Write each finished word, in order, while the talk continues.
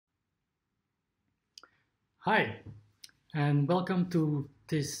Hi, and welcome to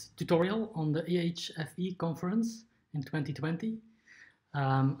this tutorial on the AFHE conference in 2020.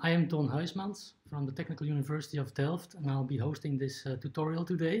 I am Ton Huismans from the Technical University of Delft, and I'll be hosting this tutorial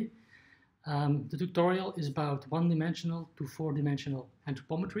today. The tutorial is about one-dimensional to four-dimensional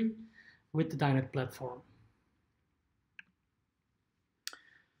anthropometry with the DINED platform.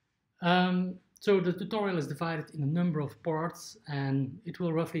 So the tutorial is divided in a number of parts, and it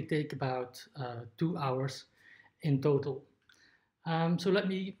will roughly take about 2 hours in total. So let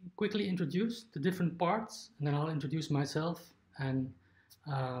me quickly introduce the different parts, and then I'll introduce myself, and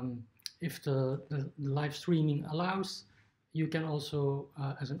if the live streaming allows, you can also,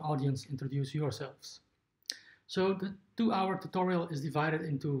 as an audience, introduce yourselves. So the 2-hour tutorial is divided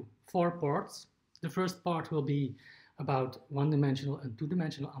into 4 parts. The first part will be about one-dimensional and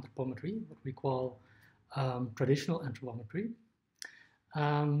two-dimensional anthropometry, what we call traditional anthropometry.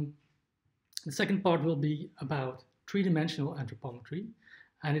 The second part will be about three-dimensional anthropometry,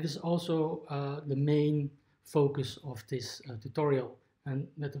 and it is also the main focus of this tutorial, and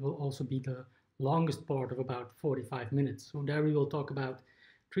that will also be the longest part of about 45 minutes. So there we will talk about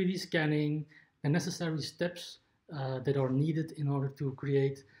 3D scanning, the necessary steps that are needed in order to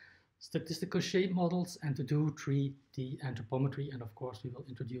create statistical shape models and to do 3D anthropometry, and of course we will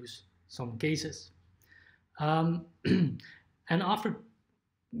introduce some cases. And after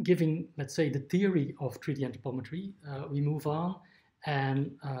giving, let's say, the theory of 3D anthropometry, we move on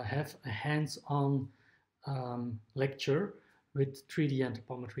and have a hands-on lecture with 3D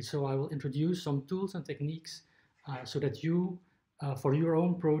anthropometry. So I will introduce some tools and techniques so that you, for your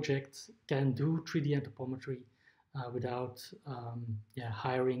own project, can do 3D anthropometry without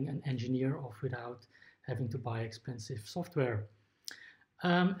hiring an engineer or without having to buy expensive software.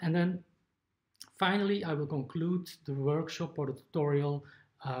 And then finally, I will conclude the workshop or the tutorial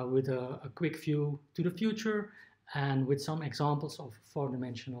with a quick view to the future and with some examples of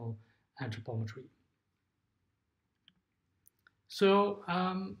four-dimensional anthropometry. So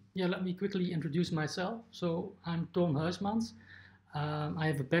let me quickly introduce myself. So I'm Ton Huismans. I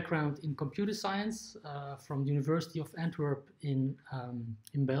have a background in computer science from the University of Antwerp in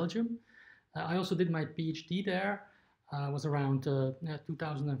Belgium. I also did my PhD there. It was around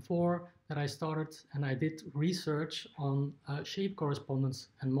 2004 that I started, and I did research on shape correspondence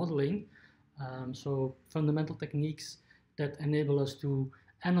and modeling. So fundamental techniques that enable us to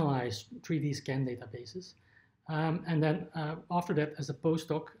analyze 3D scan databases. And then after that, as a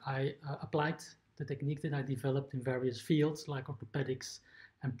postdoc, I applied the technique that I developed in various fields like orthopedics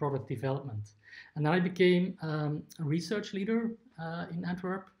and product development. And then I became a research leader in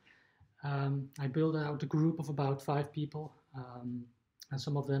Antwerp. I built out a group of about 5 people, and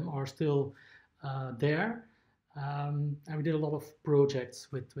some of them are still there. And we did a lot of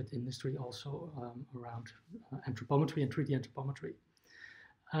projects with industry also around anthropometry and 3D anthropometry.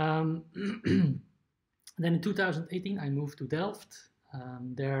 Then in 2018, I moved to Delft.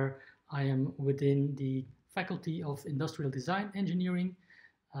 There I am within the Faculty of Industrial Design Engineering,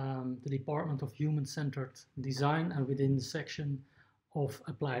 the Department of Human-Centered Design, and within the section of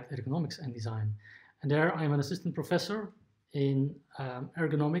Applied Ergonomics and Design. And there I am an assistant professor in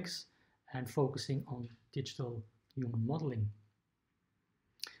ergonomics and focusing on digital human modeling.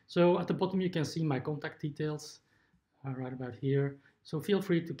 So at the bottom you can see my contact details right about here. So feel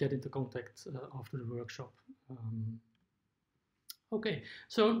free to get into contact after the workshop. Okay,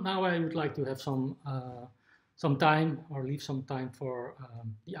 so now I would like to have some time, or leave some time for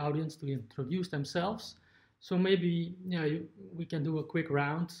the audience to introduce themselves. So maybe we can do a quick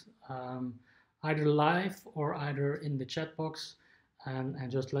round, either live or either in the chat box,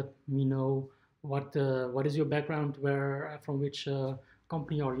 and just let me know what is your background, from which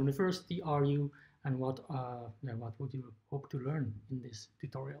company or university are you, and what would you hope to learn in this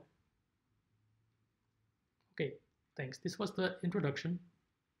tutorial. Okay, thanks. This was the introduction.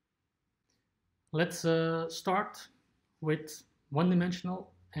 Let's start with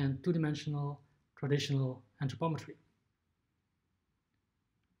one-dimensional and two-dimensional traditional anthropometry.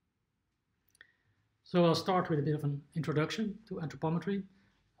 So I'll start with a bit of an introduction to anthropometry.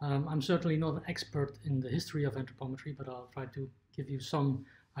 I'm certainly not an expert in the history of anthropometry, but I'll try to give you some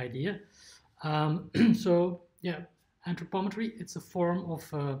idea. So anthropometry, it's a form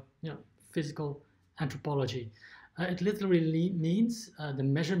of physical anthropology. It literally means the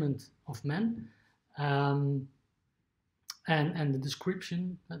measurement of men, and the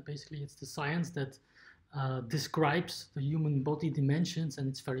description, that basically it's the science that describes the human body dimensions and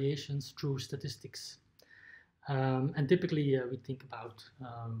its variations through statistics. And typically we think about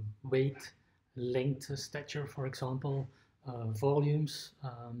weight, length, stature, for example, volumes,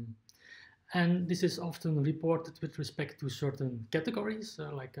 And this is often reported with respect to certain categories,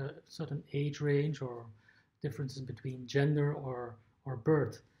 like a certain age range or differences between gender or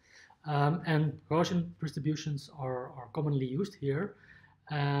birth. And Gaussian distributions are commonly used here,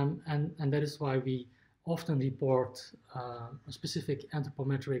 and that is why we often report a specific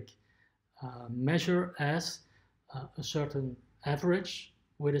anthropometric measure as a certain average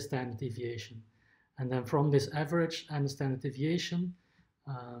with a standard deviation. And then from this average and the standard deviation,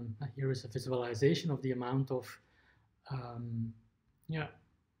 here is a visualization of the amount of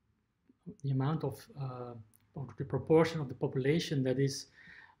the proportion of the population that is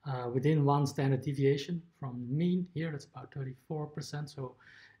within one standard deviation from the mean. Here it's about 34%. So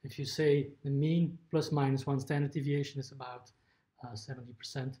if you say the mean plus minus one standard deviation is about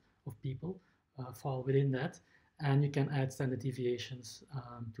 70% of people fall within that, and you can add standard deviations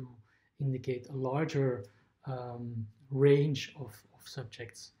to indicate a larger range of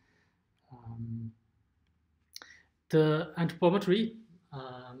subjects. The anthropometry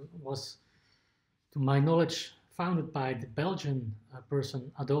was, to my knowledge, founded by the Belgian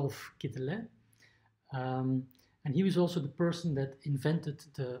person AFHE2020. And he was also the person that invented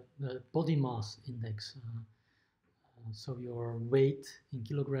the body mass index. So your weight in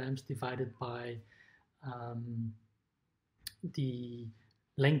kilograms divided by the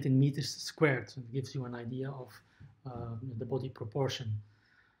length in meters squared. So it gives you an idea of the body proportion.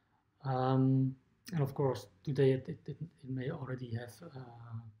 And of course, today it may already have,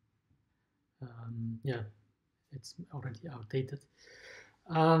 it's already outdated.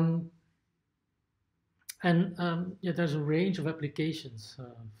 There's a range of applications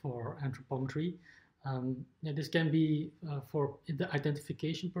for anthropometry. This can be for the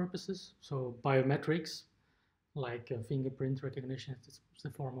identification purposes, so biometrics, like fingerprint recognition, it's the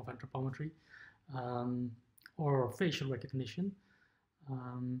form of anthropometry, or facial recognition,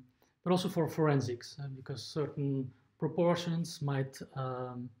 but also for forensics, because certain proportions might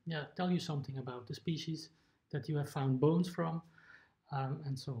tell you something about the species that you have found bones from,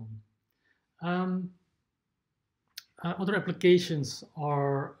 and so on. Other applications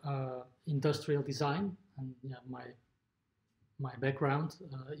are industrial design, and my background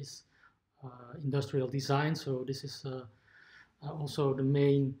is industrial design, so this is also the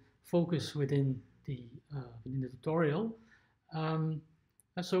main focus within the tutorial.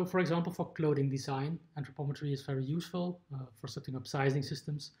 So, for example, for clothing design, anthropometry is very useful for setting up sizing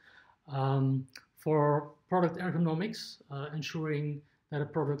systems. For product ergonomics, ensuring that a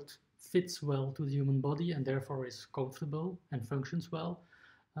product fits well to the human body and therefore is comfortable and functions well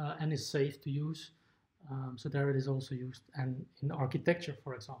and is safe to use. So there it is also used. And in architecture,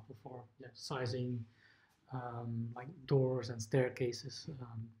 for example, for sizing like doors and staircases,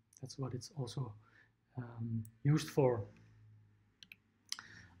 that's what it's also used for.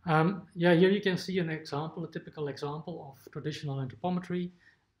 Here you can see an example, a typical example of traditional anthropometry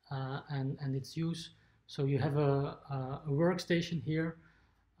and its use. So you have a workstation here,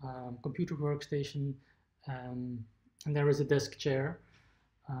 computer workstation, and there is a desk chair,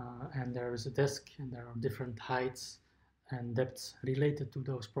 and there is a desk, and there are different heights and depths related to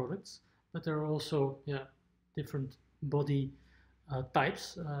those products. But there are also different body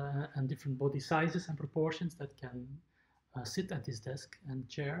types and different body sizes and proportions that can sit at this desk and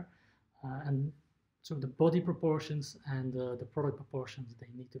chair, and so the body proportions and the product proportions, they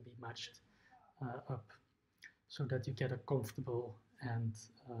need to be matched up so that you get a comfortable and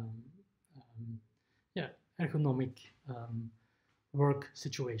ergonomic work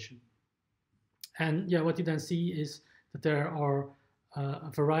situation. And what you then see is that there are a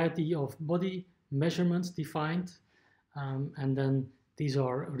variety of body measurements defined, and then these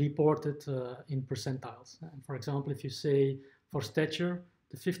are reported in percentiles. And for example, if you say for stature,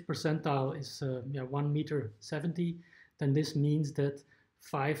 the 5th percentile is 1 meter 70, then this means that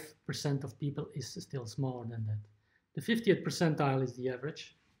 5% of people is still smaller than that. The 50th percentile is the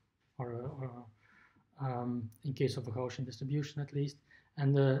average, or in case of a Gaussian distribution at least,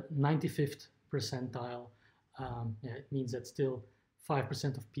 and the 95th percentile, it means that still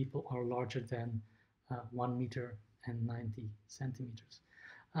 5% of people are larger than 1 meter and 90 centimeters.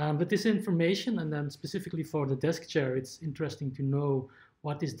 But this information, and then specifically for the desk chair, it's interesting to know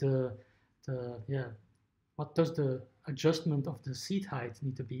what is what does the adjustment of the seat height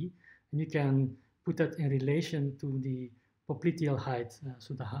need to be, and you can put that in relation to the popliteal height,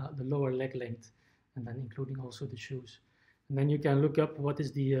 so the lower leg length, and then including also the shoes. And then you can look up what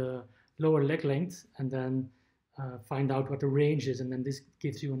is the lower leg length, and then find out what the range is, and then this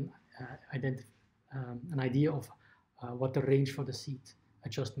gives you an idea of what the range for the seat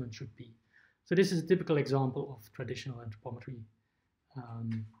adjustment should be. So this is a typical example of traditional anthropometry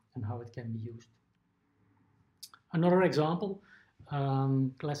and how it can be used. Another example,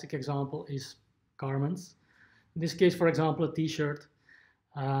 classic example, is garments. In this case, for example, a t-shirt,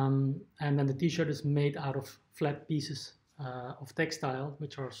 and then the t-shirt is made out of flat pieces of textile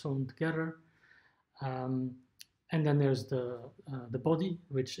which are sewn together. And then there's the body,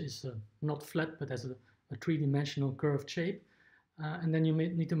 which is not flat but has a three-dimensional curved shape. And then you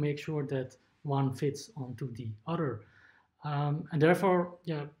need to make sure that one fits onto the other. And therefore,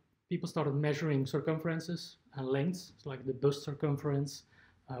 yeah, people started measuring circumferences and lengths, like the bust circumference,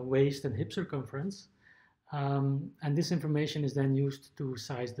 waist and hip circumference. And this information is then used to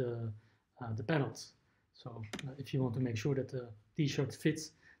size the panels. So if you want to make sure that the t-shirt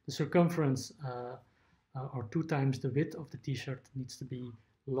fits, the circumference or 2 times the width of the t-shirt needs to be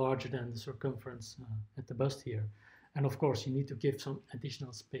larger than the circumference at the bust here. And of course, you need to give some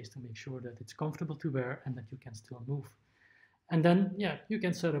additional space to make sure that it's comfortable to wear and that you can still move. And then, yeah, you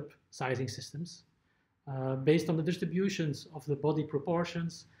can set up sizing systems based on the distributions of the body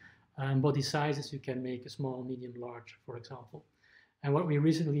proportions and body sizes. You can make a small, medium, large, for example. And what we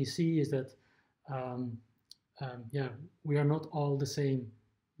recently see is that, yeah, we are not all the same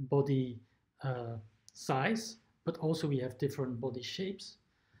body size, but also we have different body shapes.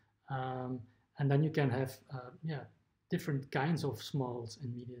 And then you can have, yeah, different kinds of smalls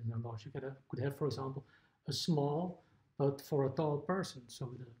and mediums and large. You could have, for example, a small, but for a tall person.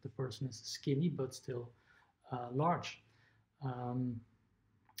 So the person is skinny, but still large.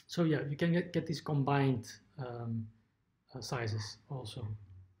 So yeah, you can get these combined sizes also.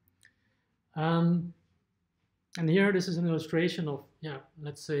 And here, this is an illustration of, yeah,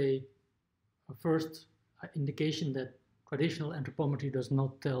 let's say, a first indication that traditional anthropometry does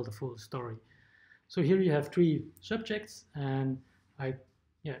not tell the full story. So here you have 3 subjects, and I,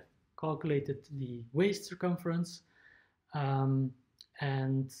 yeah, calculated the waist circumference, and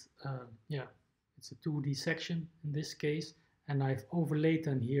yeah, it's a 2D section in this case, and I've overlaid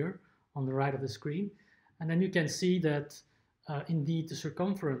them here on the right of the screen, and then you can see that indeed the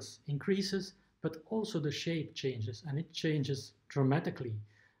circumference increases, but also the shape changes, and it changes dramatically.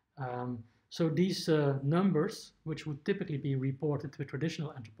 So these numbers, which would typically be reported with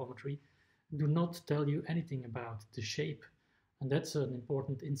traditional anthropometry, do not tell you anything about the shape. And that's an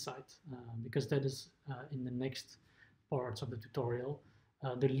important insight, because that is in the next parts of the tutorial,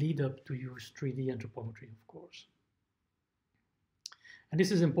 the lead up to use 3D anthropometry, of course. And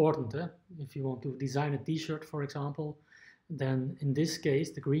this is important. If you want to design a t-shirt, for example, then in this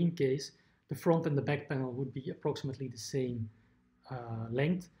case, the green case, the front and the back panel would be approximately the same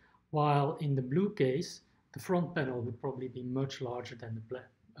length, while in the blue case, the front panel would probably be much larger than the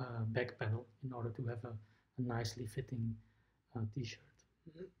back panel in order to have a nicely fitting t-shirt.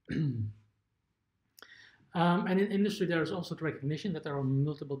 And in industry, there is also the recognition that there are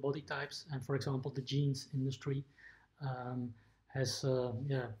multiple body types, and for example, the jeans industry has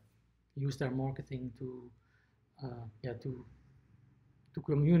yeah, used their marketing to yeah, to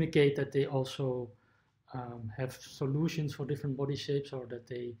communicate that they also have solutions for different body shapes, or that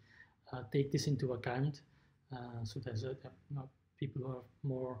they take this into account. So there's people who are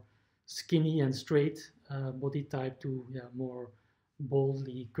more skinny and straight body type to, yeah, more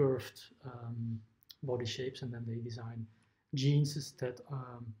boldly curved body shapes, and then they design jeans that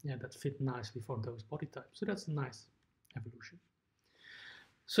yeah, that fit nicely for those body types. So that's a nice evolution.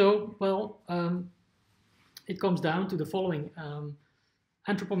 So, well, it comes down to the following.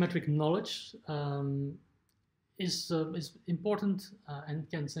 Anthropometric knowledge is important and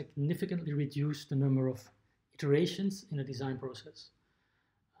can significantly reduce the number of iterations in a design process.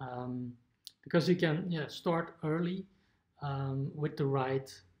 Because you can, yeah, start early with the right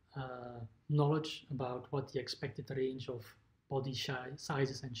knowledge about what the expected range of body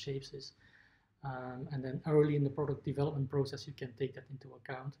sizes and shapes is. And then early in the product development process, you can take that into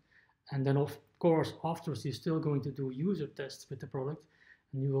account. And then, of course, afterwards, you're still going to do user tests with the product,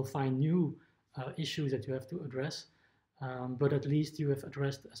 and you will find new issues that you have to address. But at least you have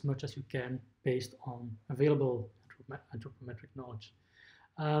addressed as much as you can based on available anthropometric knowledge.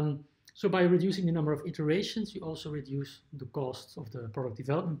 So by reducing the number of iterations, you also reduce the costs of the product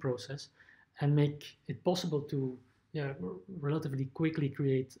development process and make it possible to, yeah, relatively quickly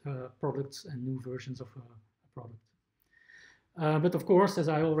create products and new versions of a product. But of course, as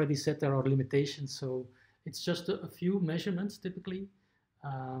I already said, there are limitations. So it's just a few measurements typically.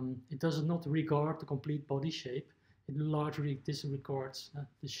 It does not regard the complete body shape. It largely disregards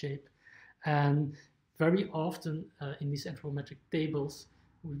the shape. And very often in these anthropometric tables,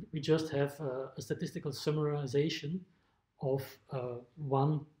 we just have a statistical summarization of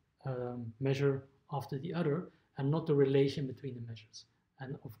one measure after the other, and not the relation between the measures.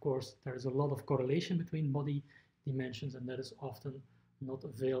 And of course, there is a lot of correlation between body dimensions, and that is often not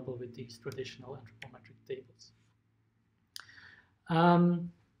available with these traditional anthropometric tables.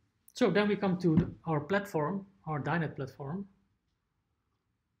 So then we come to our platform, our DINED platform.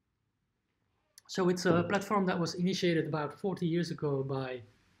 So it's a platform that was initiated about 40 years ago by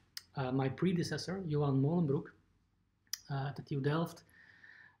my predecessor, Johan Molenbroek, at the TU Delft.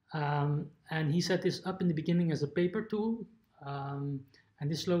 And he set this up in the beginning as a paper tool, and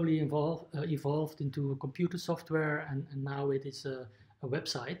this slowly evolved into computer software, and now it is a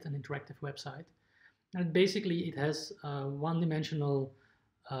website, an interactive website. And basically it has one-dimensional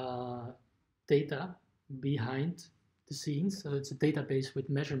data behind the scenes. So it's a database with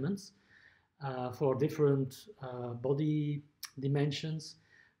measurements for different body dimensions,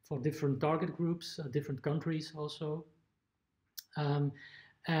 for different target groups, different countries also.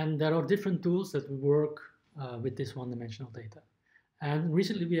 And there are different tools that work with this one-dimensional data. And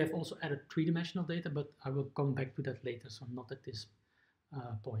recently we have also added three-dimensional data, but I will come back to that later, so not at this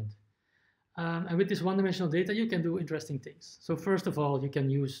point. And with this one-dimensional data, you can do interesting things. So first of all, you can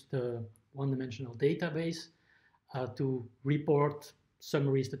use the one-dimensional database to report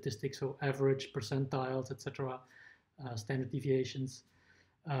summary statistics, so average, percentiles, etc., standard deviations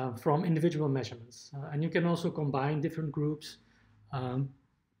from individual measurements. And you can also combine different groups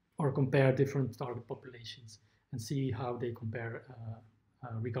or compare different target populations and see how they compare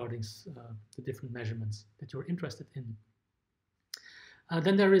regarding the different measurements that you're interested in.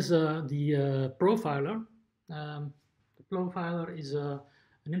 Then there is the profiler. The profiler is an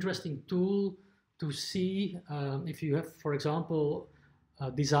interesting tool to see if you have, for example,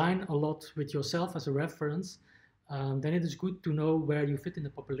 design a lot with yourself as a reference, then it is good to know where you fit in the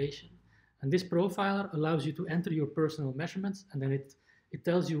population. And this profiler allows you to enter your personal measurements, and then it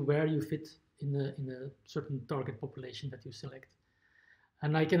tells you where you fit in a certain target population that you select.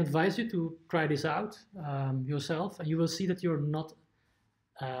 And I can advise you to try this out yourself, and you will see that you're not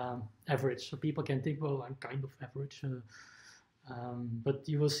average. So people can think, well, I'm kind of average, but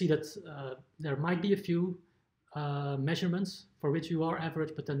you will see that there might be a few measurements for which you are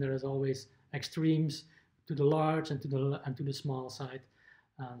average, but then there is always extremes to the large and to the small side.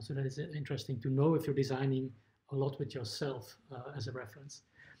 So that is interesting to know if you're designing a lot with yourself as a reference.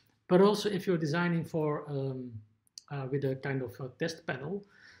 But also if you're designing for with a kind of a test panel,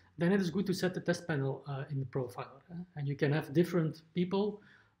 then it is good to set the test panel in the profiler. And you can have different people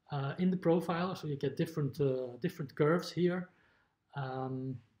in the profiler, so you get different curves here.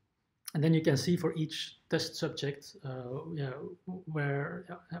 And then you can see for each test subject, where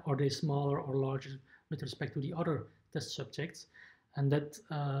are they smaller or larger with respect to the other test subjects. And that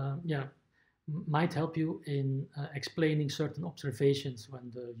might help you in explaining certain observations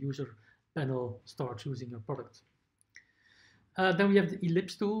when the user panel starts using your product. Then we have the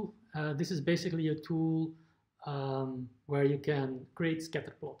ellipse tool. This is basically a tool where you can create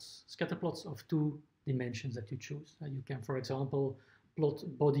scatter plots of two dimensions that you choose. You can, for example, plot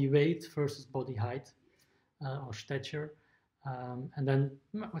body weight versus body height or stature. And then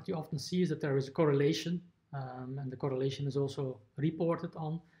what you often see is that there is a correlation, and the correlation is also reported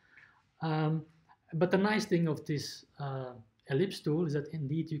on. But the nice thing of this ellipse tool is that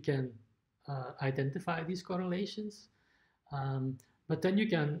indeed you can identify these correlations, but then you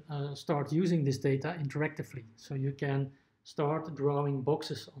can start using this data interactively. So you can start drawing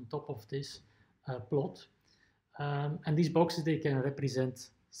boxes on top of this plot. And these boxes, they can represent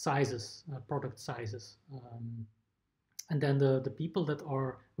sizes, product sizes. And then the people that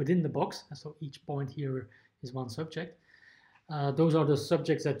are within the box, so each point here is one subject, those are the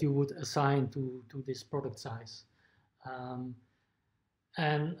subjects that you would assign to this product size.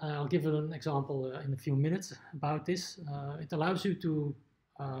 And I'll give an example in a few minutes about this. It allows you to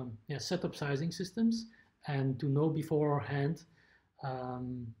set up sizing systems and to know beforehand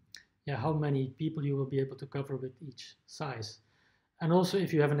how many people you will be able to cover with each size. And also,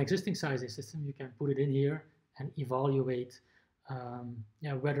 if you have an existing sizing system, you can put it in here and evaluate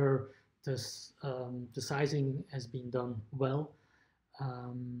whether this, the sizing has been done well,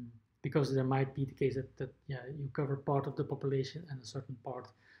 because there might be the case that you cover part of the population and a certain part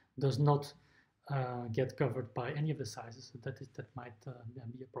does not get covered by any of the sizes. So that might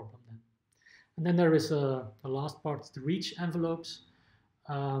be a problem then. And then there is a last part, the reach envelopes.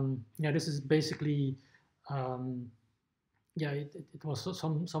 This is basically it was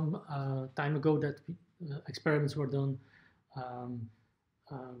some time ago that experiments were done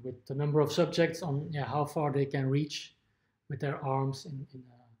with the number of subjects on how far they can reach with their arms in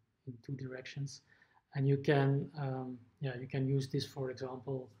two directions, and you can use this, for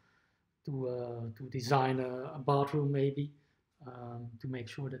example, to design a bathroom maybe, to make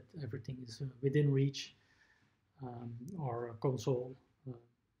sure that everything is within reach, or console. Yeah.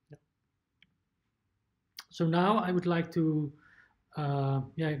 So now I would like to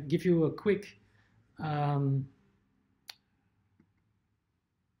give you a quick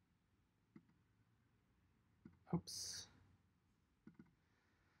oops.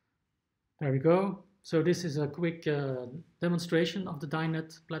 There we go. So this is a quick demonstration of the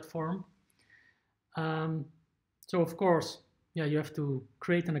DINED platform. So of course, you have to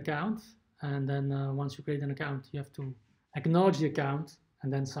create an account, and then once you create an account, you have to acknowledge the account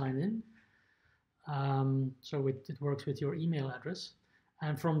and then sign in. So it works with your email address,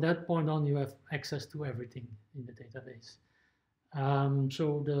 and from that point on, you have access to everything in the database.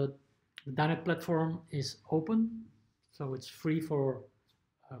 So the DINED platform is open, so it's free for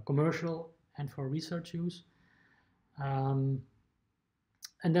commercial and for research use. And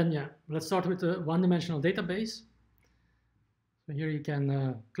then, let's start with the one-dimensional database. So here you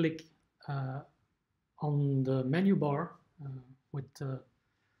can click on the menu bar where the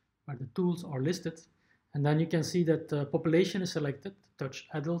tools are listed. And then you can see that the population is selected, Dutch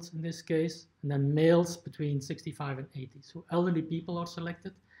adults in this case, and then males between 65 and 80. So elderly people are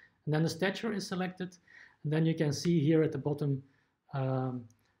selected. And then the stature is selected. And then you can see here at the bottom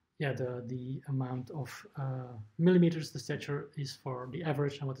the amount of millimeters the stature is for the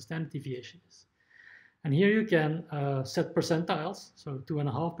average and what the standard deviation is. And here you can set percentiles, so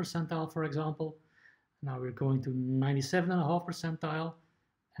 2.5 percentile, for example. Now we're going to 97.5 percentile,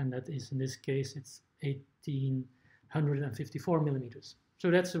 and that is, in this case, it's 1854 millimeters.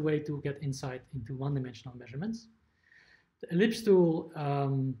 So that's a way to get insight into one-dimensional measurements. The ellipse tool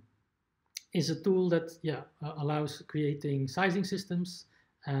is a tool that allows creating sizing systems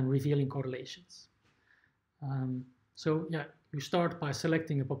and revealing correlations. You start by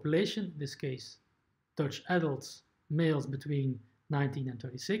selecting a population, in this case, Dutch adults, males between 19 and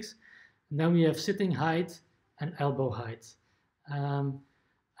 36. And then we have sitting height and elbow height.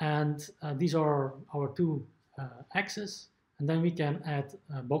 These are our two axes. And then we can add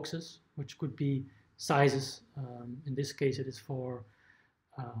boxes, which could be sizes. In this case, it is for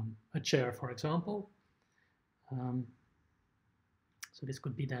a chair, for example. So this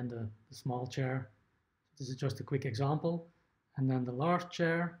could be then the small chair. This is just a quick example. And then the large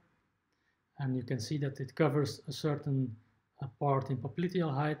chair. And you can see that it covers a certain part in popliteal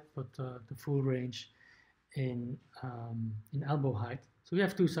height, but the full range in elbow height. So we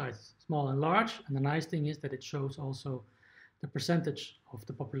have two sizes, small and large. And the nice thing is that it shows also the percentage of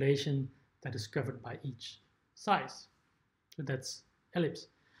the population that is covered by each size. So that's ellipse.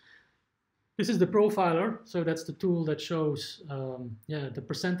 This is the profiler. So that's the tool that shows the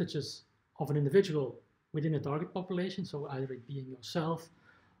percentages of an individual within a target population. So either it being yourself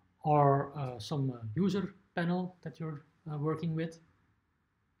or some user panel that you're working with.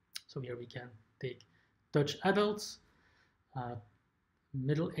 So here we can take Dutch adults,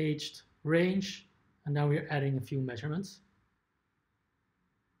 middle-aged range, and now we're adding a few measurements.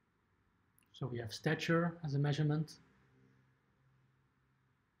 So we have stature as a measurement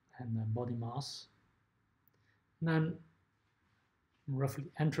and body mass. And then I'm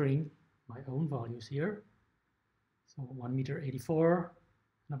roughly entering my own values here. So 1 meter 84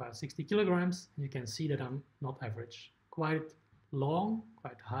 and about 60 kilograms. And you can see that I'm not average. Quite long,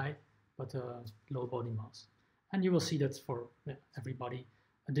 quite high, but low body mass. And you will see that's for everybody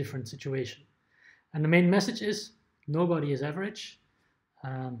a different situation. And the main message is nobody is average.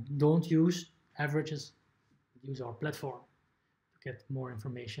 Don't use averages, use our platform to get more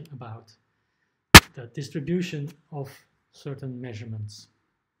information about the distribution of certain measurements.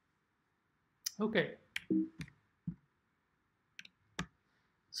 Okay.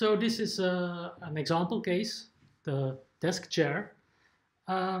 So this is an example case, the desk chair.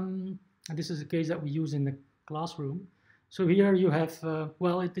 And this is a case that we use in the classroom. So here you have,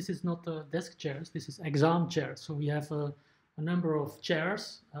 this is not desk chairs, this is exam chairs. So we have a number of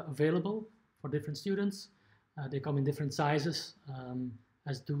chairs available for different students. They come in different sizes,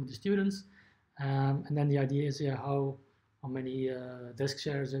 as do the students. And then the idea is how many desk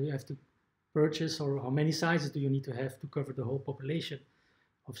chairs you have to purchase, or how many sizes do you need to have to cover the whole population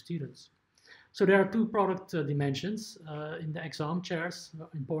of students. So there are two product dimensions in the exam chairs,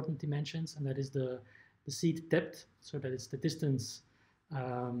 important dimensions, and that is the seat depth, so that is the distance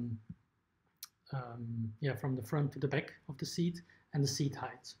from the front to the back of the seat, and the seat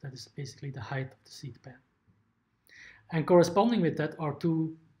height, so that is basically the height of the seat pan. And corresponding with that are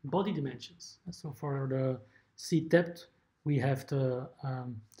two body dimensions. So for the seat depth, we have the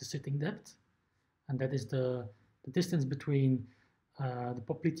sitting depth, and that is the distance between the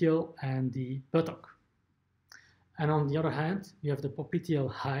popliteal and the buttock. And on the other hand, you have the popliteal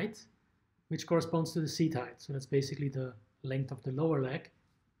height, which corresponds to the seat height. So that's basically the length of the lower leg.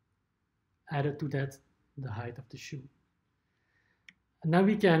 Added to that, the height of the shoe. And now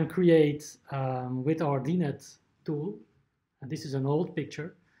we can create with our DINED tool, and this is an old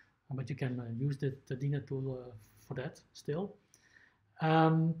picture, but you can use the DINED tool for that still,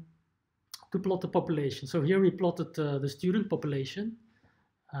 to plot the population. So here we plotted the student population,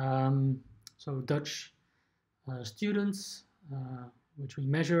 so Dutch students, which we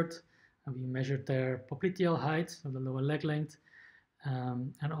measured, and we measured their popliteal height, so the lower leg length,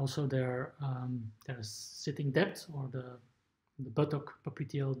 and also their sitting depth, or the buttock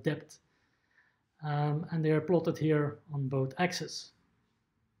popliteal depth, and they are plotted here on both axes.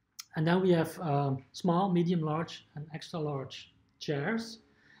 And now we have small, medium, large, and extra large chairs.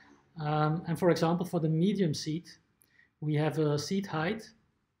 And for example, for the medium seat, we have a seat height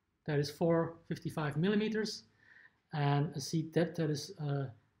that is 455 millimeters and a seat depth that is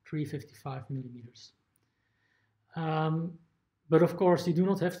 355 millimeters. But of course, you do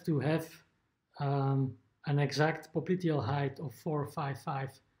not have to have an exact popliteal height of 455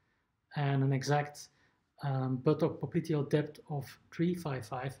 and an exact buttock popliteal depth of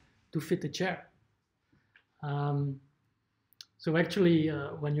 355 to fit the chair. So actually,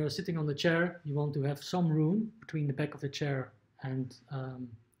 when you're sitting on the chair, you want to have some room between the back of the chair and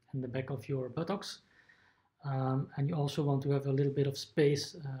the back of your buttocks. And you also want to have a little bit of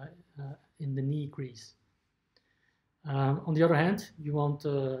space in the knee crease. On the other hand, you want,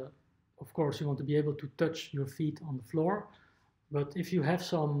 of course, you want to be able to touch your feet on the floor. But if you have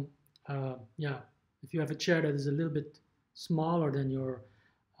some, if you have a chair that is a little bit smaller than your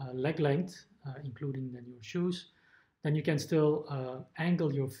leg length, including then your shoes, then you can still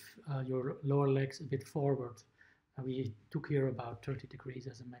angle your lower legs a bit forward. We took here about 30 degrees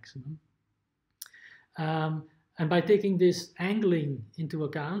as a maximum. And by taking this angling into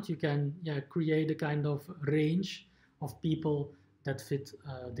account, you can create a kind of range of people that fit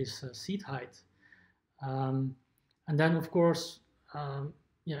this seat height. And then, of course,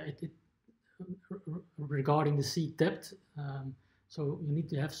 regarding the seat depth, so you need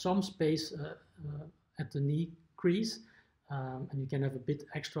to have some space at the knee crease, and you can have a bit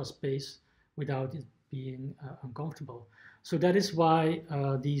extra space without it being uncomfortable. So that is why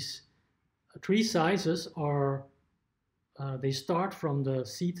these three sizes are, they start from the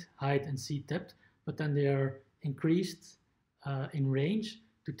seat height and seat depth, but then they are increased in range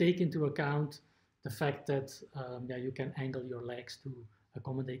to take into account the fact that you can angle your legs to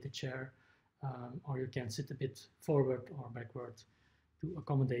accommodate the chair, or you can sit a bit forward or backward to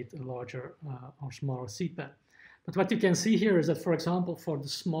accommodate a larger or smaller seat pad. But what you can see here is that, for example, for the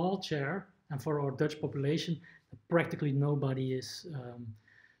small chair and for our Dutch population, practically nobody is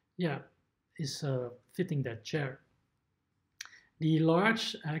fitting that chair. The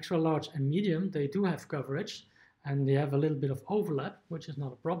large, extra large, and medium, they do have coverage, and they have a little bit of overlap, which is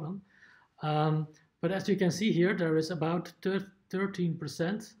not a problem. But as you can see here, there is about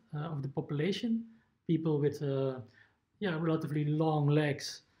 13% of the population, people with relatively long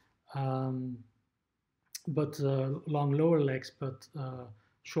legs, but long lower legs, but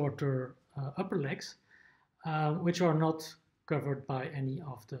shorter upper legs, which are not covered by any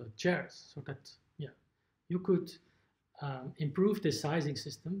of the chairs. So that you could improve this sizing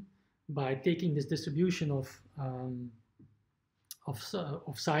system by taking this distribution of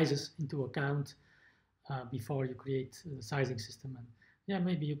sizes into account before you create the sizing system. And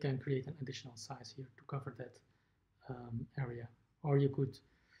maybe you can create an additional size here to cover that area, or you could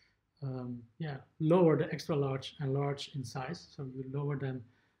lower the extra large and large in size, so you lower them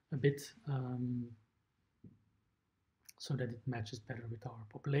a bit so that it matches better with our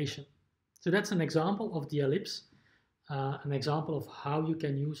population. So that's an example of the ellipse, an example of how you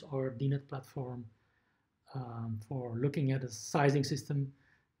can use our DINED platform for looking at a sizing system,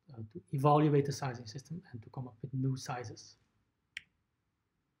 to evaluate the sizing system, and to come up with new sizes.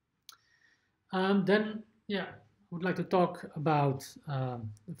 Then, I would like to talk about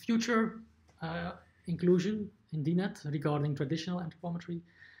the future inclusion in DINED regarding traditional anthropometry,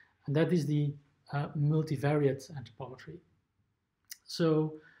 and that is the multivariate anthropometry.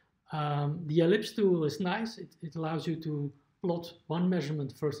 So the ellipse tool is nice. It allows you to plot one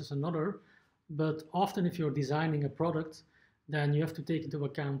measurement versus another, but often if you're designing a product, then you have to take into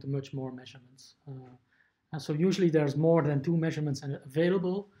account much more measurements. And so usually there's more than 2 measurements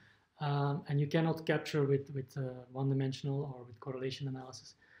available, and you cannot capture with one-dimensional or with correlation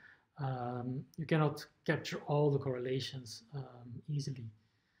analysis. You cannot capture all the correlations easily.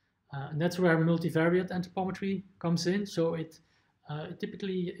 And that's where multivariate anthropometry comes in. So it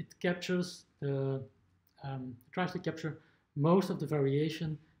typically captures the tries to capture most of the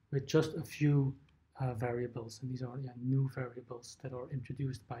variation with just a few variables, and these are new variables that are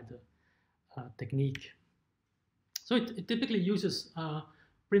introduced by the technique. So it typically uses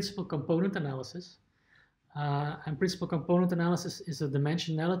principal component analysis, and principal component analysis is a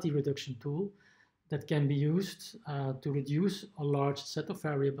dimensionality reduction tool that can be used to reduce a large set of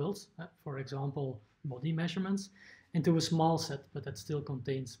variables, for example, body measurements, into a small set, but that still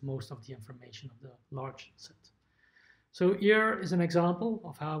contains most of the information of the large set. So here is an example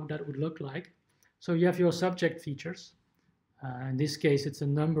of how that would look like. So you have your subject features. In this case, it's a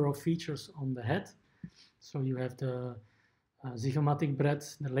number of features on the head. So you have the zygomatic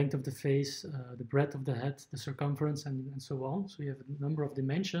breadth, the length of the face, the breadth of the head, the circumference, and so on. So you have a number of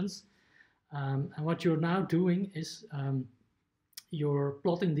dimensions. And what you're now doing is you're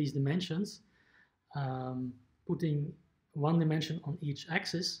plotting these dimensions, putting one dimension on each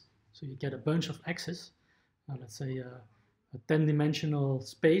axis. So you get a bunch of axes, let's say a 10-dimensional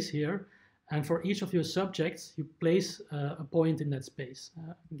space here. And for each of your subjects, you place a point in that space,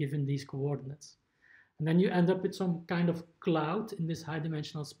 given these coordinates. And then you end up with some kind of cloud in this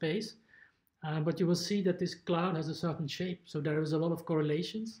high-dimensional space. But you will see that this cloud has a certain shape. So there is a lot of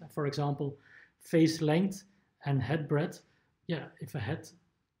correlations. For example, face length and head breadth. Yeah, if a head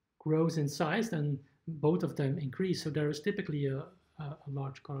grows in size, then both of them increase. So there is typically a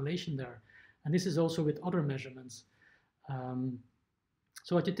large correlation there. And this is also with other measurements.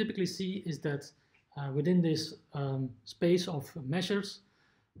 So what you typically see is that within this space of measures,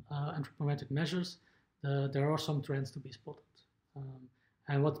 anthropometric measures, there are some trends to be spotted.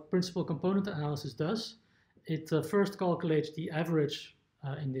 And what principal component analysis does, it first calculates the average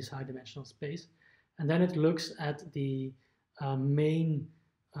in this high-dimensional space, and then it looks at the main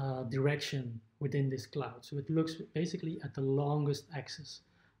direction within this cloud. So it looks basically at the longest axis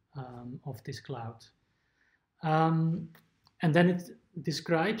of this cloud. And then it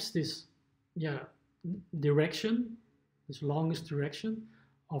describes this direction, this longest direction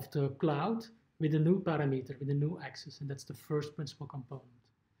of the cloud with a new parameter, with a new axis, and that's the first principal component.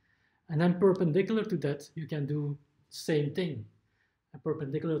 And then perpendicular to that, you can do the same thing. And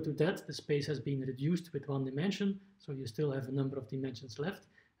perpendicular to that, the space has been reduced with one dimension, so you still have a number of dimensions left.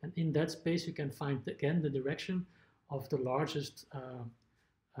 And in that space, you can find, again, the direction of the largest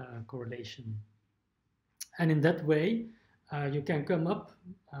correlation. And in that way, you can come up,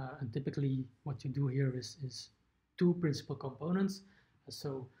 and typically what you do here is two principal components.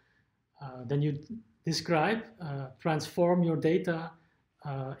 So then you describe, transform your data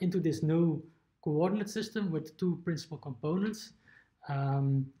into this new coordinate system with two principal components,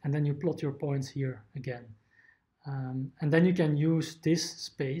 and then you plot your points here again. And then you can use this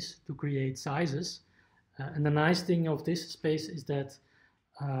space to create sizes. And the nice thing of this space is that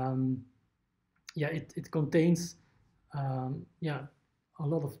it contains a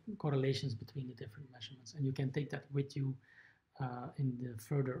lot of correlations between the different measurements, and you can take that with you in the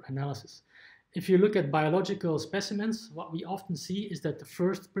further analysis. If you look at biological specimens, what we often see is that the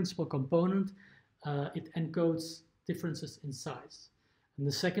first principal component, it encodes differences in size. And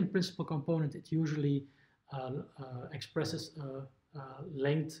the second principal component, it usually expresses a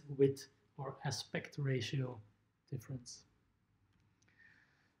length, width, or aspect ratio difference.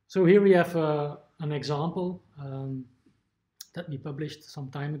 So here we have an example that we published some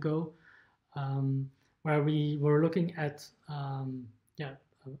time ago, where we were looking at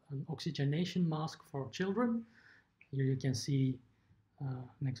an oxygenation mask for children. Here you can see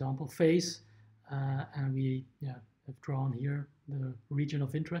an example face, and we have drawn here the region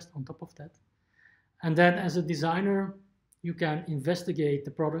of interest on top of that. And then as a designer, you can investigate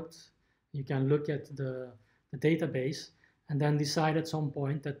the product, you can look at the database, and then decide at some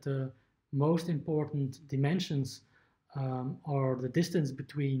point that the most important dimensions are the distance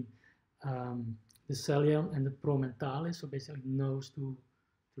between the cilium and the promentale, so basically nose to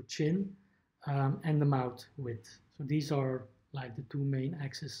chin, and the mouth width. So these are like the two main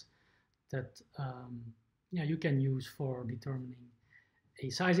axes that you can use for determining a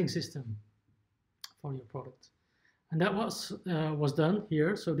sizing system for your product. And that was done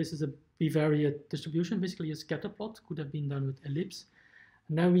here. So this is a bivariate distribution, basically a scatter plot, could have been done with ellipse.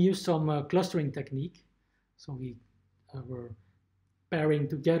 And then we used some clustering technique. So we were pairing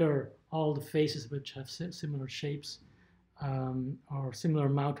together all the faces which have similar shapes, or similar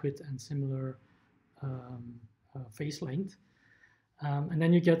mouth width and similar face length. And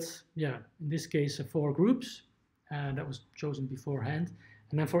then you get, in this case, 4 groups, and that was chosen beforehand.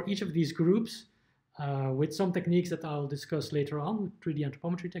 And then for each of these groups, with some techniques that I'll discuss later on, with 3D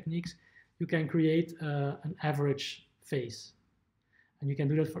anthropometry techniques, you can create an average face. And you can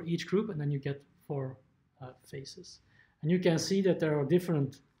do that for each group, and then you get 4 faces. And you can see that there are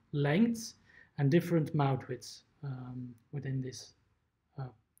different lengths and different mouth widths within this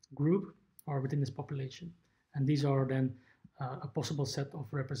group or within this population. And these are then a possible set of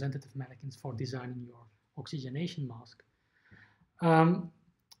representative mannequins for designing your oxygenation mask.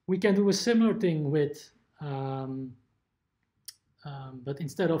 We can do a similar thing with, but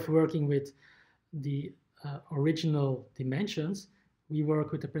instead of working with the original dimensions, we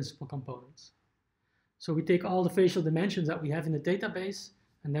work with the principal components. So we take all the facial dimensions that we have in the database,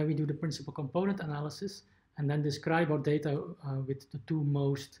 and then we do the principal component analysis, and then describe our data with the two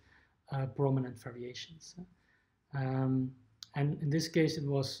most prominent variations. And in this case, it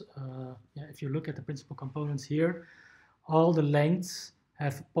was, if you look at the principal components here, all the lengths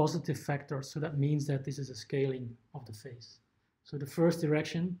have positive factors. So that means that this is a scaling of the face. So the first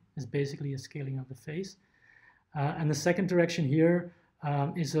direction is basically a scaling of the face. And the second direction here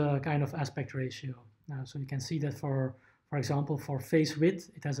is a kind of aspect ratio. So you can see that for example, for face width,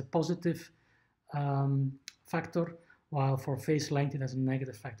 it has a positive factor, while for face length, it has a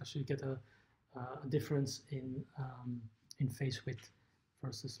negative factor. So you get a difference in face width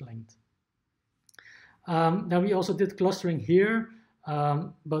versus length. Now we also did clustering here,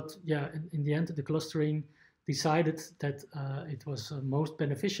 but yeah, in the end, the clustering decided that it was most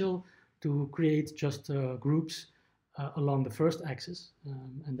beneficial to create just groups along the first axis,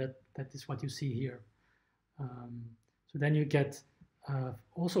 and that is what you see here. So then you get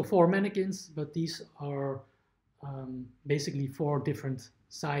also 4 mannequins, but these are basically 4 different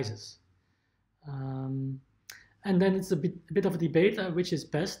sizes. And then it's a bit of a debate which is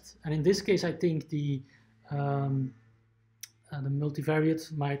best. And in this case, I think the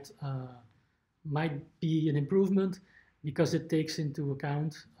multivariate might be an improvement because it takes into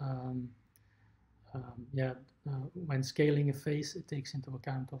account, when scaling a face, it takes into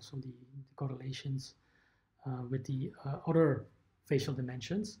account also the correlations with the other facial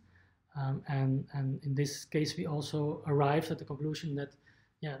dimensions. And in this case, we also arrived at the conclusion that,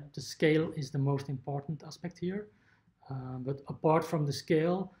 yeah, the scale is the most important aspect here. But apart from the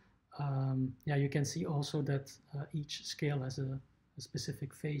scale, you can see also that each scale has a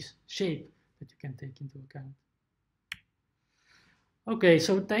specific face shape that you can take into account. Okay,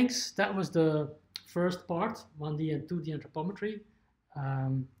 so thanks. That was the first part, 1D and 2D anthropometry.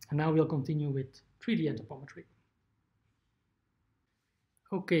 And now we'll continue with 3D anthropometry.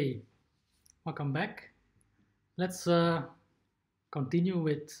 Okay, welcome back. Let's continue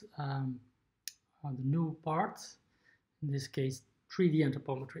with the new part, in this case 3D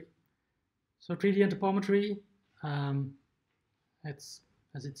anthropometry. So 3D anthropometry, as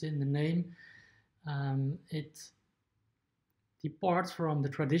it's in the name, it departs from the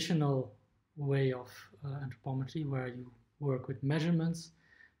traditional way of anthropometry where you work with measurements,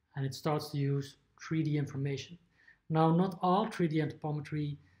 and it starts to use 3D information. Now, not all 3D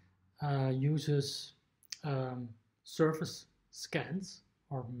anthropometry uses surface scans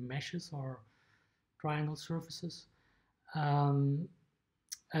or meshes or triangle surfaces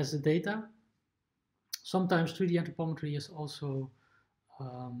as the data. Sometimes 3D anthropometry is also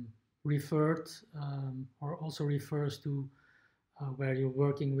referred or also refers to where you're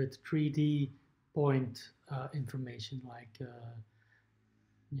working with 3D point information, like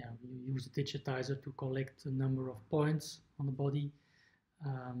you use a digitizer to collect a number of points on the body,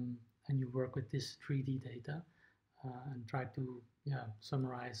 and you work with this 3D data and try to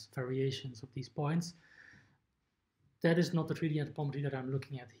summarize variations of these points. That is not the 3D anthropometry that I'm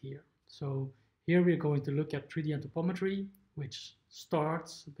looking at here. So here we're going to look at 3D anthropometry, which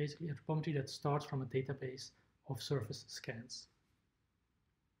starts, basically anthropometry that starts from a database of surface scans.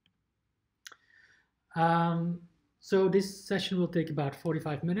 So this session will take about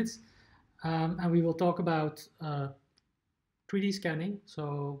 45 minutes, and we will talk about 3D scanning.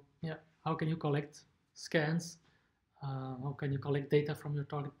 So yeah, how can you collect scans? How can you collect data from your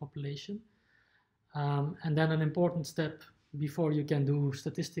target population? And then an important step before you can do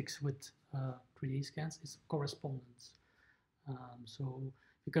statistics with 3D scans is correspondence. So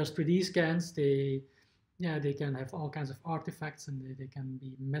because 3D scans, they can have all kinds of artifacts, and they can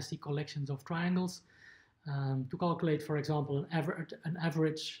be messy collections of triangles. To calculate, for example, an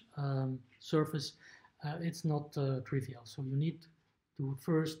average surface, it's not trivial. So you need to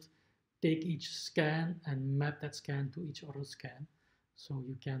first take each scan and map that scan to each other scan, so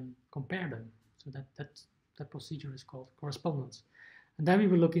you can compare them. So that procedure is called correspondence. And then we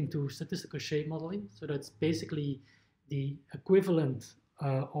will look into statistical shape modeling. So that's basically the equivalent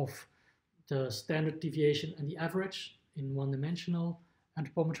of the standard deviation and the average in one-dimensional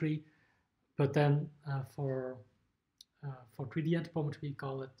anthropometry. But then for 3D anthropometry, we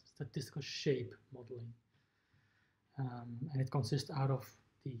call it statistical shape modeling. and it consists out of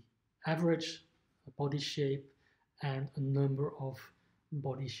the average body shape and a number of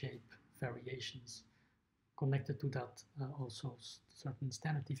body shape variations. Connected to that also certain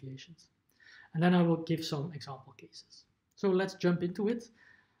standard deviations. And then I will give some example cases. So let's jump into it.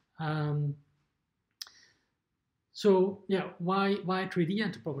 So yeah, why 3D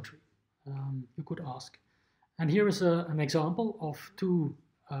anthropometry? You could ask. And here is an example of two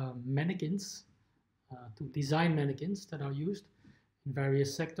mannequins, two design mannequins that are used in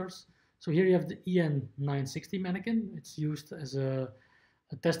various sectors. So here you have the EN960 mannequin. It's used as a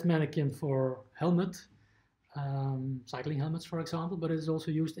test mannequin for helmet, cycling helmets, for example, but it is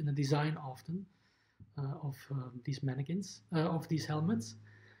also used in the design often of these mannequins, of these helmets.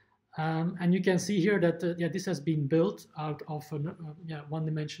 And you can see here that yeah, this has been built out of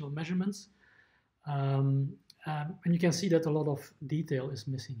one-dimensional measurements. And you can see that a lot of detail is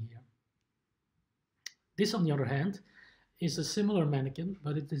missing here. This, on the other hand, is a similar mannequin,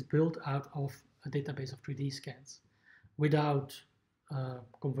 but it is built out of a database of 3D scans without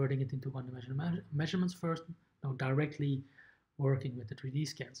converting it into one-dimensional measurements first, no, directly working with the 3D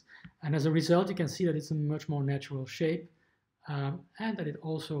scans. And as a result, you can see that it's a much more natural shape, and that it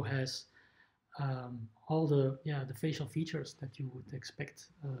also has all the facial features that you would expect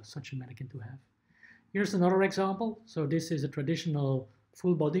such a mannequin to have. Here's another example. So this is a traditional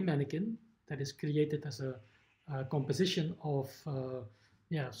full body mannequin that is created as a composition of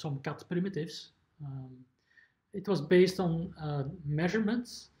some cut primitives. It was based on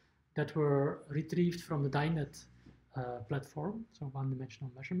measurements that were retrieved from the DINED platform, so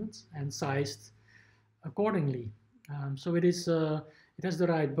one-dimensional measurements, and sized accordingly. So it has the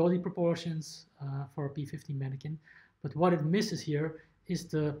right body proportions for a P50 mannequin, but what it misses here is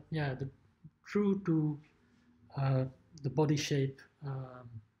the true to the body shape.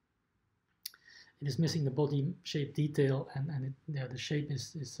 It is missing the body shape detail, and the shape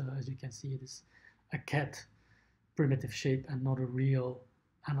is as you can see, it is a cat primitive shape and not a real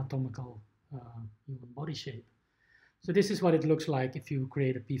anatomical human body shape. So this is what it looks like if you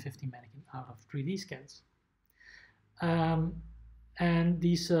create a P50 mannequin out of 3D scans. And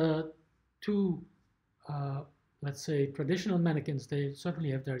these two, let's say, traditional mannequins, they certainly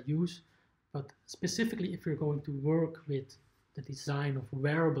have their use, but specifically if you're going to work with the design of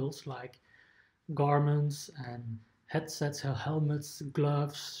wearables like garments and headsets, helmets,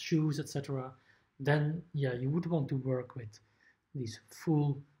 gloves, shoes, etc., then yeah, you would want to work with these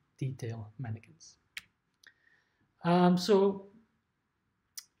full detail mannequins.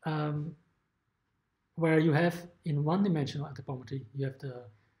 Where you have in one-dimensional anthropometry, you have the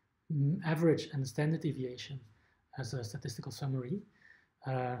average and the standard deviation as a statistical summary.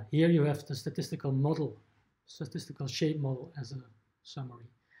 Here you have the statistical model, statistical shape model as a summary.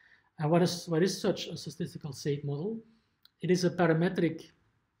 And what is such a statistical shape model? It is a parametric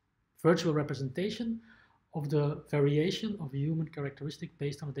virtual representation of the variation of a human characteristic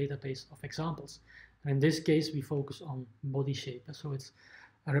based on a database of examples. And in this case, we focus on body shape. So it's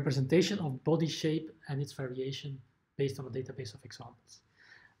a representation of body shape and its variation based on a database of examples.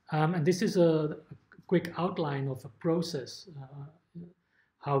 And this is a quick outline of a process,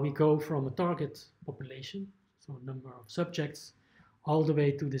 how we go from a target population, so a number of subjects, all the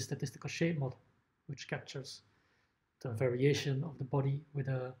way to the statistical shape model, which captures the variation of the body with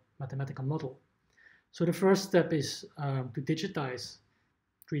a mathematical model. So the first step is to digitize,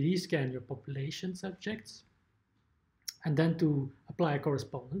 3D scan your population subjects, and then to apply a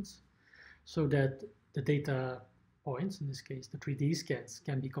correspondence so that the data points, in this case the 3D scans,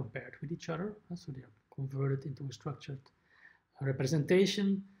 can be compared with each other. So they are converted into a structured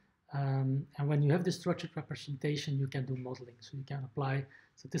representation. And when you have this structured representation, you can do modeling. So you can apply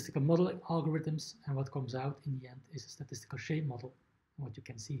statistical modeling algorithms, and what comes out in the end is a statistical shape model. And what you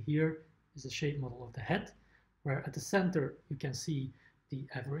can see here is the shape model of the head, where at the center you can see the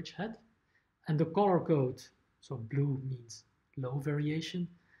average head, and the color code, so blue means low variation,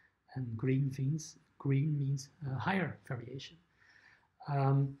 and green means higher variation.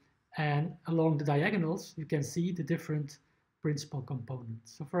 And along the diagonals, you can see the different principal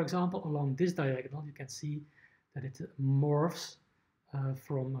components. So for example, along this diagonal, you can see that it morphs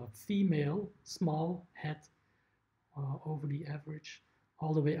from a female small head over the average,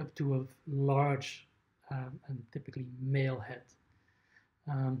 all the way up to a large and typically male head.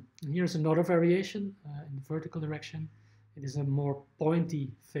 And here's another variation in the vertical direction. It is a more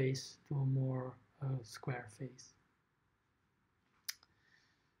pointy face to a more square face.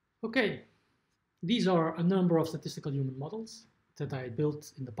 Okay, these are a number of statistical human models that I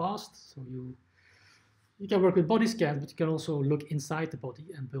built in the past. So you can work with body scans, but you can also look inside the body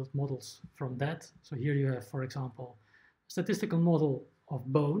and build models from that. So here you have, for example, statistical model of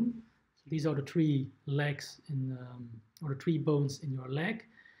bone. So these are the three legs or the three bones in your leg,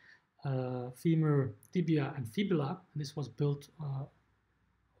 femur, tibia, and fibula. And this was built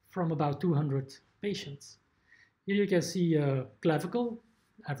from about 200 patients. Here you can see a clavicle,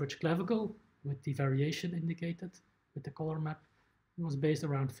 average clavicle, with the variation indicated with the color map. It was based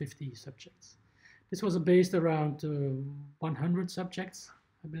around 50 subjects. This was based around 100 subjects,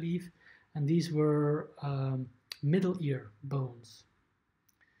 I believe, and these were middle ear bones.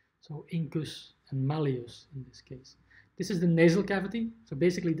 So incus and malleus in this case. This is the nasal cavity, so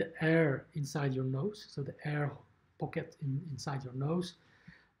basically the air inside your nose, so the air pocket inside your nose.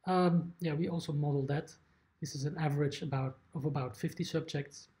 Yeah, we also modeled that. This is an average of about 50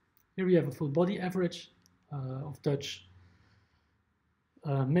 subjects. Here we have a full body average of Dutch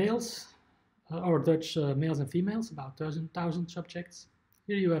males, or Dutch males and females, about 1,000 subjects.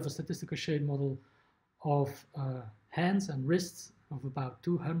 Here you have a statistical shade model of hands and wrists of about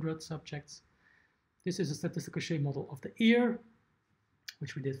 200 subjects. This is a statistical shade model of the ear,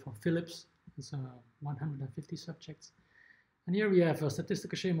 which we did for Philips. It's 150 subjects. And here we have a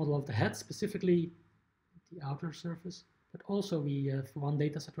statistical shade model of the head, specifically the outer surface, but also we have one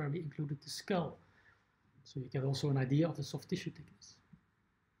data set where we included the skull. So you get also an idea of the soft tissue thickness.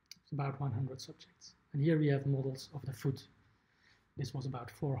 It's about 100 subjects. And here we have models of the foot. This was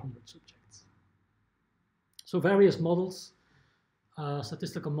about 400 subjects. So various models,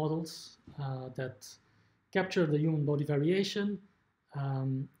 statistical models that capture the human body variation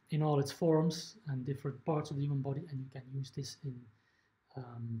in all its forms and different parts of the human body, and you can use this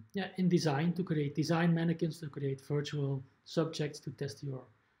in design to create design mannequins, to create virtual subjects to test your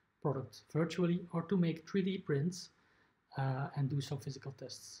product virtually, or to make 3D prints and do some physical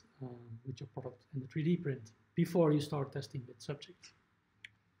tests with your product in the 3D print before you start testing with subjects.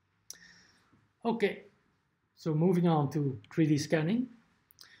 Okay, so moving on to 3D scanning.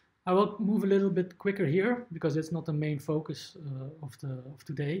 I will move a little bit quicker here because it's not the main focus of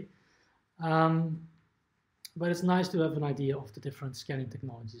today. But it's nice to have an idea of the different scanning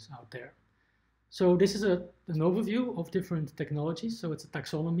technologies out there. So this is an overview of different technologies. So it's a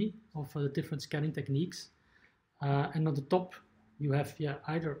taxonomy of the different scanning techniques. And on the top, you have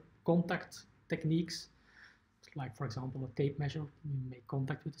either contact techniques, like for example, a tape measure, you make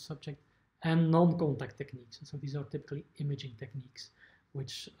contact with the subject, and non-contact techniques. And so these are typically imaging techniques,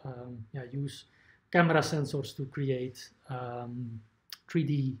 which use camera sensors to create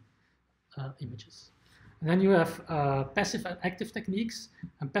 3D images. And then you have passive and active techniques.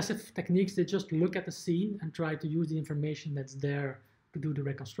 And passive techniques, they just look at the scene and try to use the information that's there to do the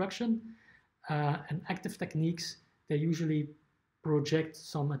reconstruction. And active techniques, they usually project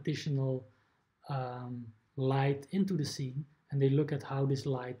some additional light into the scene, and they look at how this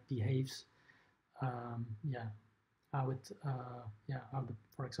light behaves.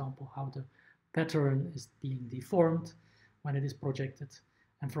 For example, how the pattern is being deformed when it is projected,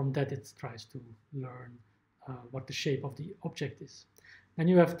 and from that it tries to learn what the shape of the object is. Then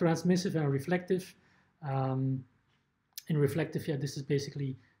you have transmissive and reflective. In reflective, this is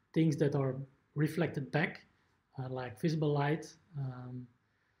basically things that are reflected back, like visible light.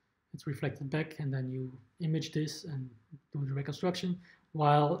 It's reflected back, and then you image this and do the reconstruction.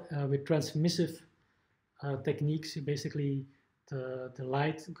 While with transmissive techniques, basically the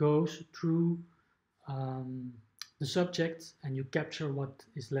light goes through the subject, and you capture what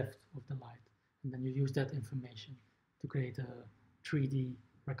is left of the light, and then you use that information to create a 3D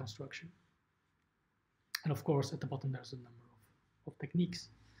reconstruction. And of course, at the bottom there's a number of techniques.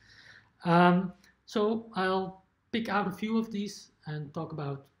 So I'll pick out a few of these and talk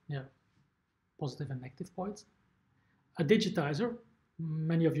about positive and negative points. A digitizer,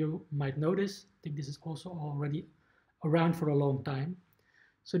 many of you might know this. I think this is also already around for a long time.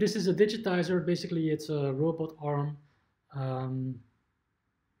 So this is a digitizer. Basically, it's a robot arm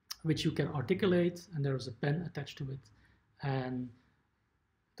which you can articulate, and there is a pen attached to it. And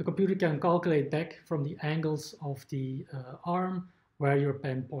the computer can calculate back from the angles of the arm where your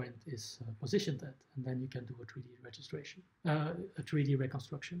pen point is positioned at, and then you can do a 3D registration, a 3D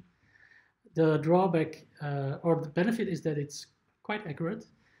reconstruction. The drawback or the benefit is that it's quite accurate,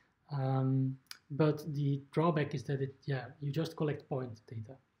 but the drawback is that you just collect point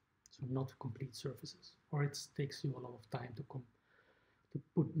data, so not complete surfaces, or it takes you a lot of time to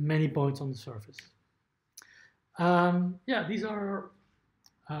put many points on the surface. These are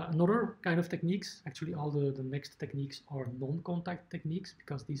another kind of techniques. Actually, all the next techniques are non-contact techniques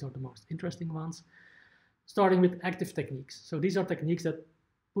because these are the most interesting ones. Starting with active techniques. So these are techniques that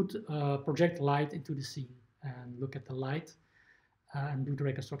project light into the scene and look at the light and do the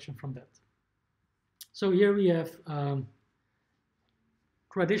reconstruction from that. So here we have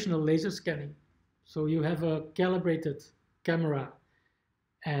traditional laser scanning. So you have a calibrated camera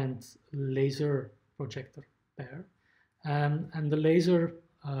and laser projector pair. And the laser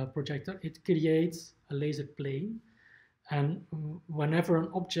projector, it creates a laser plane. And whenever an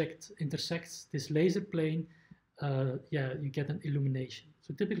object intersects this laser plane, you get an illumination.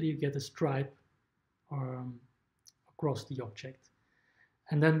 So typically you get a stripe across the object.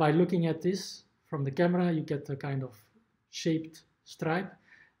 And then by looking at this from the camera, you get a kind of shaped stripe.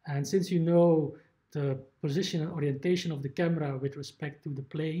 And since you know the position and orientation of the camera with respect to the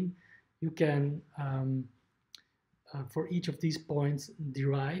plane, you can, for each of these points,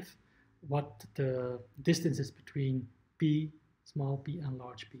 derive what the distance is between P, small p, and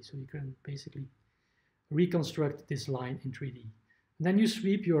large p. So you can basically reconstruct this line in 3D. And then you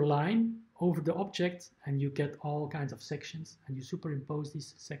sweep your line over the object and you get all kinds of sections, and you superimpose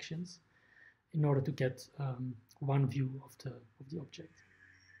these sections in order to get one view of the object.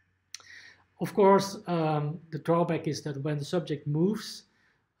 Of course, the drawback is that when the subject moves,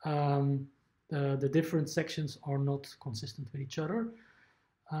 the different sections are not consistent with each other.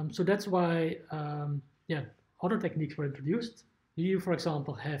 So that's why other techniques were introduced. You, for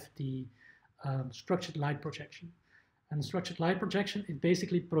example, have the structured light projection. And structured light projection, it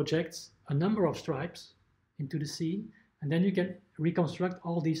basically projects a number of stripes into the scene, and then you can reconstruct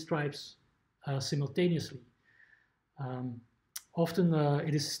all these stripes simultaneously. Often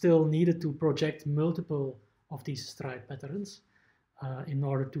it is still needed to project multiple of these stripe patterns in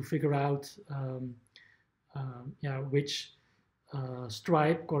order to figure out which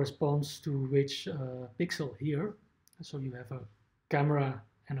stripe corresponds to which pixel here. So you have a camera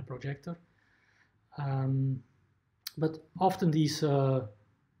and a projector. But often these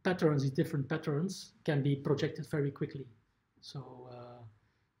patterns, these different patterns, can be projected very quickly. So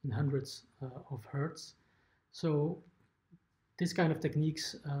in hundreds of hertz. So this kind of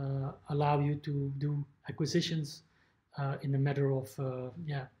techniques allow you to do acquisitions in a matter of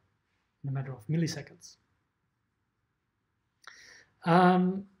milliseconds.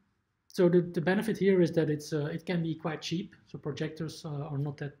 So the benefit here is that it can be quite cheap. So projectors are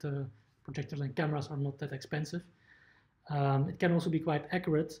not that projectors and cameras are not that expensive. It can also be quite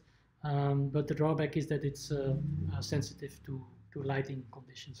accurate, but the drawback is that it's sensitive to lighting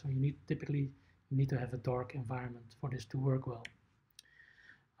conditions. So you need to have a dark environment for this to work well.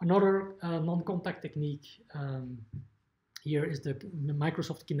 Another non-contact technique here is the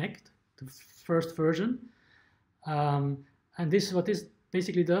Microsoft Kinect, the first version. And what this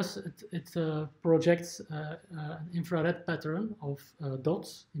basically does, it projects an infrared pattern of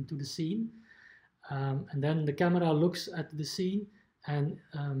dots into the scene. And then the camera looks at the scene, and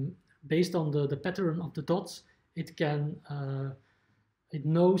based on the pattern of the dots, it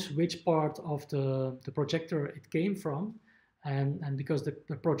knows which part of the projector it came from. And because the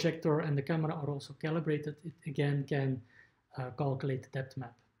projector and the camera are also calibrated, it again can calculate the depth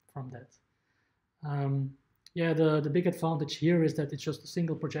map from that. The big advantage here is that it's just a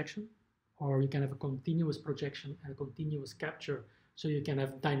single projection, or you can have a continuous projection and a continuous capture, so you can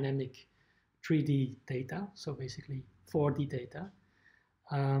have dynamic 3D data, so basically 4D data.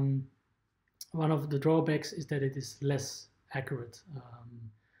 One of the drawbacks is that it is less accurate.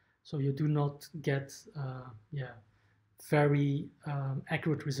 So you do not get very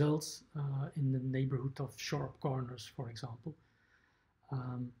accurate results in the neighborhood of sharp corners, for example.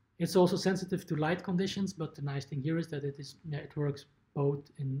 It's also sensitive to light conditions, but the nice thing here is that it works both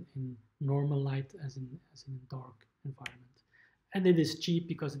in normal light as in dark environment. And it is cheap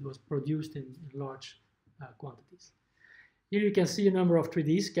because it was produced in large quantities. Here you can see a number of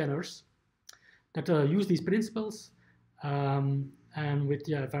 3D scanners that use these principles and with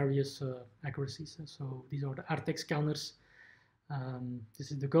various accuracies. So these are the Artex scanners.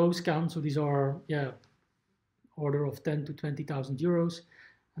 This is the Go scan. So these are order of 10 to 20,000 euros.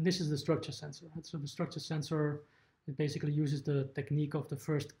 And this is the structure sensor. And so the structure sensor, it basically uses the technique of the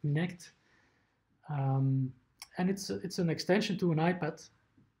first Kinect. And it's an extension to an iPad,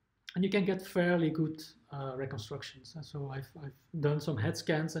 and you can get fairly good reconstructions. And so I've done some head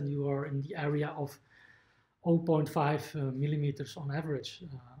scans, and you are in the area of 0.5 millimeters on average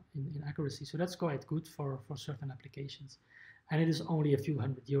in accuracy. So that's quite good for certain applications. And it is only a few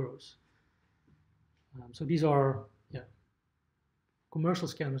 €100. So these are commercial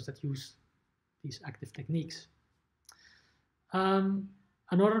scanners that use these active techniques.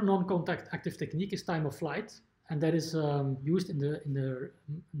 Another non-contact active technique is time of flight, and that is used in the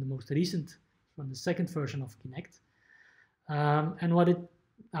most recent, from the second version of Kinect. And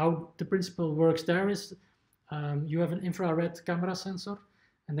how the principle works there is you have an infrared camera sensor,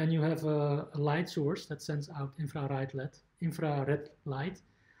 And then you have a light source that sends out infrared light.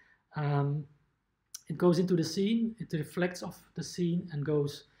 It goes into the scene, it reflects off the scene and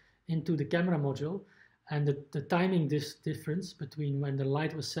goes into the camera module. And the timing difference between when the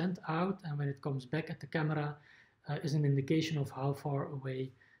light was sent out and when it comes back at the camera is an indication of how far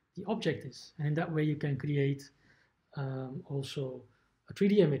away the object is. And in that way you can create also a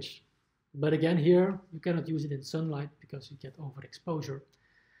 3D image. But again, here you cannot use it in sunlight because you get overexposure.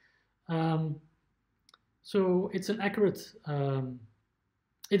 So it's an accurate,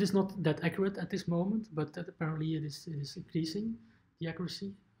 it is not that accurate at this moment, but apparently it is increasing the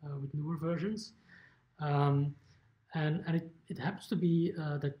accuracy with newer versions. And it happens to be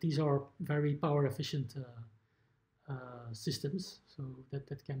that these are very power efficient systems, so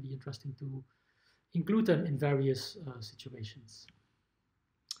that can be interesting to include them in various situations.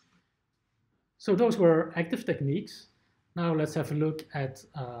 So those were active techniques. Now let's have a look at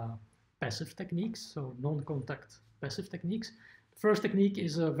passive techniques, so non-contact passive techniques. The first technique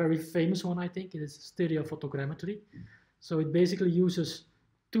is a very famous one, I think. It is stereophotogrammetry. So it basically uses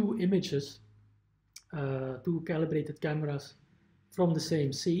two images, two calibrated cameras from the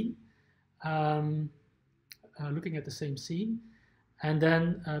same scene, looking at the same scene, and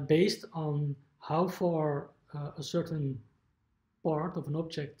then based on how far a certain part of an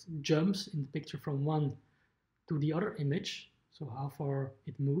object jumps in the picture from one to the other image, so how far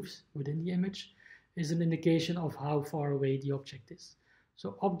it moves within the image, is an indication of how far away the object is.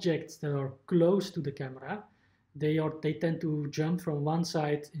 So objects that are close to the camera, they tend to jump from one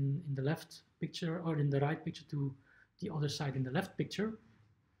side in the left picture or in the right picture to the other side in the left picture,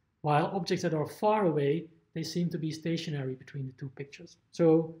 while objects that are far away, they seem to be stationary between the two pictures.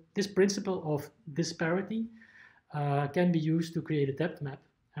 So this principle of disparity can be used to create a depth map,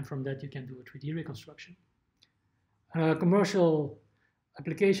 and from that you can do a 3D reconstruction. A commercial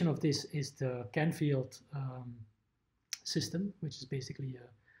application of this is the Canfield system, which is basically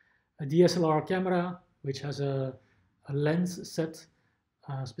a DSLR camera which has a lens set,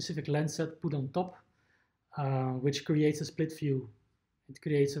 a specific lens set put on top, which creates a split view. It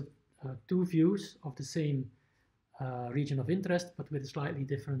creates two views of the same region of interest, but with a slightly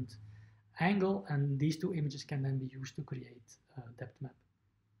different angle, and these two images can then be used to create a depth map.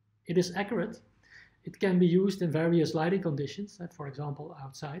 It is accurate. It can be used in various lighting conditions, for example,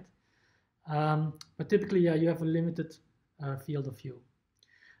 outside. But typically, you have a limited field of view.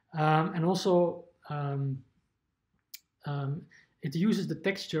 And also, it uses the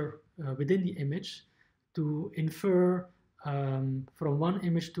texture within the image to infer from one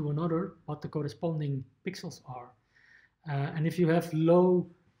image to another what the corresponding pixels are. And if you have low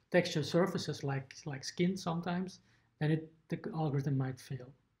texture surfaces like skin sometimes, then the algorithm might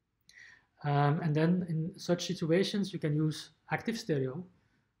fail. And then in such situations, you can use active stereo.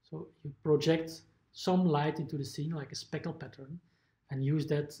 So you project some light into the scene like a speckle pattern and use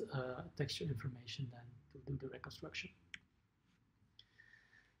that texture information then to do the reconstruction.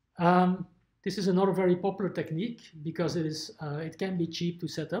 This is another very popular technique because it can be cheap to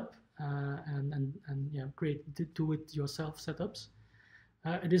set up and create do-it-yourself setups.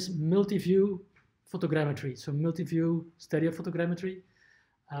 It is multi-view photogrammetry, so multi-view stereophotogrammetry.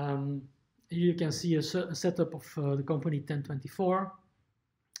 You can see a setup of the company 1024.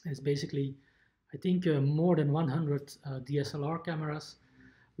 It's basically, I think, more than 100 DSLR cameras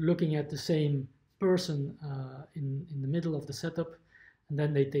looking at the same person in the middle of the setup, and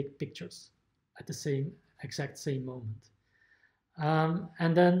then they take pictures at the exact same moment.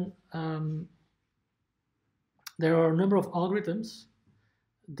 And then there are a number of algorithms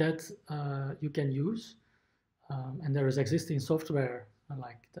that you can use, and there is existing software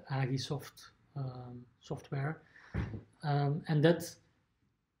like the AFHE software, and that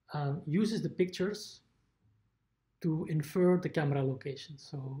uses the pictures to infer the camera location.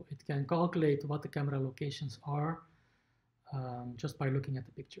 So it can calculate what the camera locations are just by looking at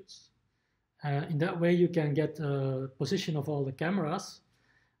the pictures. In that way, you can get a position of all the cameras,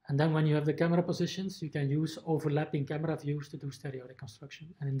 and then when you have the camera positions, you can use overlapping camera views to do stereo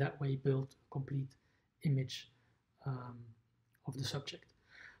reconstruction, and in that way build a complete image of the subject.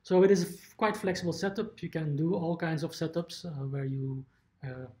 So it is a quite flexible setup. You can do all kinds of setups where you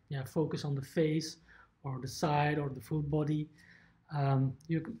focus on the face or the side or the full body.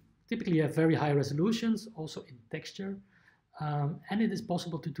 You typically have very high resolutions, also in texture, and it is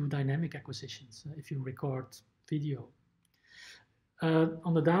possible to do dynamic acquisitions if you record video.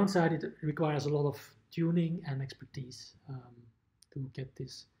 On the downside, it requires a lot of tuning and expertise to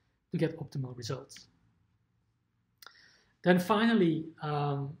get optimal results. Then finally,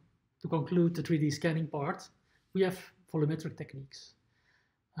 to conclude the 3D scanning part, we have volumetric techniques.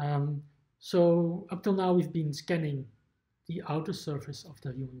 So up till now we've been scanning the outer surface of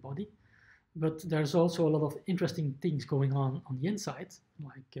the human body, but there's also a lot of interesting things going on the inside,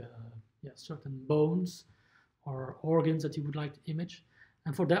 like certain bones or organs that you would like to image.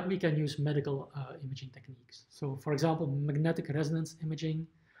 And for that we can use medical imaging techniques. So for example, magnetic resonance imaging,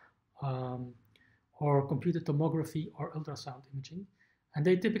 or computed tomography or ultrasound imaging. And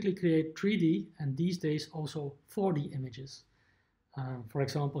they typically create 3D and these days also 4D images. For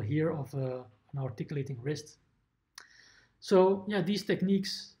example, here of an articulating wrist. So yeah, these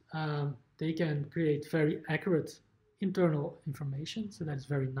techniques, they can create very accurate internal information. So that's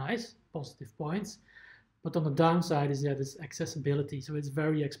very nice, positive points. But on the downside is this accessibility. So it's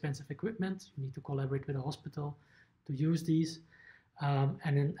very expensive equipment. You need to collaborate with a hospital to use these.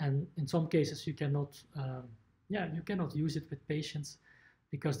 And in some cases you cannot, you cannot use it with patients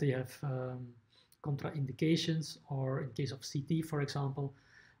because they have contraindications, or in case of CT, for example,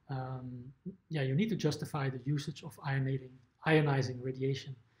 you need to justify the usage of ionizing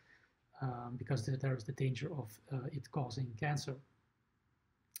radiation because there is the danger of it causing cancer.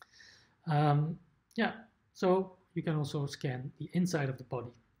 So you can also scan the inside of the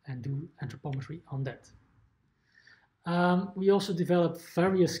body and do anthropometry on that. We also developed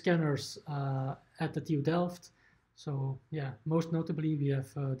various scanners at the TU Delft. So most notably we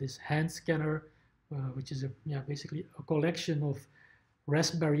have this hand scanner, which is basically a collection of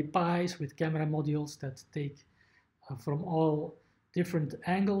Raspberry Pis with camera modules that take from all different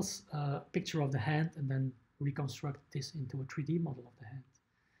angles a picture of the hand and then reconstruct this into a 3D model of the hand.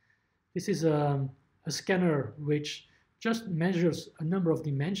 This is a scanner which just measures a number of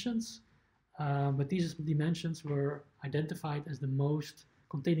dimensions, but these dimensions were identified as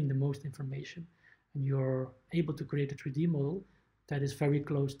containing the most information, and you're able to create a 3D model that is very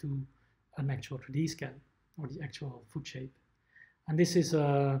close to an actual 3D scan or the actual foot shape. And this is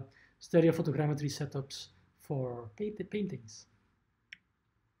stereophotogrammetry setups for paintings.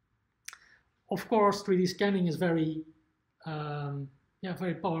 Of course, 3D scanning is very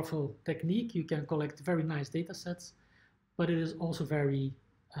powerful technique. You can collect very nice data sets, but it is also very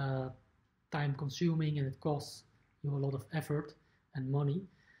time consuming and it costs you a lot of effort and money.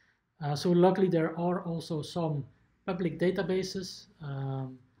 So luckily there are also some public databases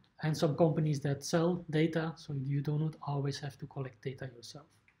and some companies that sell data, so you do not always have to collect data yourself.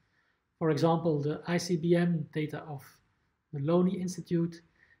 For example, the ICBM data of the Loney Institute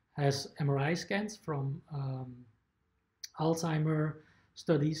has MRI scans from Alzheimer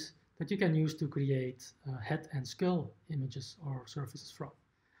studies that you can use to create head and skull images or surfaces from.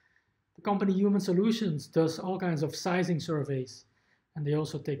 The company Human Solutions does all kinds of sizing surveys, and they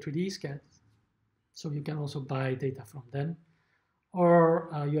also take 3D scans, so you can also buy data from them. Or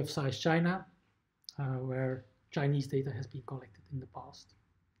you have Size China, where Chinese data has been collected in the past.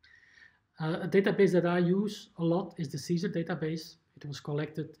 A database that I use a lot is the CSER database. It was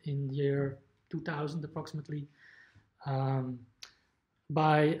collected in the year 2000 approximately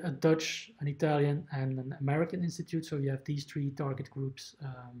by a Dutch, an Italian, and an American institute. So you have these three target groups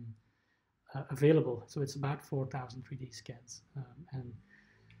available. So it's about 4,000 3D scans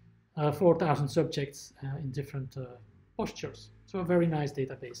and 4,000 subjects in different postures. So a very nice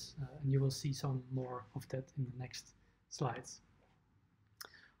database, and you will see some more of that in the next slides.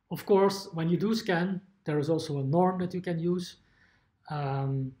 Of course, when you do scan, there is also a norm that you can use.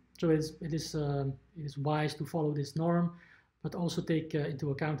 So it is wise to follow this norm, but also take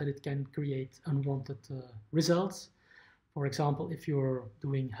into account that it can create unwanted results. For example, if you're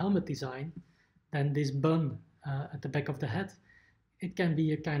doing helmet design, then this bun at the back of the head, it can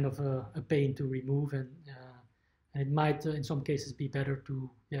be a kind of a pain to remove, and it might in some cases be better to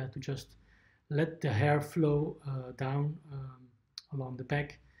just let the hair flow down along the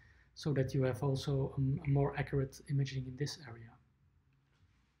back, so that you have also a more accurate imaging in this area.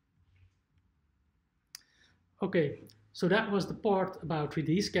 Okay, so that was the part about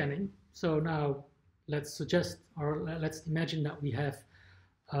 3D scanning. So now let's imagine that we have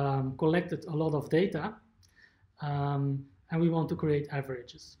collected a lot of data and we want to create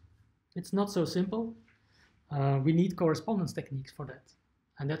averages. It's not so simple. We need correspondence techniques for that.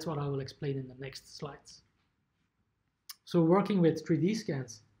 And that's what I will explain in the next slides. So working with 3D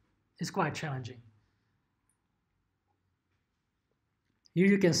scans is quite challenging. Here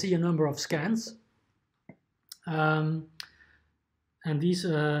you can see a number of scans. And these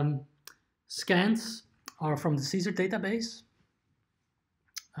scans are from the CSER database.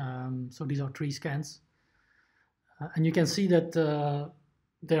 So these are 3 scans. And you can see that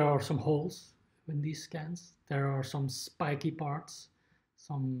there are some holes in these scans. There are some spiky parts,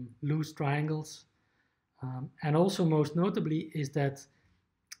 some loose triangles. And also most notably is that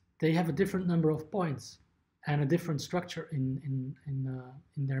they have a different number of points and a different structure in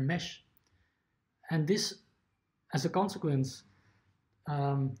their mesh. And this, as a consequence,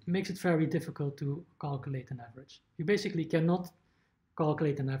 makes it very difficult to calculate an average. You basically cannot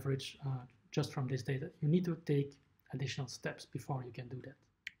calculate an average just from this data. You need to take additional steps before you can do that.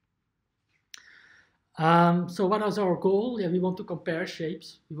 So what is our goal? Yeah, we want to compare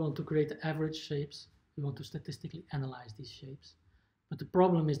shapes. We want to create average shapes. We want to statistically analyze these shapes. But the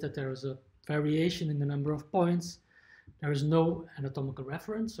problem is that there is a variation in the number of points. There is no anatomical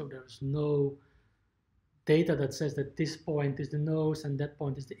reference, so there is no data that says that this point is the nose and that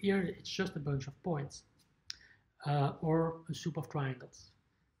point is the ear. It's just a bunch of points or a soup of triangles.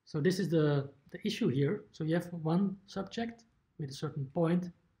 So this is the issue here. So you have one subject with a certain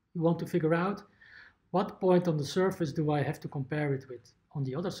point. You want to figure out what point on the surface do I have to compare it with on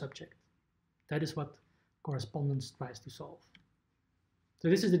the other subject. That is what correspondence tries to solve. So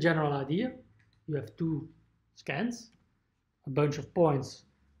this is the general idea. You have two scans, a bunch of points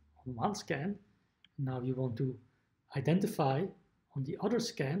on one scan. Now you want to identify on the other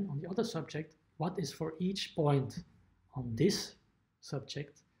scan, on the other subject, what is for each point on this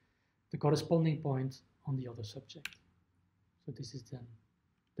subject, the corresponding point on the other subject. So this is then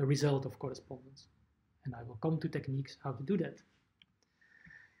the result of correspondence. And I will come to techniques how to do that.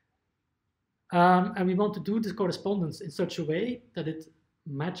 And we want to do this correspondence in such a way that it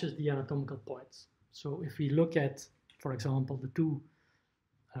matches the anatomical points. So if we look at, for example, the two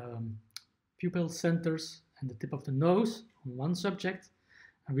pupil centers and the tip of the nose on one subject,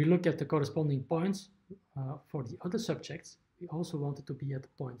 and we look at the corresponding points for the other subjects, we also want it to be at the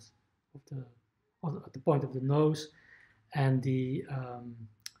points of at the point of the nose and the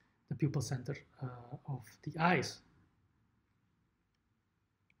pupil center of the eyes.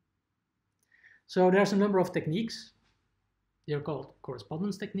 So there's a number of techniques. They're called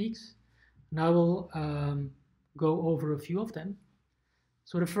correspondence techniques. And I will go over a few of them.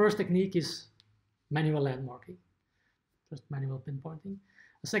 So the first technique is manual landmarking, just manual pinpointing.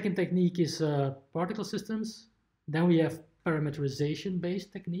 The second technique is particle systems. Then we have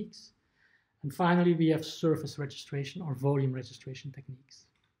parameterization-based techniques. And finally, we have surface registration or volume registration techniques.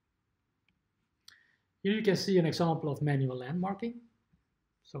 Here you can see an example of manual landmarking.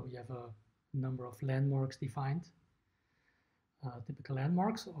 So we have a number of landmarks defined, typical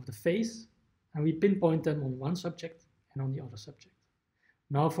landmarks of the face, and we pinpoint them on one subject and on the other subject.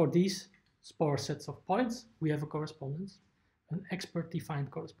 Now for these sparse sets of points, we have a correspondence, an expert-defined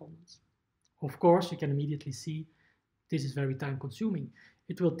correspondence. Of course, you can immediately see this is very time-consuming.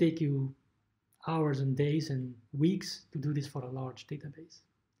 It will take you hours and days and weeks to do this for a large database.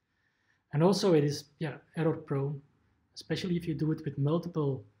 And also it is error-prone, especially if you do it with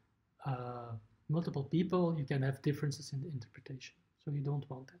multiple people. You can have differences in the interpretation, so you don't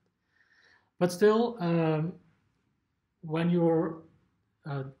want that. But still, when you're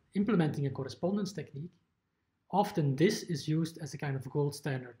implementing a correspondence technique, often this is used as a kind of gold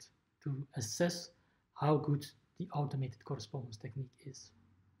standard to assess how good the automated correspondence technique is.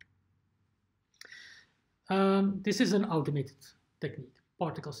 This is an automated technique,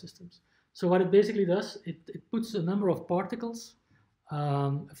 particle systems. So what it basically does, it puts a number of particles,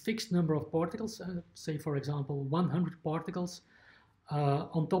 a fixed number of particles, say for example 100 particles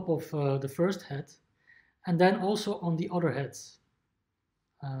on top of the first head, and then also on the other heads.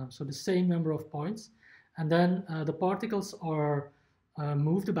 So the same number of points, and then the particles are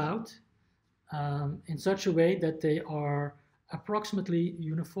moved about in such a way that they are approximately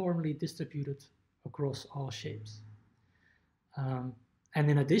uniformly distributed across all shapes. And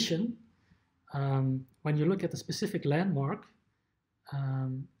in addition, when you look at a specific landmark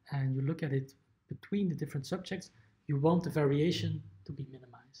and you look at it between the different subjects, you want the variation to be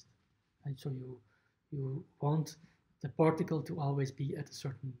minimized. And so you want the particle to always be at a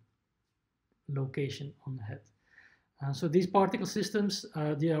certain location on the head. So these particle systems,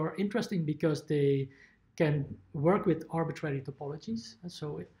 they are interesting because they can work with arbitrary topologies.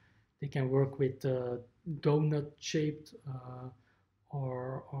 So they can work with donut-shaped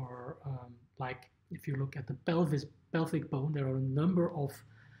or like if you look at the pelvic bone, there are a number of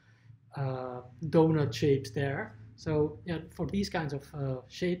donut shapes there. So yeah, for these kinds of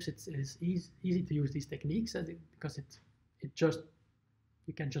shapes, it is easy to use these techniques because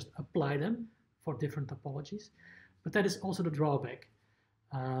you can just apply them for different topologies. But that is also the drawback.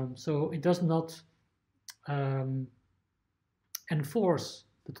 So it does not enforce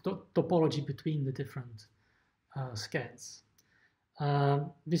the topology between the different scans.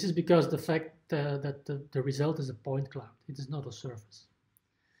 This is because the fact that the result is a point cloud. It is not a surface.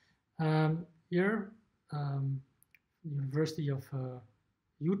 Here, University of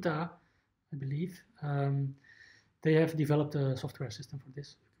Utah, I believe. They have developed a software system for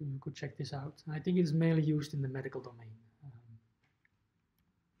this. You could check this out. I think it's mainly used in the medical domain.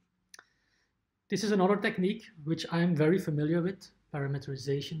 This is another technique which I'm very familiar with,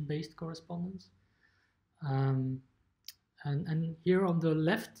 parameterization-based correspondence. And here on the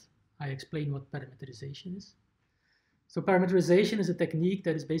left, I explain what parameterization is. So parameterization is a technique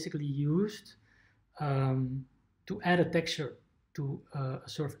that is basically used to add a texture to a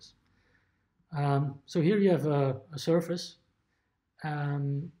surface. So here you have a surface,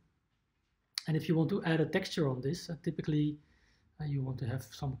 and if you want to add a texture on this, typically you want to have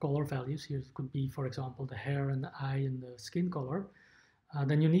some color values. Here it could be, for example, the hair and the eye and the skin color.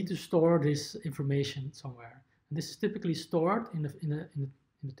 Then you need to store this information somewhere. And this is typically stored in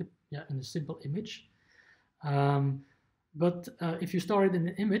a simple image. But if you store it in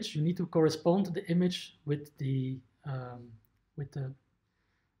an image, you need to correspond the image with the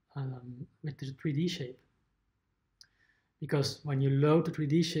 3D shape. Because when you load the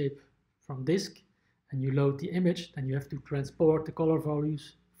 3D shape from disk and you load the image, then you have to transport the color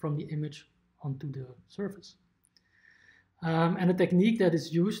values from the image onto the surface. And a technique that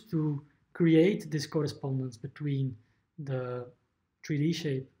is used to create this correspondence between the 3D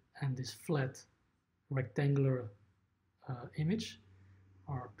shape and this flat rectangular image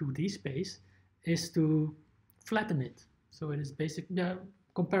or 2D space is to flatten it. So it is basically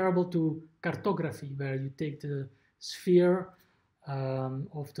comparable to cartography, where you take the sphere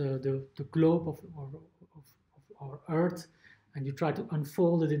of the globe of our Earth and you try to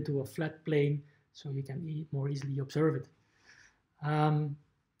unfold it into a flat plane so you can more easily observe it.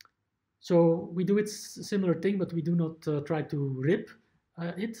 So we do it similar thing, but we do not try to rip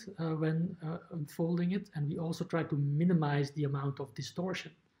it when unfolding it, and we also try to minimize the amount of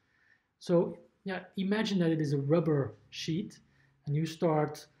distortion. So imagine that it is a rubber sheet, and you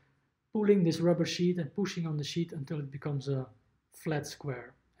start pulling this rubber sheet and pushing on the sheet until it becomes a flat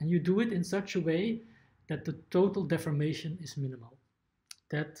square. And you do it in such a way that the total deformation is minimal.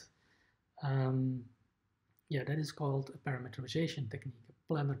 That that is called a parameterization technique, a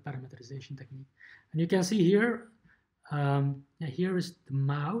planar parameterization technique. And you can see here, here is the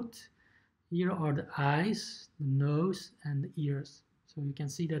mouth, here are the eyes, the nose, and the ears. So you can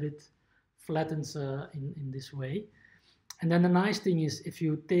see that it flattens in this way. And then the nice thing is, if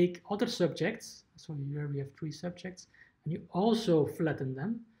you take other subjects, so here we have 3 subjects, and you also flatten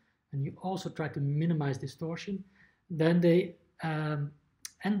them, and you also try to minimize distortion, then they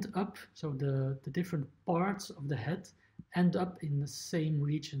end up, so the different parts of the head end up in the same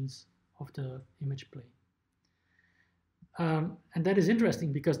regions of the image plane. And that is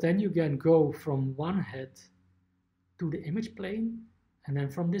interesting, because then you can go from one head to the image plane, and then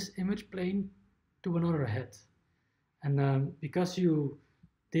from this image plane to another head. And because you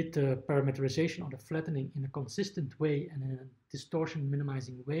did the parameterization or the flattening in a consistent way and in a distortion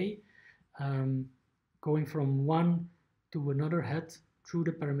minimizing way, going from one to another head through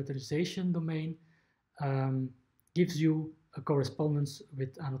the parameterization domain gives you a correspondence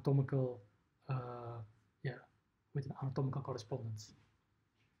with anatomical, with an anatomical correspondence.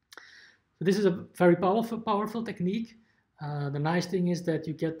 So this is a very powerful technique. The nice thing is that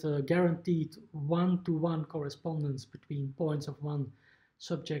you get a guaranteed one-to-one correspondence between points of one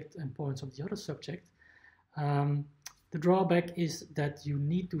subject and points of the other subject. The drawback is that you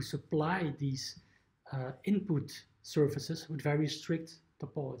need to supply these input surfaces with very strict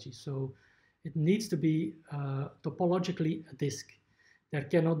topology. So it needs to be topologically a disk. There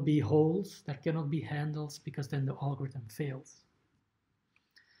cannot be holes, there cannot be handles, because then the algorithm fails.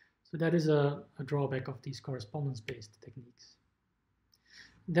 So that is a drawback of these correspondence-based techniques.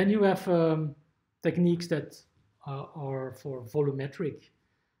 Then you have techniques that are for volumetric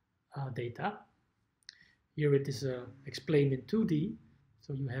data. Here it is explained in 2D.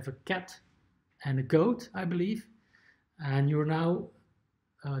 So you have a cat and a goat, I believe, and you're now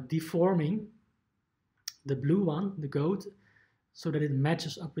deforming the blue one, the goat, so that it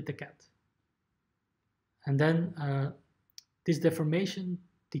matches up with the cat. And then this deformation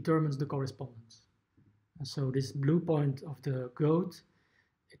determines the correspondence. And so this blue point of the goat,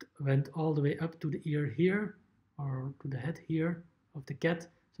 it went all the way up to the ear here, or to the head here of the cat.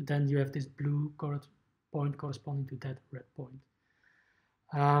 So then you have this blue point corresponding to that red point.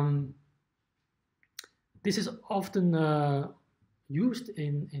 This is often used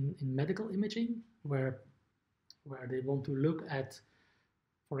in medical imaging, where they want to look at,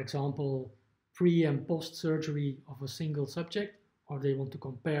 for example, pre and post surgery of a single subject, or they want to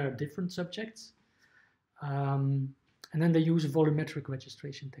compare different subjects. And then they use volumetric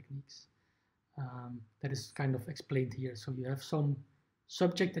registration techniques. That is kind of explained here. So you have some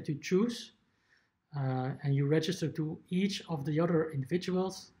subject that you choose, and you register to each of the other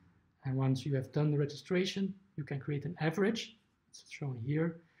individuals. And once you have done the registration, you can create an average. It's shown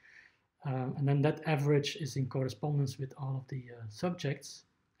here. And then that average is in correspondence with all of the subjects.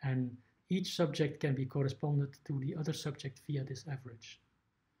 And each subject can be corresponded to the other subject via this average.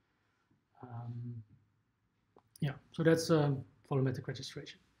 Yeah, so that's volumetric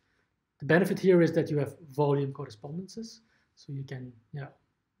registration. The benefit here is that you have volume correspondences. So you can, yeah,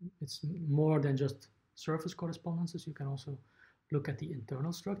 it's more than just surface correspondences. You can also look at the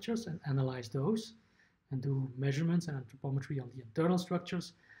internal structures and analyze those and do measurements and anthropometry on the internal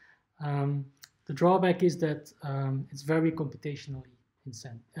structures. The drawback is that it's very computationally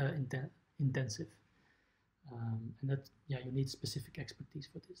intensive. And that, yeah, you need specific expertise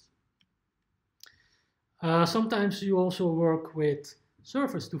for this. Sometimes you also work with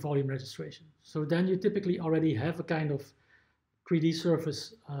surface to volume registration. So then you typically already have a kind of 3D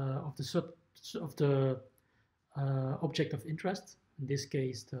surface of the object of interest, in this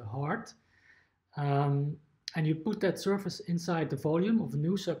case the heart, and you put that surface inside the volume of a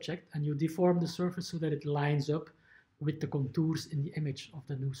new subject, and you deform the surface so that it lines up with the contours in the image of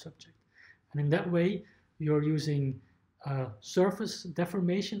the new subject. And in that way, you're using surface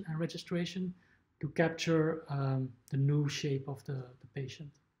deformation and registration to capture the new shape of the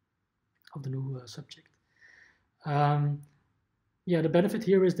patient, of the new subject. Yeah, the benefit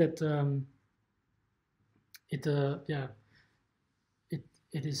here is that it's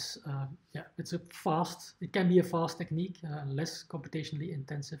a fast. It can be a fast technique, less computationally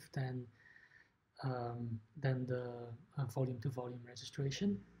intensive than the volume-to-volume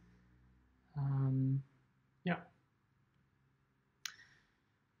registration. Yeah.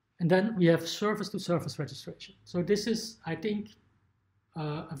 And then we have surface-to-surface registration. So this is, I think,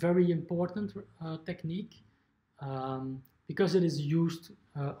 a very important technique because it is used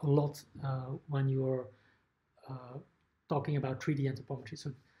a lot when you're talking about 3D anthropometry.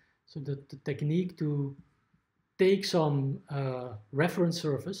 So the technique to take some reference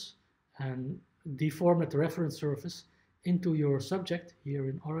surface and deform that reference surface into your subject, here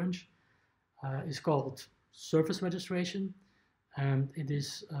in orange, is called surface registration. And it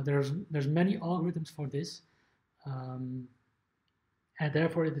is there's many algorithms for this, and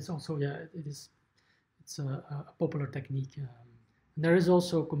therefore it is also, yeah, it's a popular technique. And there is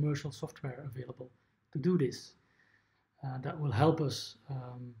also commercial software available to do this. That will help us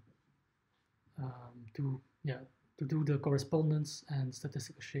to do the correspondence and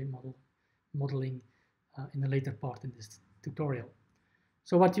statistical shape modeling in a later part in this tutorial.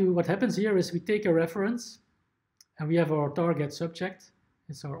 So what happens here is we take a reference and we have our target subject.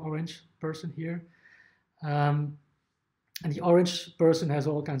 It's our orange person here. And the orange person has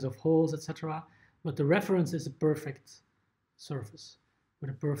all kinds of holes, etc. But the reference is a perfect surface with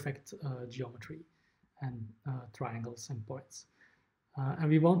a perfect geometry and triangles and points. And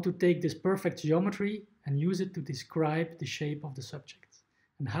we want to take this perfect geometry and use it to describe the shape of the subject.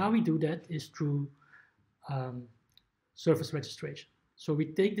 And how we do that is through surface registration. So we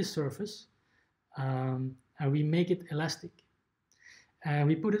take this surface and we make it elastic. And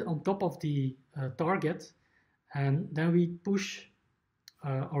we put it on top of the target, and then we push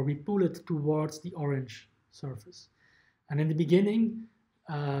or we pull it towards the orange surface. And in the beginning,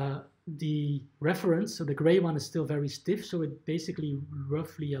 the reference, so the gray one, is still very stiff, so it basically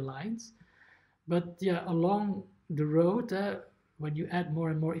roughly aligns. But yeah, along the road, when you add more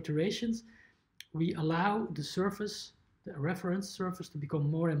and more iterations, we allow the surface, the reference surface, to become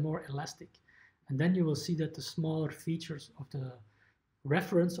more and more elastic. And then you will see that the smaller features of the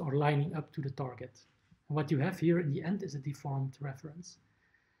reference are lining up to the target. And what you have here in the end is a deformed reference.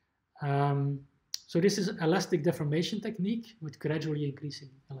 So this is an elastic deformation technique with gradually increasing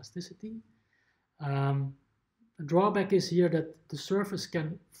elasticity. The drawback is here that the surface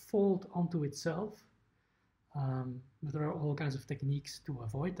can fold onto itself, but there are all kinds of techniques to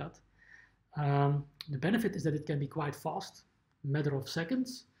avoid that. The benefit is that it can be quite fast, a matter of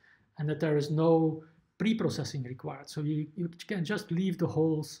seconds, and that there is no pre-processing required. So you can just leave the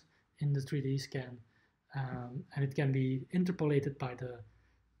holes in the 3D scan, and it can be interpolated by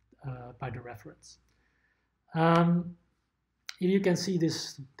the reference. Here you can see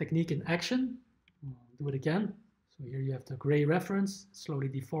this technique in action. I'll do it again. So here you have the gray reference slowly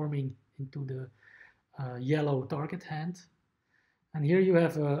deforming into the yellow target hand. And here you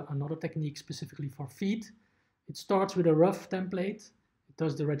have another technique specifically for feet. It starts with a rough template. It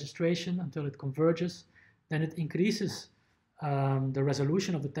does the registration until it converges. Then it increases the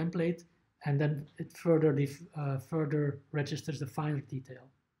resolution of the template, and then it further registers the finer detail.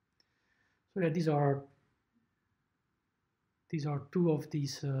 So that these are These are two of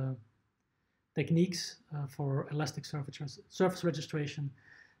these techniques for elastic surface registration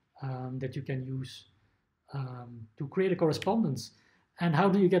that you can use to create a correspondence. And how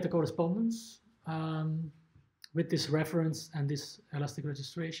do you get the correspondence with this reference and this elastic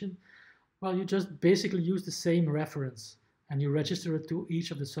registration? Well, you just basically use the same reference and you register it to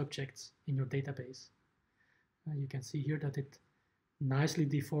each of the subjects in your database. You can see here that it nicely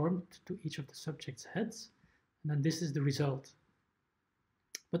deformed to each of the subjects' heads, and then this is the result.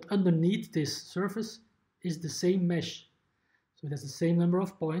 But underneath this surface is the same mesh. So it has the same number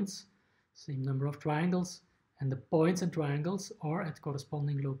of points, same number of triangles, and the points and triangles are at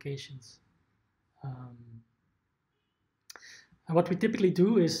corresponding locations. And what we typically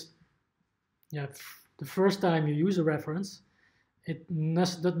do is, the first time you use a reference, it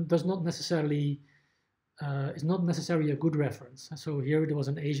does not necessarily is not necessarily a good reference. So here there was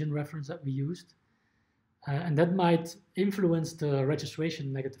an Asian reference that we used, and that might influence the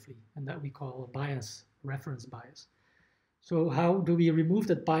registration negatively, and that we call a bias, reference bias. So how do we remove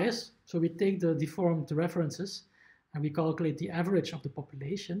that bias? So we take the deformed references and we calculate the average of the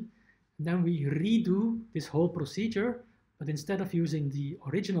population, and then we redo this whole procedure, but instead of using the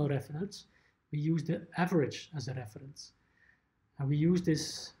original reference, we use the average as a reference. And we use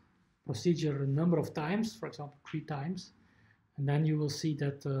this procedure a number of times, for example, 3 times, and then you will see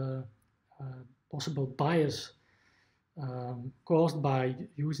that possible bias caused by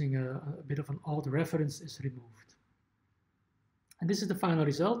using a bit of an odd reference is removed. And this is the final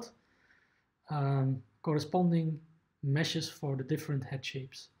result, corresponding meshes for the different head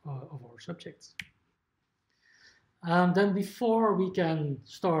shapes of our subjects. Then before we can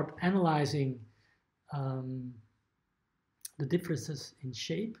start analyzing the differences in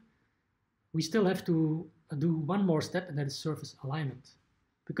shape, we still have to do one more step, and that is surface alignment.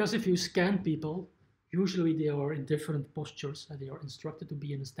 Because if you scan people, usually they are in different postures, and they are instructed to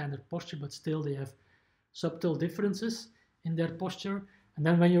be in a standard posture, but still they have subtle differences in their posture. And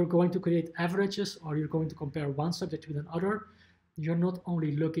then when you're going to create averages, or you're going to compare one subject with another, you're not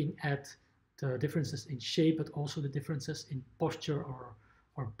only looking at the differences in shape, but also the differences in posture or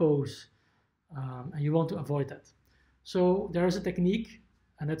pose. And you want to avoid that. So there is a technique,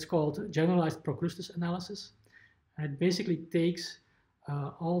 and that's called generalized procrustes analysis. And it basically takes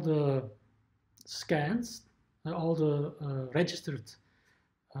all the scans, all the registered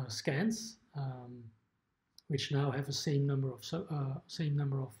scans, which now have the same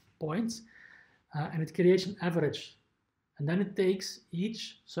number of points, and it creates an average. And then it takes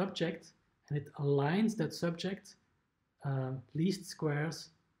each subject and it aligns that subject least squares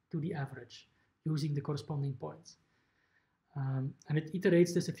to the average using the corresponding points. And it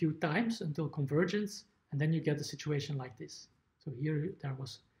iterates this a few times until convergence, and then you get a situation like this. So here there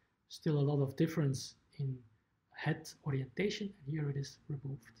was still a lot of difference in head orientation, and here it is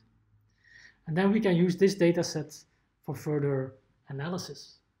removed. And then we can use this data set for further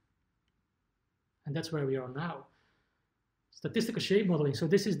analysis. And that's where we are now. Statistical shape modeling. So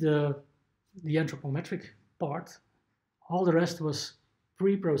this is the anthropometric part. All the rest was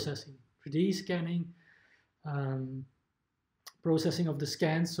pre-processing, 3D scanning, processing of the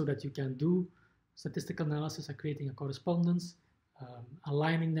scans so that you can do statistical analysis and creating a correspondence,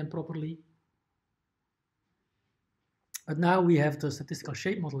 aligning them properly. But now we have the statistical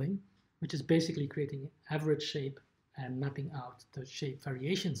shape modeling, which is basically creating average shape and mapping out the shape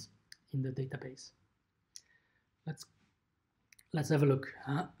variations in the database. Let's have a look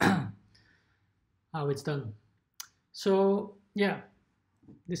how it's done. So yeah,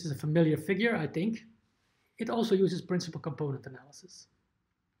 this is a familiar figure, I think. It also uses principal component analysis,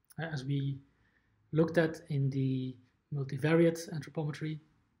 as we looked at in the multivariate anthropometry.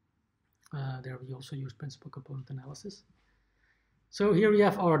 There we also use principal component analysis. So here we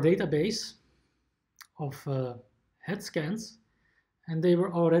have our database of head scans, and they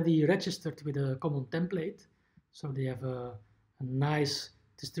were already registered with a common template. So they have a nice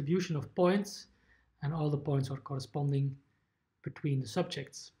distribution of points, and all the points are corresponding between the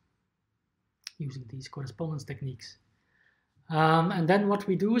subjects using these correspondence techniques. And then what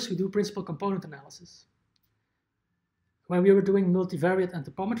we do is we do principal component analysis. When we were doing multivariate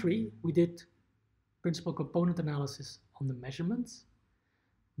anthropometry, we did principal component analysis on the measurements.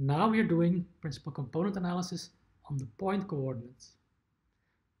 Now we are doing principal component analysis on the point coordinates.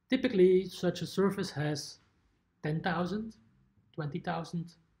 Typically, such a surface has 10,000,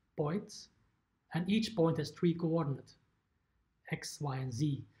 20,000 points, and each point has 3 coordinates, x, y, and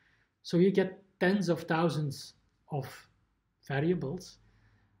z. So you get tens of thousands of variables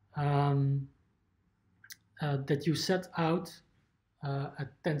that you set out at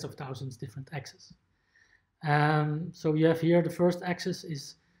tens of thousands different x's. So you have here the first axis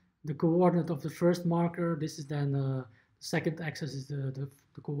is the coordinate of the first marker. This is then the second axis is the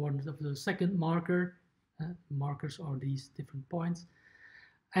coordinate of the second marker. Markers are these different points,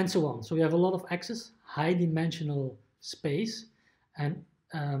 and so on. So you have a lot of axes, high dimensional space, and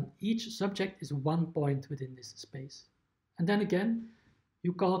each subject is one point within this space. And then again,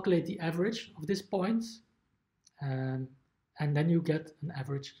 you calculate the average of these points, and then you get an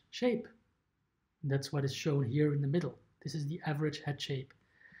average shape. And that's what is shown here in the middle. This is the average head shape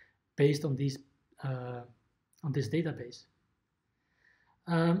based on these on this database.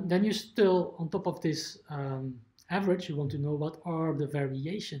 Then you still, on top of this average, you want to know what are the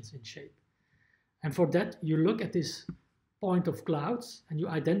variations in shape. And for that, you look at this point of clouds and you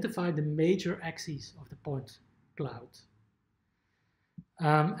identify the major axes of the point cloud.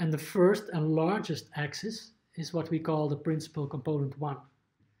 And the first and largest axis is what we call the principal component 1.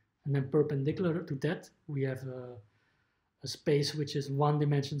 And then perpendicular to that, we have a space which is 1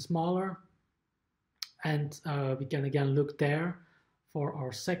 dimension smaller. And we can again look there for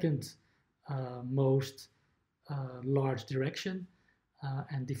our second most large direction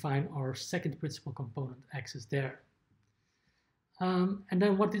and define our second principal component axis there. And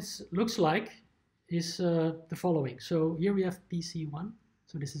then what this looks like is the following. So here we have PC1.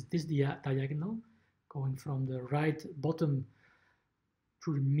 So this is this diagonal going from the right bottom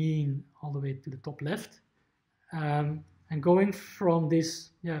through the mean all the way to the top left. And going from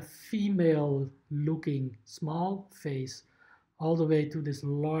this female looking small face all the way to this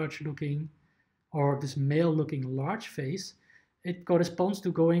large looking or this male looking large face, it corresponds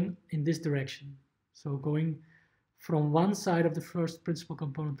to going in this direction. So going from one side of the first principal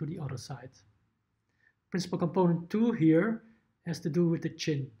component to the other side. Principal component 2 here has to do with the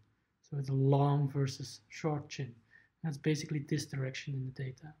chin. So it's a long versus short chin. That's basically this direction in the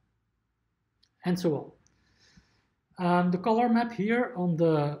data. And so on. The color map here on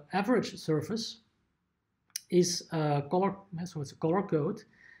the average surface is color, so it's a color code.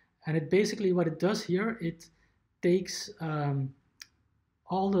 And it basically, what it does here, it takes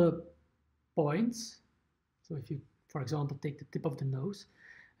all the points. So if you, for example, take the tip of the nose,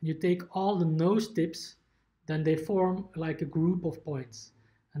 and you take all the nose tips, then they form like a group of points.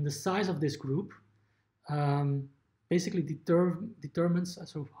 And the size of this group basically determines,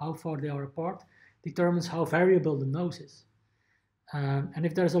 so how far they are apart, determines how variable the nose is. And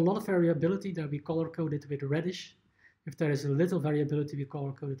if there's a lot of variability, then we color code it with reddish. If there is a little variability, we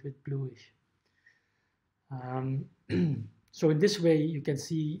color code it with bluish. So in this way, you can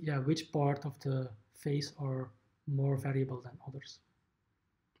see which part of the face are more variable than others.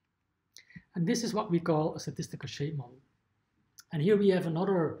 And this is what we call a statistical shape model. And here we have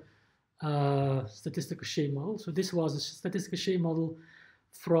another statistical shape model. So this was a statistical shape model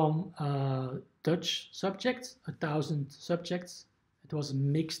from Dutch subjects, 1,000 subjects. It was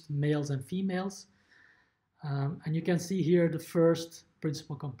mixed males and females. And you can see here the first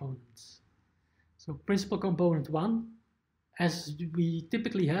principal components. So principal component 1, as we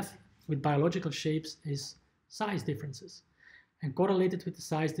typically have with biological shapes, is size differences. And correlated with the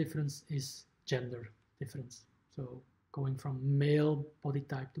size difference is gender difference. So going from male body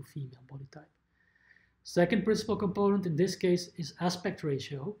type to female body type. Second principal component in this case is aspect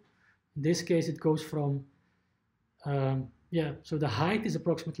ratio. In this case it goes from, so the height is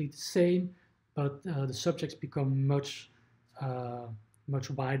approximately the same, but the subjects become much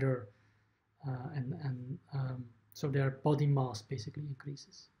wider so their body mass basically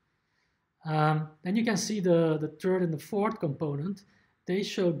increases. Then you can see the third and the fourth component, they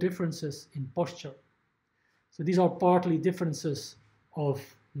show differences in posture. So these are partly differences of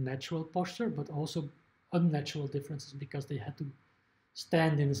natural posture, but also unnatural differences because they had to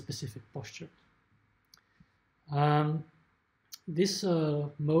stand in a specific posture. This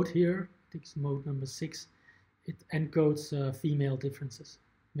mode here, this mode number 6, it encodes female differences,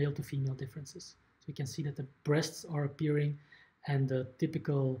 male to female differences. So you can see that the breasts are appearing and the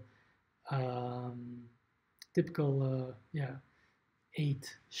typical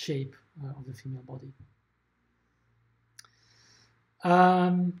 8 shape of the female body.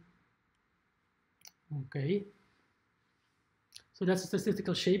 Okay, so that's a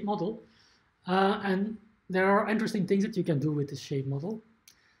statistical shape model, and there are interesting things that you can do with this shape model.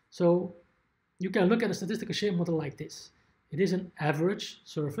 So you can look at a statistical shape model like this. It is an average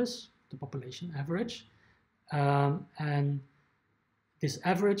surface, the population average, and this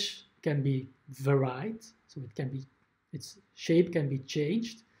average can be varied, so it can be, its shape can be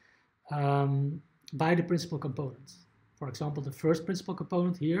changed by the principal components. For example, the first principal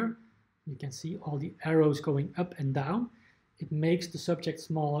component here, you can see all the arrows going up and down, it makes the subject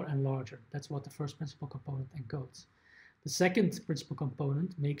smaller and larger. That's what the first principal component encodes. The second principal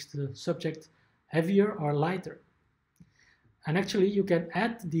component makes the subject heavier or lighter. And actually, you can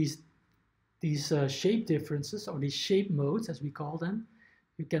add these shape differences, or these shape modes, as we call them.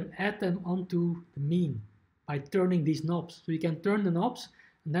 You can add them onto the mean by turning these knobs. So you can turn the knobs,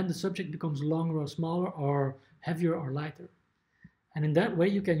 and then the subject becomes longer or smaller, or heavier or lighter. And in that way,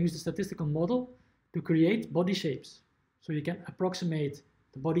 you can use the statistical model to create body shapes. So you can approximate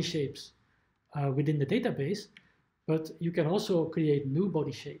the body shapes within the database, but you can also create new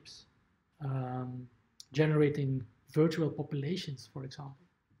body shapes, generating virtual populations, for example.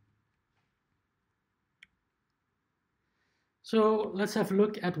 So let's have a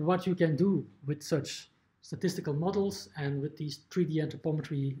look at what you can do with such statistical models and with these 3D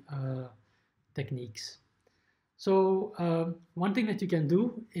anthropometry techniques. So one thing that you can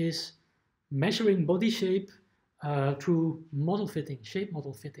do is measuring body shape through model fitting, shape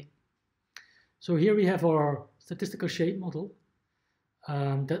model fitting. So here we have our statistical shape model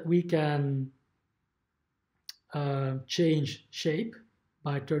that we can change shape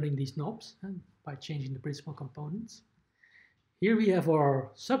by turning these knobs and by changing the principal components. Here we have our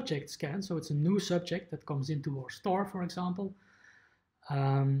subject scan, so it's a new subject that comes into our store, for example,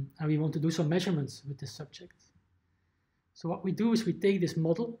 and we want to do some measurements with this subject. So what we do is we take this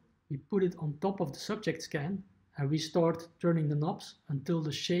model, we put it on top of the subject scan, and we start turning the knobs until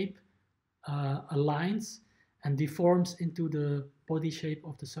the shape aligns and deforms into the body shape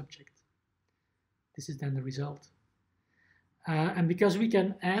of the subject. This is then the result. And because we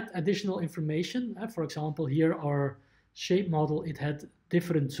can add additional information, for example, here our shape model, it had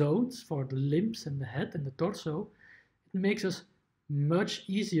different zones for the limbs and the head and the torso, it makes us much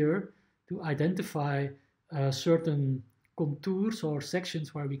easier to identify certain contours or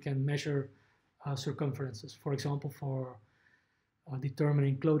sections where we can measure circumferences, for example, for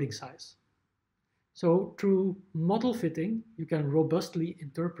determining clothing size. So through model fitting, you can robustly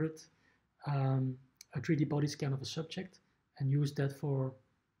interpret a 3D body scan of a subject and use that for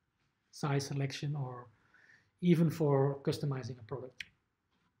size selection or even for customizing a product.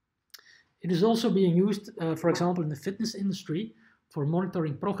 It is also being used, for example, in the fitness industry for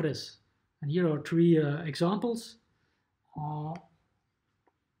monitoring progress. And here are three examples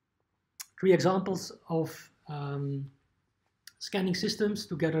of scanning systems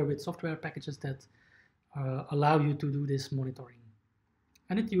together with software packages that allow you to do this monitoring.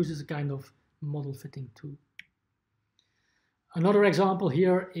 And it uses a kind of model fitting tool. Another example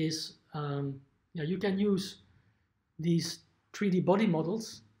here is you can use these 3D body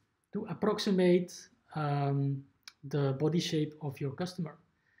models to approximate the body shape of your customer.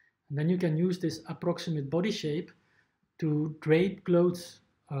 And then you can use this approximate body shape to drape clothes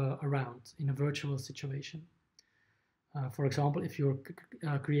around in a virtual situation. For example, if you're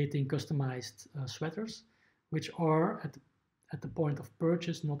creating customized sweaters, which are at the point of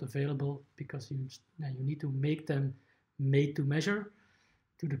purchase not available because you need to make them made to measure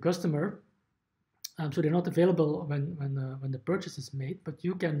to the customer. So they're not available when the purchase is made, but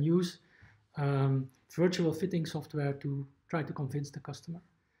you can use virtual fitting software to try to convince the customer.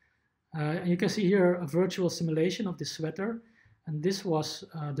 And you can see here a virtual simulation of this sweater, and this was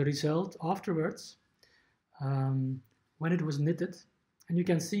the result afterwards when it was knitted. And you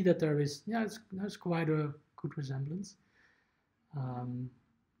can see that there's quite a good resemblance,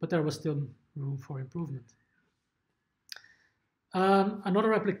 but there was still room for improvement.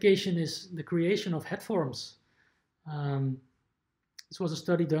 Another application is the creation of head forms. This was a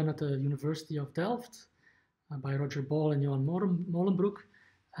study done at the University of Delft by Roger Ball and Johan Molenbroek.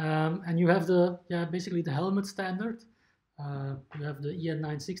 And you have basically the helmet standard. You have the EN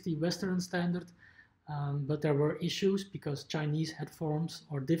 960 Western standard, but there were issues because Chinese head forms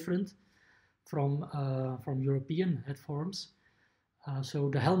are different from European head forms. So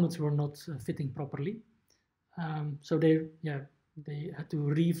the helmets were not fitting properly. So they had to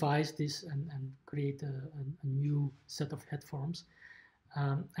revise this and create a new set of head forms.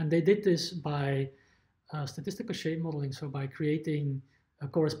 And they did this by statistical shape modeling, so by creating a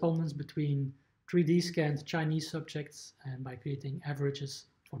correspondence between 3D scanned Chinese subjects and by creating averages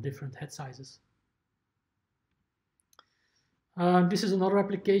for different head sizes. This is another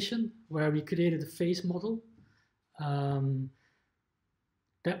application where we created a face model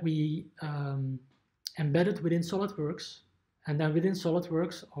that we embedded within SolidWorks, and then within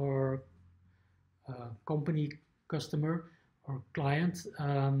SolidWorks our company, customer or client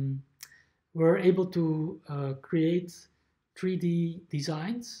were able to create 3D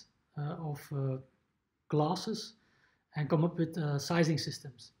designs of glasses and come up with sizing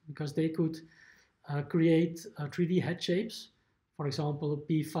systems, because they could create 3D head shapes, for example,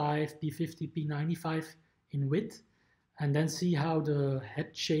 P5, P50, P95 in width, and then see how the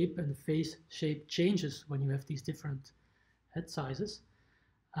head shape and the face shape changes when you have these different head sizes,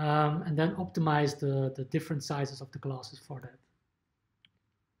 and then optimize the different sizes of the glasses for that.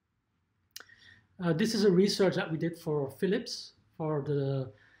 This is a research that we did for Philips for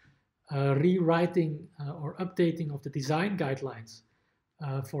the rewriting or updating of the design guidelines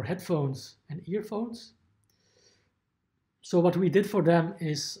for headphones and earphones. So what we did for them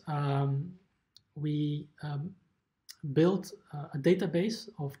is we built a database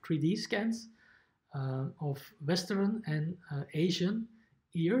of 3D scans of Western and Asian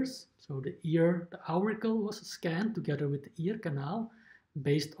ears. So the auricle was scanned together with the ear canal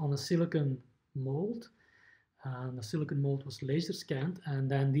based on a silicon mold. The silicon mold was laser scanned,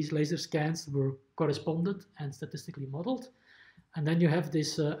 and then these laser scans were corresponded and statistically modeled. And then you have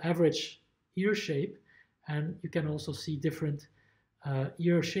this average ear shape, and you can also see different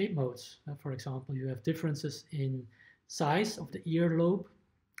ear shape modes. For example, you have differences in size of the earlobe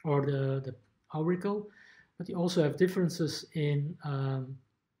or the auricle, but you also have differences in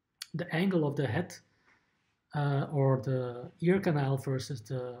the angle of the head or the ear canal versus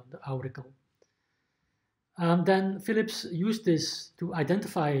the auricle. Then Philips used this to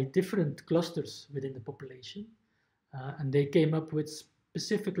identify different clusters within the population, and they came up with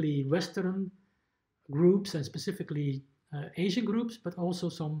specifically Western groups and specifically Asian groups, but also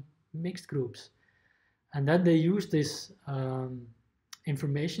some mixed groups. And then they used this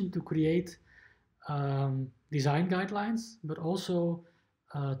information to create design guidelines, but also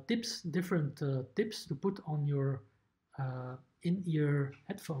different tips to put on your in-ear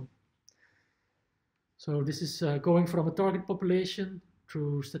headphone. So this is going from a target population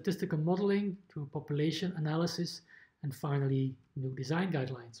through statistical modeling to population analysis, and finally new design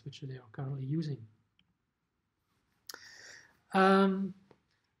guidelines, which they are currently using.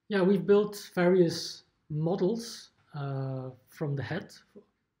 Yeah, we've built various models from the head,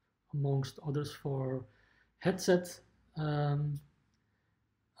 amongst others for headset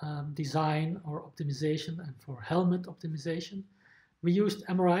design or optimization and for helmet optimization. We used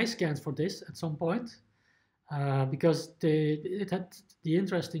MRI scans for this at some point because it had the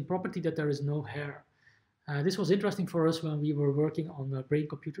interesting property that there is no hair. This was interesting for us when we were working on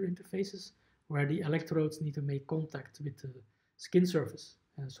brain-computer interfaces where the electrodes need to make contact with the skin surface.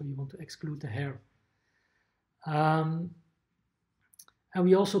 So you want to exclude the hair. And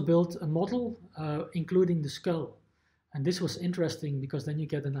we also built a model including the skull. And this was interesting because then you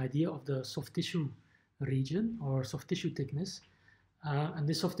get an idea of the soft tissue region or soft tissue thickness. And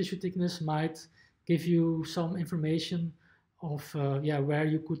this soft tissue thickness might give you some information of where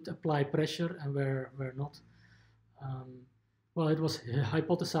you could apply pressure and where not. Well, it was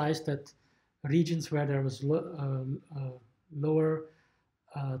hypothesized that regions where there was lower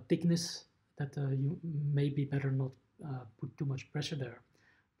thickness, that you may be better not put too much pressure there,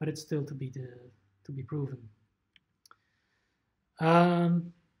 but it's still to be proven.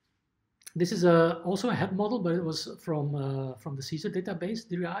 This is also a head model, but it was from the CSER database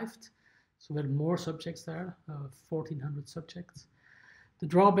derived. So we had more subjects there, 1,400 subjects. The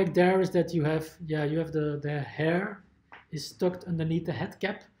drawback there is that you have the hair is tucked underneath the head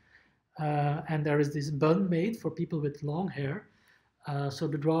cap, and there is this bun made for people with long hair. So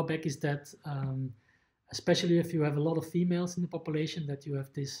the drawback is that, especially if you have a lot of females in the population, that you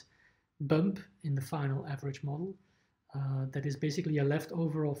have this bump in the final average model. That is basically a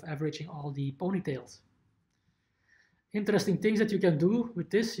leftover of averaging all the ponytails. Interesting things that you can do with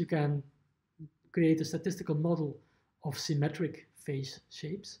this: you can create a statistical model of symmetric face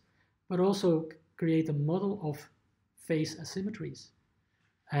shapes, but also create a model of face asymmetries.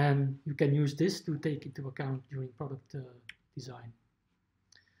 And you can use this to take into account during product design.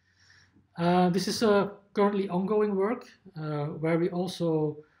 This is currently ongoing work where we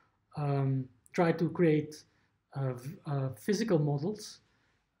also try to create physical models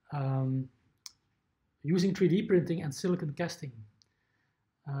using 3D printing and silicon casting.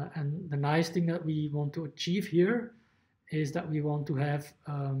 And the nice thing that we want to achieve here is that we want to have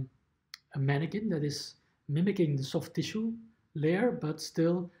a mannequin that is mimicking the soft tissue layer, but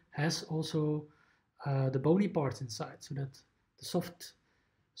still has also the bony parts inside, so that the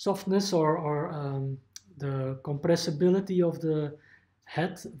softness or the compressibility of the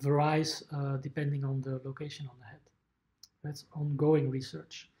head varies depending on the location on the head. That's ongoing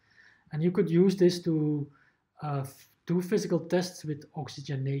research. And you could use this to do physical tests with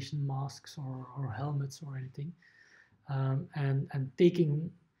oxygenation masks or helmets or anything, and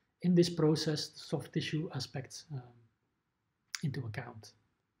taking in this process the soft tissue aspects into account.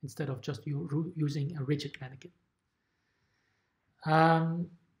 instead of just using a rigid mannequin.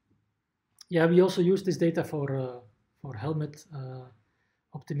 Yeah, we also use this data for helmet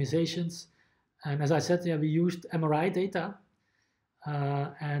optimizations. And as I said, yeah, we used MRI data,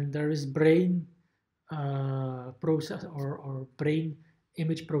 and there is brain process or brain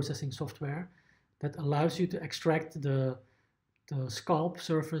image processing software that allows you to extract the scalp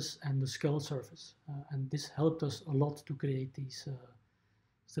surface and the skull surface. And this helped us a lot to create these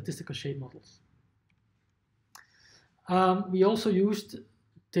statistical shape models. We also used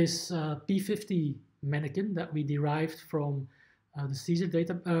this P50 mannequin that we derived from the Caesar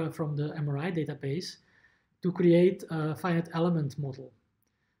data, from the MRI database, to create a finite element model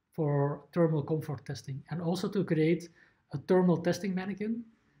for thermal comfort testing, and also to create a thermal testing mannequin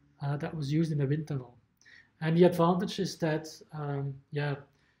that was used in the wind tunnel. And the advantage is that, yeah,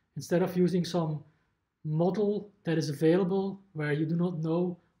 instead of using some model that is available where you do not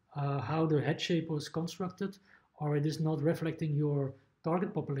know how the head shape was constructed, or it is not reflecting your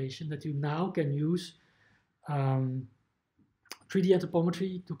target population, that you now can use 3D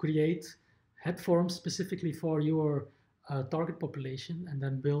anthropometry to create head forms specifically for your target population, and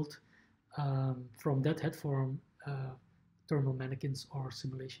then build from that head form thermal mannequins or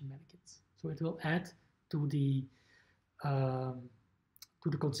simulation mannequins. So it will add to the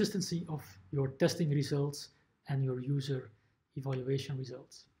consistency of your testing results and your user evaluation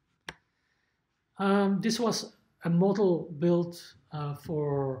results. This was a model built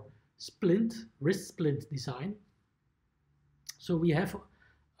for wrist splint design. So we have,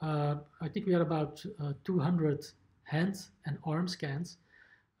 I think we had about 200 hand and arm scans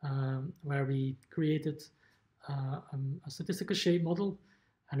where we created a statistical shape model.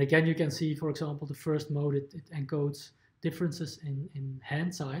 And again, you can see, for example, the first mode, it encodes differences in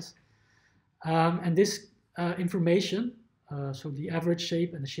hand size. And this information, so the average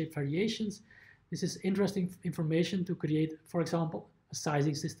shape and the shape variations, this is interesting information to create, for example, a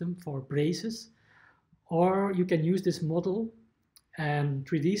sizing system for braces. Or you can use this model and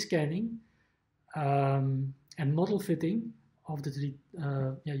 3D scanning and model fitting of the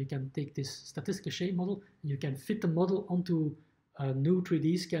yeah, you can take this statistical shape model, and you can fit the model onto a new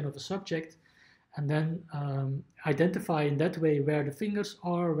 3D scan of a subject, and then identify in that way where the fingers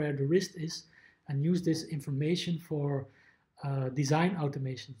are, where the wrist is, and use this information for design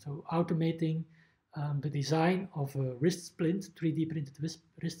automation. So automating the design of a wrist splint, 3D printed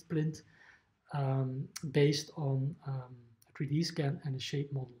wrist splint, based on a 3D scan and a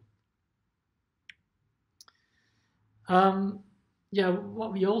shape model. Yeah,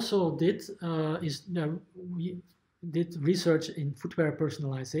 what we also did is we did research in footwear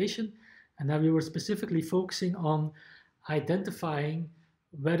personalization, and then we were specifically focusing on identifying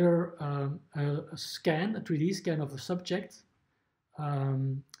whether a scan, a 3D scan of a subject,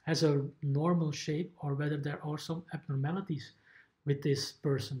 has a normal shape, or whether there are some abnormalities with this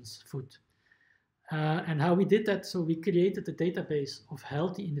person's foot. And how we did that, so we created a database of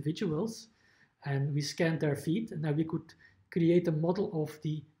healthy individuals, and we scanned their feet, and then we could create a model of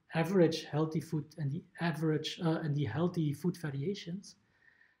the average healthy foot and the average and the healthy foot variations.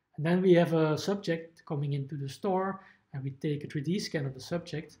 And then we have a subject coming into the store, and we take a 3D scan of the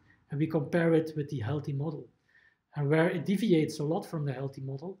subject, and we compare it with the healthy model. And where it deviates a lot from the healthy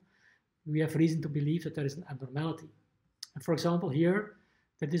model, we have reason to believe that there is an abnormality. And for example, here,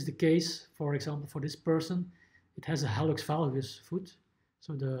 that is the case, for example, for this person, it has a hallux valgus foot.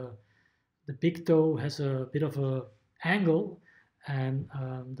 So the big toe has a bit of an angle, and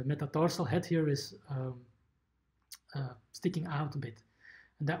the metatarsal head here is sticking out a bit.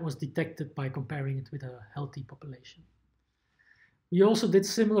 And that was detected by comparing it with a healthy population. We also did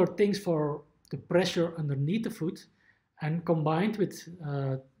similar things for the pressure underneath the foot, and combined with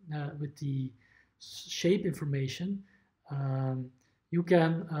the shape information, you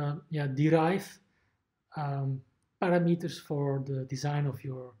can derive parameters for the design of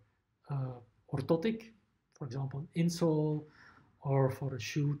your orthotic, for example, an insole, or for a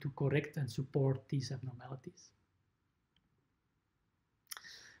shoe to correct and support these abnormalities.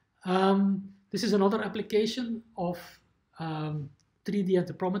 This is another application of 3D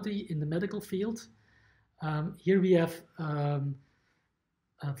anthropometry in the medical field. Here we have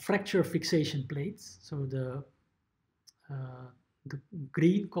fracture fixation plates. So the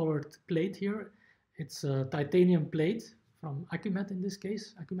green colored plate here, it's a titanium plate from Acumed in this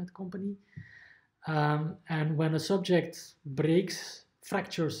case, Acumed company. And when a subject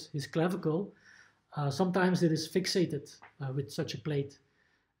fractures his clavicle, sometimes it is fixated with such a plate.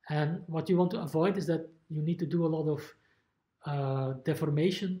 And what you want to avoid is that you need to do a lot of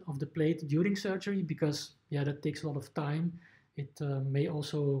deformation of the plate during surgery, because that takes a lot of time It may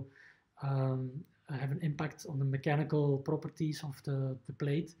also have an impact on the mechanical properties of the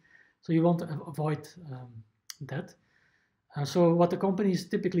plate. So you want to avoid that. So what the companies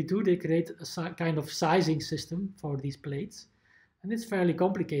typically do, they create a kind of sizing system for these plates. And it's fairly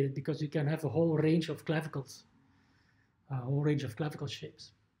complicated because you can have a whole range of clavicles, a whole range of clavicle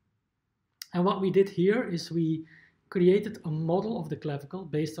shapes. And what we did here is we created a model of the clavicle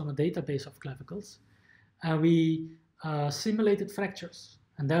based on a database of clavicles. And we simulated fractures.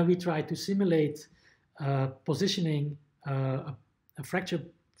 And then we tried to simulate positioning a fracture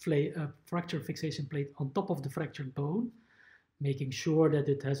fixation plate on top of the fractured bone, making sure that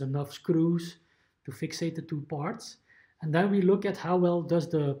it has enough screws to fixate the two parts. And then we look at how well does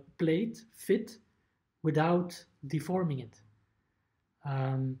the plate fit without deforming it.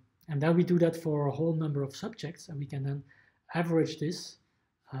 And then we do that for a whole number of subjects, and we can then average this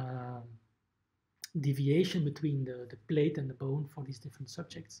deviation between the plate and the bone for these different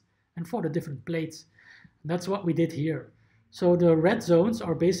subjects and for the different plates. And that's what we did here. So the red zones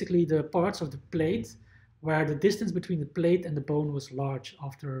are basically the parts of the plate where the distance between the plate and the bone was large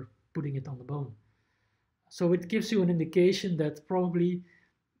after putting it on the bone. So it gives you an indication that probably,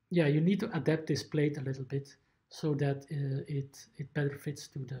 yeah, you need to adapt this plate a little bit so that it better fits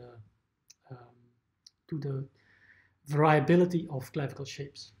to the variability of clavicle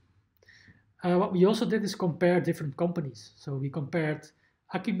shapes. What we also did is compare different companies. So we compared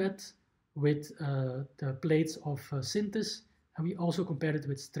AFHE2020 with the plates of Synthes, and we also compared it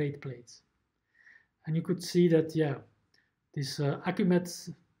with straight plates. And you could see that, yeah, this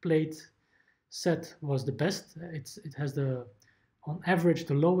AFHE2020 plate set was the best. It has on average,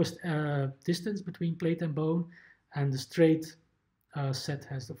 the lowest distance between plate and bone, and the straight set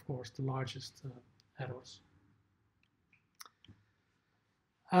has, of course, the largest errors.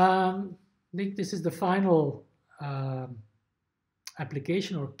 I think this is the final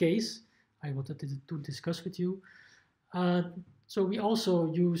application or case I wanted to discuss with you. So we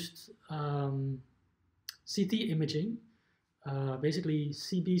also used CT imaging, basically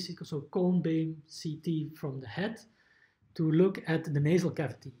CB, so cone beam CT from the head, to look at the nasal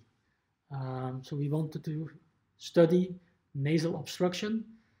cavity. So we wanted to study nasal obstruction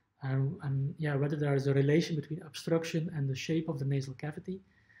and yeah, whether there is a relation between obstruction and the shape of the nasal cavity.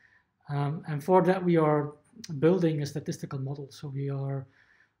 And for that, we are building a statistical model. So we are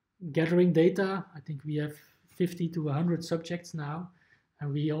gathering data. I think we have 50 to 100 subjects now.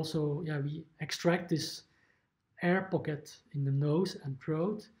 And we also, yeah, we extract this air pocket in the nose and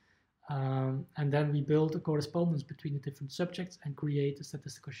throat. And then we build a correspondence between the different subjects and create a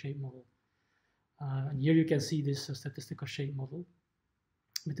statistical shape model. And here you can see this statistical shape model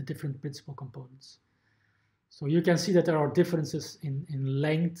with the different principal components. So you can see that there are differences in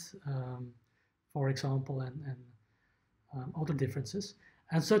length, for example, and other differences.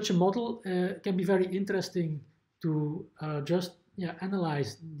 And such a model can be very interesting to just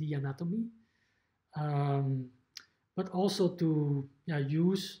analyze the anatomy, but also to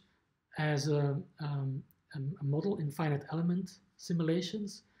use as a model in finite element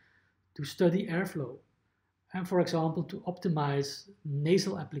simulations to study airflow. And for example, to optimize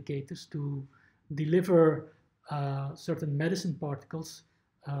nasal applicators to deliver certain medicine particles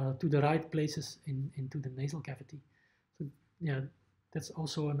to the right places into the nasal cavity. So yeah, that's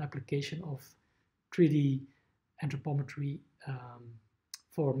also an application of 3D anthropometry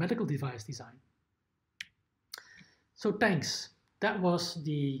for medical device design. So thanks. That was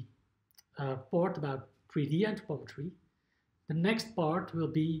the part about 3D anthropometry. The next part will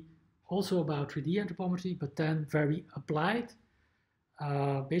be also about 3D anthropometry, but then very applied.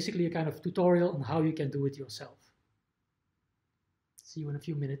 Basically a kind of tutorial on how you can do it yourself. See you in a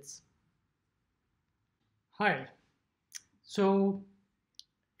few minutes. Hi. So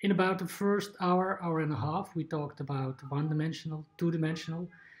in about the first hour and a half, we talked about one-dimensional, two-dimensional,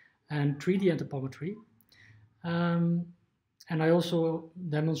 and 3D anthropometry. And I also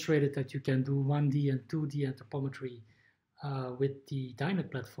demonstrated that you can do 1D and 2D anthropometry with the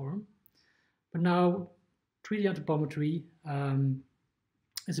DINED platform. But now 3D anthropometry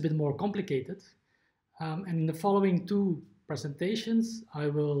is a bit more complicated. And in the following two presentations, I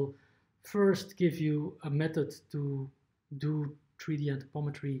will first give you a method to do 3D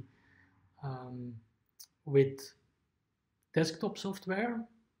anthropometry with desktop software,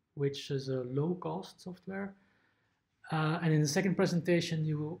 which is a low-cost software. And in the second presentation,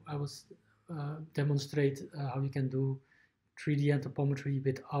 I will demonstrate how you can do 3D anthropometry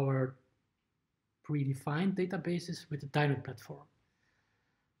with our predefined databases with the DINED platform.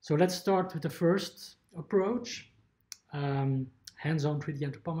 So let's start with the first approach, hands-on 3D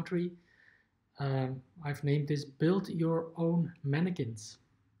anthropometry. I've named this Build Your Own Mannequins.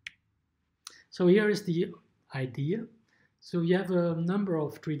 So here is the idea. So you have a number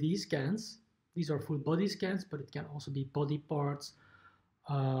of 3D scans. These are full body scans, but it can also be body parts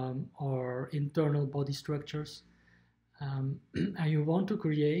or internal body structures. And you want to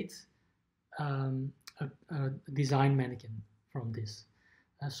create a design mannequin from this.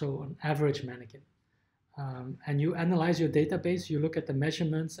 So an average mannequin. And you analyze your database, you look at the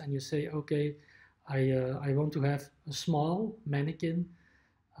measurements and you say, okay, I want to have a small mannequin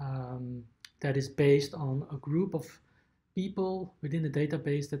that is based on a group of people within the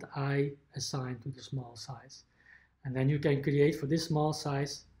database that I assign to the small size. And then you can create for this small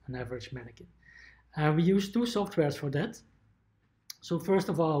size an average mannequin. We use two softwares for that. So first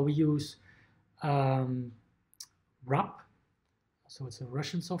of all, we use wrap. So it's a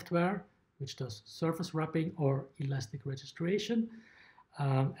Russian software which does surface wrapping or elastic registration.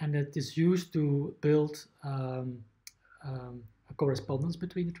 And it is used to build a correspondence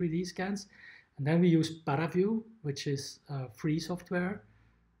between the 3D scans. And then we use ParaView, which is free software,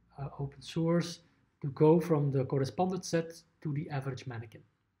 open source, to go from the correspondence set to the average mannequin.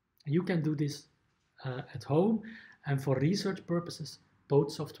 And you can do this at home, and for research purposes,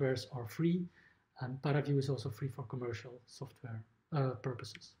 both softwares are free, and ParaView is also free for commercial software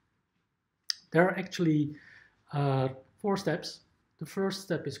purposes. There are actually 4 steps. The first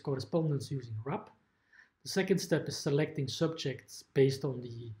step is correspondence using wrap. The second step is selecting subjects based on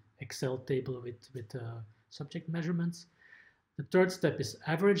the Excel table with subject measurements. The third step is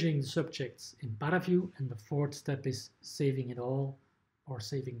averaging the subjects in ParaView, and the fourth step is saving it all, or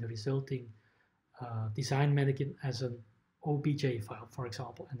saving the resulting design mannequin as an OBJ file, for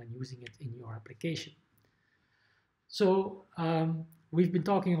example, and then using it in your application. So we've been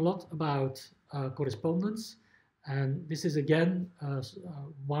talking a lot about correspondence, and this is again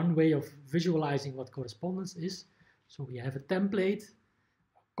one way of visualizing what correspondence is. So we have a template,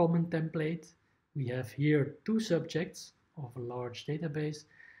 a common template. We have here 2 subjects of a large database.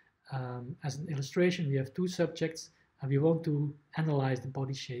 As an illustration, we have 2 subjects, and we want to analyze the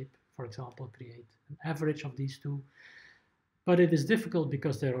body shape, for example, create an average of these 2. But it is difficult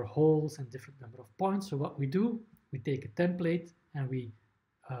because there are holes and different number of points. So what we do, we take a template and we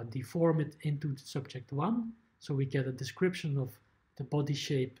deform it into subject 1. So we get a description of the body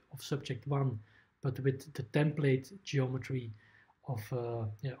shape of subject 1, but with the template geometry of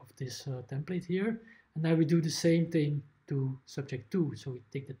this template here. And now we do the same thing to subject 2. So we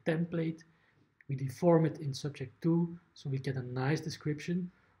take the template, we deform it in subject 2, so we get a nice description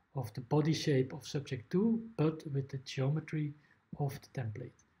of the body shape of subject 2, but with the geometry of the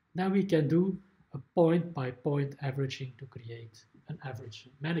template. Now we can do a point-by-point averaging to create an average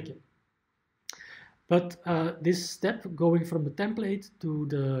mannequin. But this step, going from the template to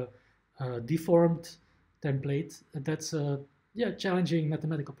the deformed template, that's a challenging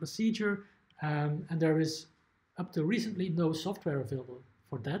mathematical procedure, and there is up to recently no software available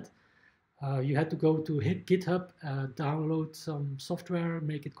for that. You had to go to GitHub, download some software,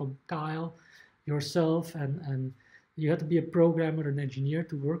 make it compile yourself, and you had to be a programmer, an engineer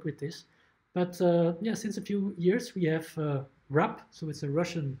to work with this. But since a few years we have wrap, so it's a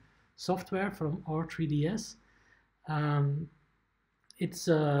Russian software from R3DS. It's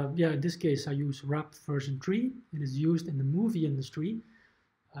in this case I use wrap version 3. It is used in the movie industry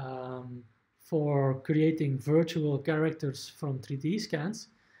for creating virtual characters from 3D scans.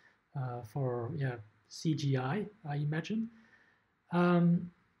 For CGI, I imagine.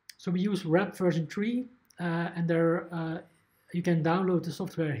 So we use wrap version 3, and there you can download the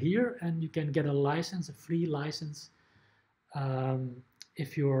software here, and you can get a license, a free license,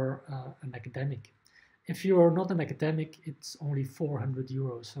 if you're an academic. If you're not an academic, it's only 400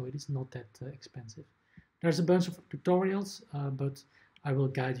 euros, so it is not that expensive. There's a bunch of tutorials, but I will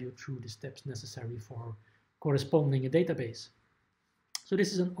guide you through the steps necessary for corresponding a database. So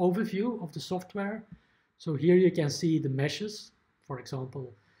this is an overview of the software. So here you can see the meshes, for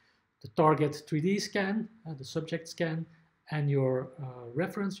example, the target 3D scan, the subject scan, and your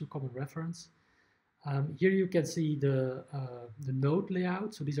reference, your common reference. Here you can see the node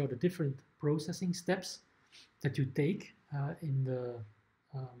layout. So these are the different processing steps that you take in the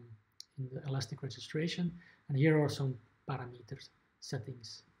elastic registration. And here are some parameters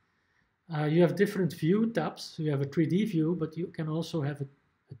settings. You have different view tabs. So you have a 3D view, but you can also have a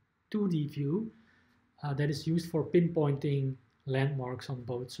 2D view that is used for pinpointing landmarks on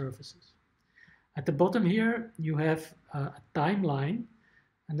both surfaces. At the bottom here, you have a timeline,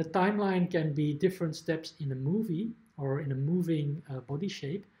 and the timeline can be different steps in a movie or in a moving body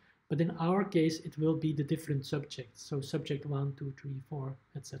shape, but in our case, it will be the different subjects. So subject 1, 2, 3, 4,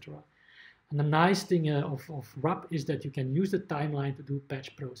 etc. And the nice thing of RAP is that you can use the timeline to do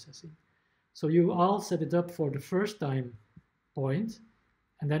batch processing. So you all set it up for the first time point,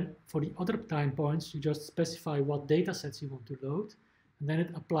 and then for the other time points, you just specify what data sets you want to load, and then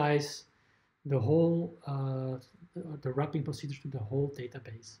it applies the whole, the wrapping procedures to the whole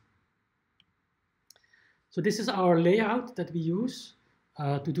database. So this is our layout that we use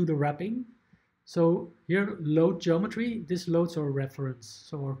to do the wrapping. So here, load geometry, this loads our reference,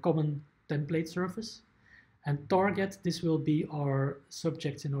 so our common template surface. And target, this will be our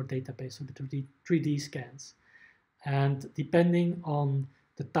subjects in our database, so the 3D scans. And depending on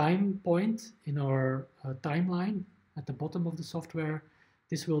the time point in our timeline at the bottom of the software,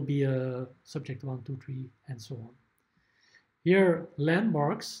 this will be a subject 1, 2, 3, and so on. Here,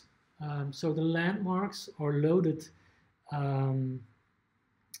 landmarks. So the landmarks are loaded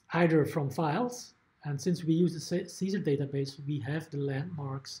either from files, and since we use the Caesar database, we have the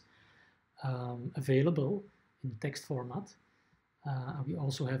landmarks available in text format. We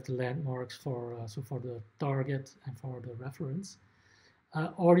also have the landmarks for the target and for the reference.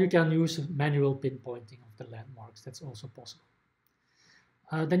 Or you can use manual pinpointing of the landmarks. That's also possible.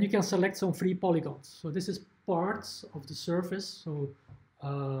 Then you can select some free polygons. So this is parts of the surface, so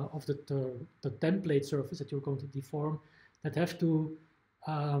of the template surface that you're going to deform, that have to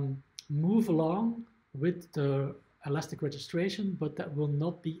move along with the elastic registration, but that will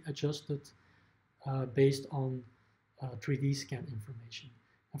not be adjusted based on 3D scan information.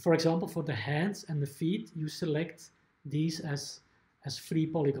 And for example, for the hands and the feet, you select these as free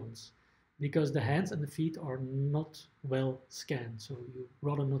polygons, because the hands and the feet are not well scanned, so you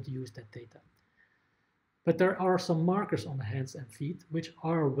rather not use that data. But there are some markers on the hands and feet which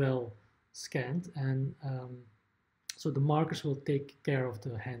are well scanned, and so the markers will take care of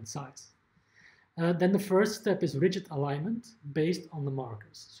the hand size. Then the first step is rigid alignment based on the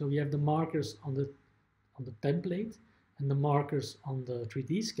markers. So we have the markers on the template and the markers on the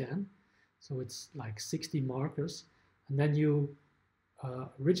 3D scan. So it's like 60 markers, and then you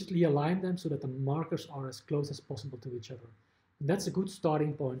rigidly align them so that the markers are as close as possible to each other. And that's a good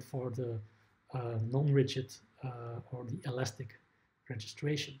starting point for the non-rigid or the elastic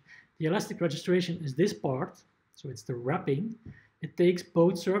registration. The elastic registration is this part, so it's the wrapping. It takes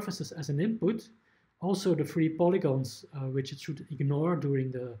both surfaces as an input, also the free polygons, which it should ignore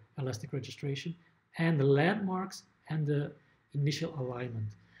during the elastic registration, and the landmarks and the initial alignment.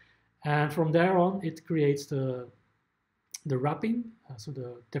 And from there on, it creates the wrapping, so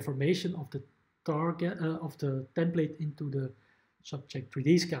the deformation of the target of the template into the subject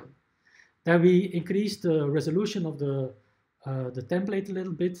 3D scan. Then we increase the resolution of the template a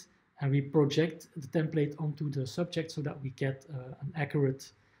little bit, and we project the template onto the subject so that we get an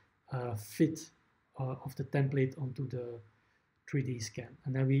accurate fit of the template onto the 3D scan.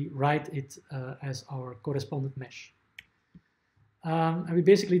 And then we write it as our correspondent mesh. And we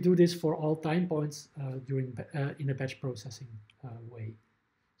basically do this for all time points in a batch processing way.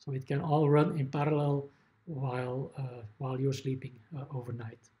 So it can all run in parallel while you're sleeping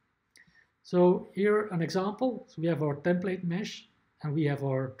overnight. So here an example. So we have our template mesh, and we have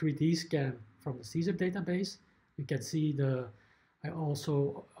our 3D scan from the Caesar database. You can see I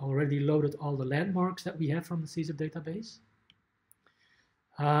also already loaded all the landmarks that we have from the Caesar database.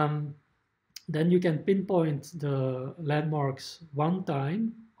 Then you can pinpoint the landmarks one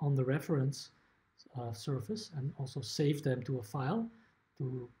time on the reference surface and also save them to a file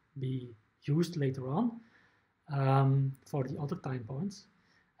to be used later on for the other time points.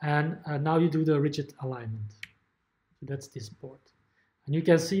 And now you do the rigid alignment. So that's this board. And you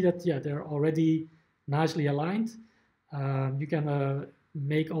can see that, yeah, they're already nicely aligned. You can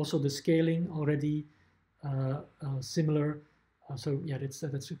make also the scaling already similar. So yeah, that's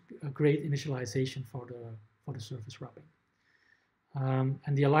a great initialization for the surface wrapping.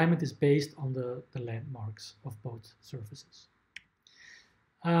 And the alignment is based on the landmarks of both surfaces.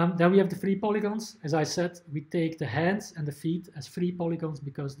 Then we have the free polygons. As I said, we take the hands and the feet as free polygons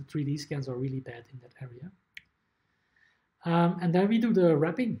because the 3D scans are really bad in that area. And then we do the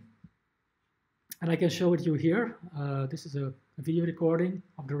wrapping. And I can show it you here. This is a video recording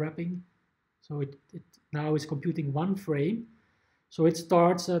of the wrapping. So it now is computing one frame. So it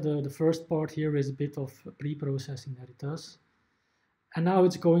starts, the first part here is a bit of pre-processing that it does. And now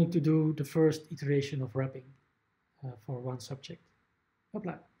it's going to do the first iteration of wrapping for one subject.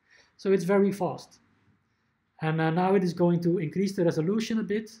 Apply. So it's very fast. And now it is going to increase the resolution a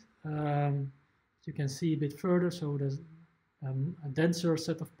bit. You can see a bit further. So there's a denser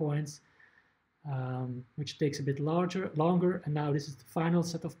set of points, which takes a bit longer. And now this is the final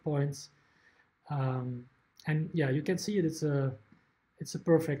set of points. And yeah, you can see it. It's a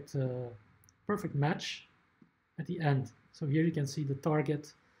perfect perfect match at the end. So here you can see the target.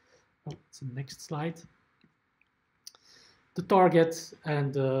 Oh, it's the next slide. The target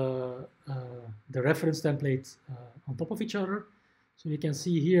and the reference template on top of each other. So you can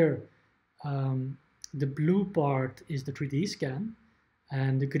see here the blue part is the 3D scan,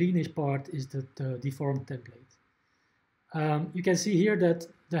 and the greenish part is the deformed template. You can see here that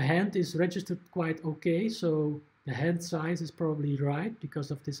the hand is registered quite okay, so the hand size is probably right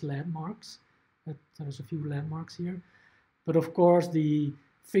because of these landmarks. There's a few landmarks here. But of course, the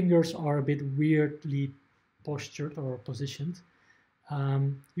fingers are a bit weirdly postured or positioned.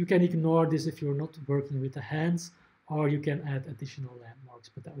 You can ignore this if you're not working with the hands, or you can add additional landmarks,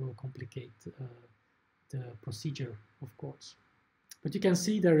 but that will complicate the procedure, of course. But you can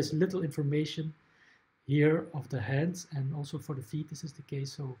see there is little information here of the hands, and also for the feet this is the case,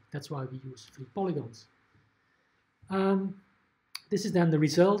 so that's why we use 3 polygons. This is then the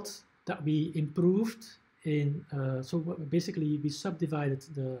result that we improved in, so basically we subdivided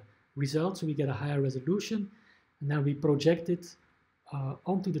the result so we get a higher resolution, and then we project it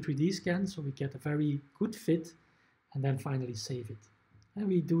onto the 3D scan so we get a very good fit, and then finally save it. And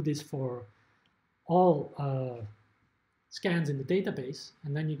we do this for all scans in the database,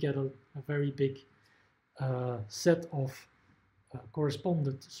 and then you get a very big set of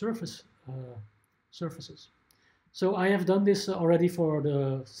correspondent surfaces. So I have done this already for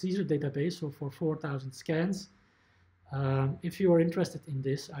the CSER database, so for 4,000 scans. If you are interested in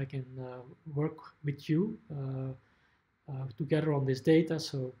this, I can work with you together on this data,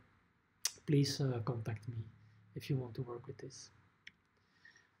 so please contact me if you want to work with this.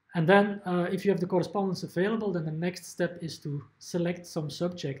 And then if you have the correspondence available, then the next step is to select some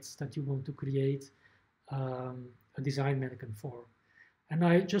subjects that you want to create a design mannequin for. And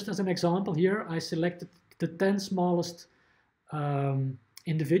I, just as an example here, I selected the 10 smallest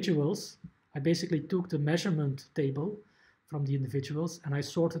individuals. I basically took the measurement table from the individuals and I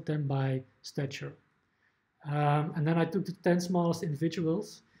sorted them by stature. And then I took the 10 smallest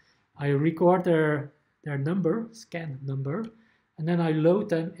individuals, I record their number, scan number, and then I load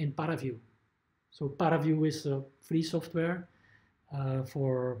them in ParaView. So ParaView is a free software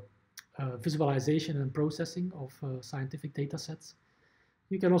for visualization and processing of scientific data sets.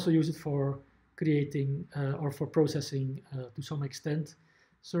 You can also use it for creating or for processing to some extent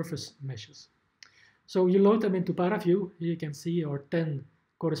surface meshes. So you load them into ParaView. Here you can see our 10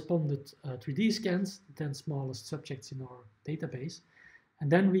 correspondent 3D scans, the 10 smallest subjects in our database.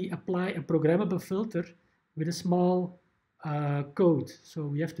 And then we apply a programmable filter with a small code. So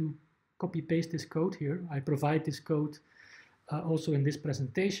we have to copy paste this code here. I provide this code also in this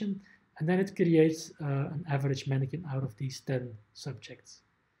presentation. And then it creates an average mannequin out of these 10 subjects.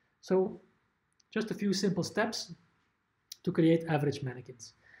 So just a few simple steps to create average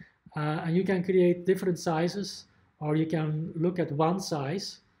mannequins. And you can create different sizes, or you can look at one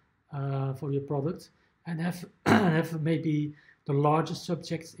size for your product and have maybe the largest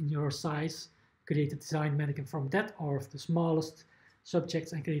subjects in your size, create a design mannequin from that, or the smallest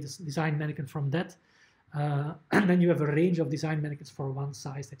subjects and create a design mannequin from that. And then you have a range of design mannequins for one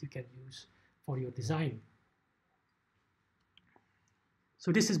size that you can use for your design.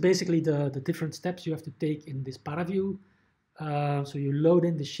 So this is basically the different steps you have to take in this ParaView. So you load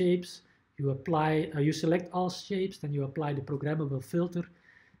in the shapes, you apply, you select all shapes, then you apply the programmable filter.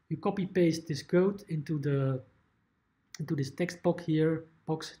 You copy paste this code into this text box here,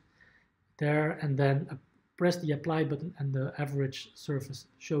 and then press the apply button, and the average surface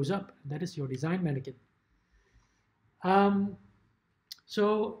shows up. That is your design mannequin.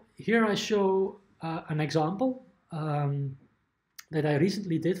 So here I show an example that I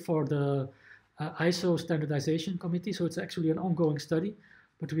recently did for the ISO standardization committee. So it's actually an ongoing study,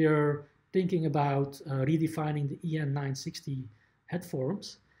 but we are thinking about redefining the EN 960 head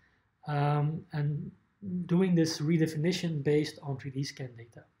forms and doing this redefinition based on 3D scan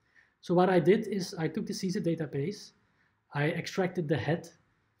data. So what I did is I took the CSER database, I extracted the head,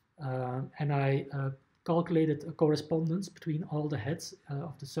 and I calculated a correspondence between all the heads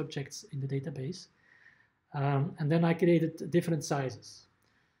of the subjects in the database. And then I created different sizes.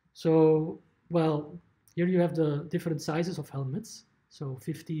 So, well, here you have the different sizes of helmets. So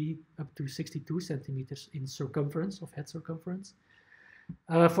 50 up to 62 centimeters in circumference, of head circumference.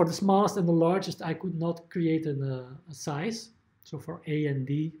 For the smallest and the largest, I could not create a size. So for A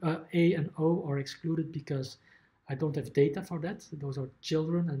and O are excluded because I don't have data for that. Those are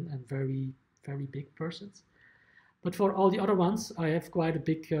children and very, very big persons. But for all the other ones, I have quite a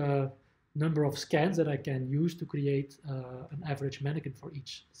big number of scans that I can use to create an average mannequin for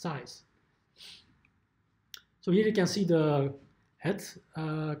each size. So here you can see the head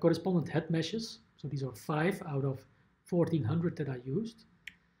correspondent head meshes. So these are 5 out of 1400 that I used.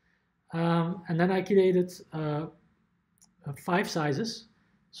 And then I created 5 sizes,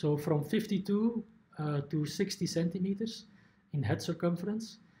 so from 52 to 60 centimeters in head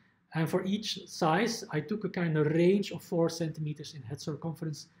circumference. And for each size, I took a kind of range of 4 centimeters in head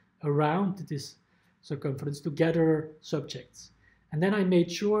circumference around this circumference to gather subjects. And then I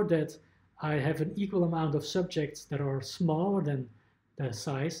made sure that I have an equal amount of subjects that are smaller than the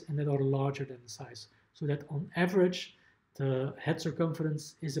size and that are larger than the size, so that on average the head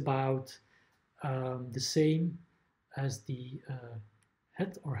circumference is about the same as the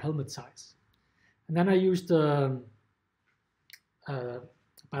head or helmet size. And then I used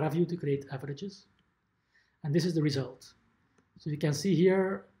ParaView to create averages, and this is the result. So you can see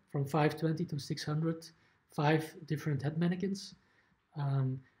here from 520 to 600, 5 different head mannequins.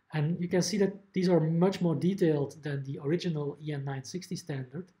 And you can see that these are much more detailed than the original EN 960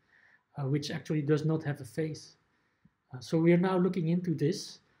 standard, which actually does not have a face. So we are now looking into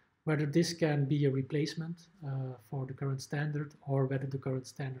this, whether this can be a replacement for the current standard, or whether the current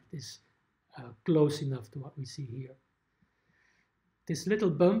standard is close enough to what we see here. This little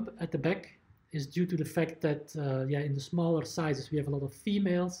bump at the back is due to the fact that in the smaller sizes we have a lot of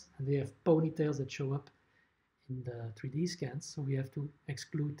females and they have ponytails that show up in the 3D scans, so we have to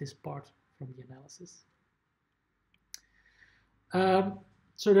exclude this part from the analysis.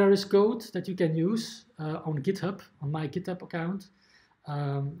 So there is code that you can use on GitHub, on my GitHub account.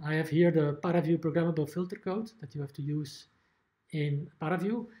 I have here the ParaView programmable filter code that you have to use in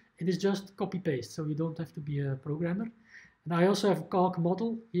ParaView. It is just copy-paste, so you don't have to be a programmer. And I also have a calc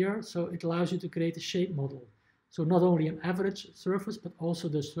model here, so it allows you to create a shape model. So not only an average surface, but also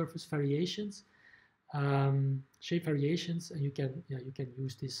the surface variations, shape variations, and you can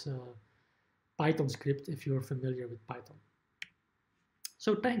use this Python script if you're familiar with Python.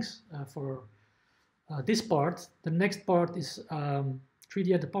 So thanks for this part. The next part is 3D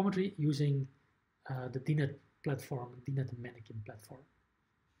anthropometry using the DINED platform, DINED Manikin platform.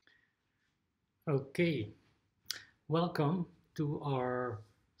 Okay, welcome to our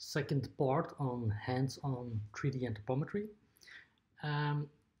second part on hands-on 3D anthropometry.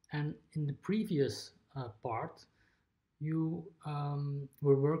 And in the previous part, you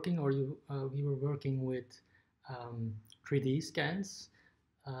were working, or we were working with 3D scans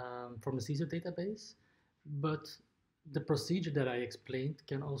from the CSER database, but the procedure that I explained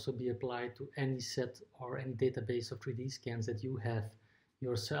can also be applied to any set or any database of 3D scans that you have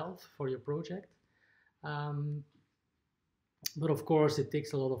yourself for your project. But of course, it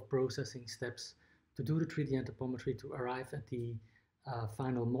takes a lot of processing steps to do the 3D anthropometry to arrive at the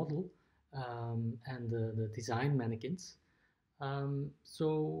final model and the design mannequins.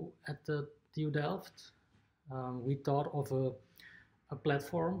 So at the TU Delft, we thought of a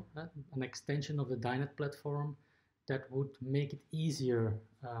platform, an extension of the DINED platform that would make it easier,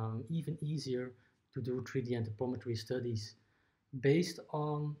 even easier to do 3D anthropometry studies based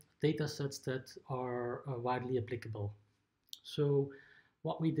on data sets that are widely applicable. So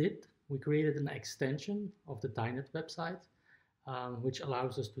what we did, we created an extension of the DINED website, which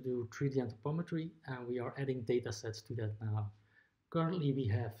allows us to do 3D anthropometry, and we are adding data sets to that now. Currently we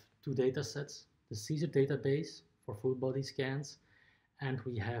have 2 data sets, the CSER database for full body scans, and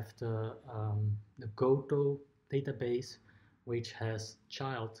we have the GOTO database, which has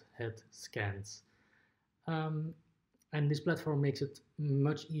child head scans. And this platform makes it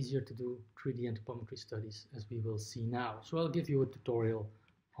much easier to do 3D anthropometry studies, as we will see now. So I'll give you a tutorial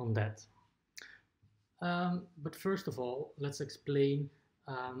on that. But first of all, let's explain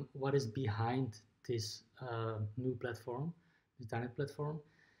what is behind this new platform, this DINED platform.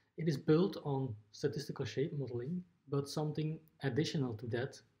 It is built on statistical shape modeling, but something additional to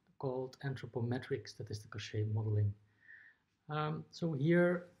that called anthropometric statistical shape modeling. So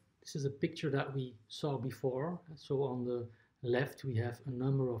here, this is a picture that we saw before. So on the left, we have a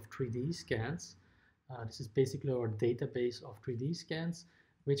number of 3D scans. This is basically our database of 3D scans,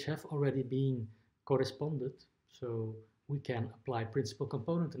 which have already been corresponded. So we can apply principal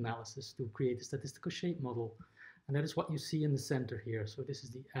component analysis to create a statistical shape model. And that is what you see in the center here. So this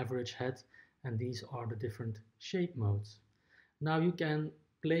is the average head, and these are the different shape modes. Now you can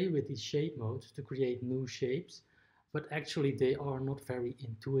play with these shape modes to create new shapes, but actually they are not very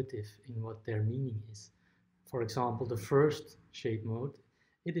intuitive in what their meaning is. For example, the first shape mode,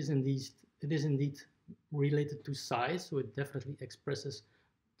 it is indeed related to size, so it definitely expresses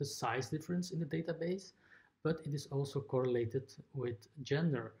the size difference in the database, but it is also correlated with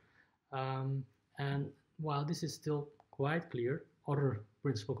gender. And while this is still quite clear, other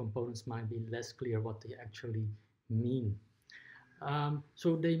principal components might be less clear what they actually mean.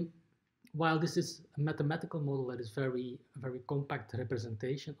 While this is a mathematical model that is a very compact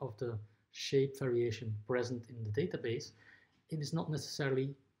representation of the shape variation present in the database, it is not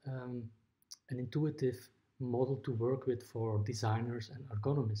necessarily an intuitive model to work with for designers and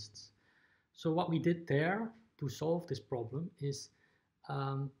ergonomists. So what we did there to solve this problem is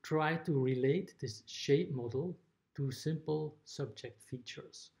try to relate this shape model to simple subject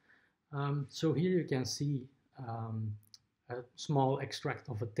features. So here you can see a small extract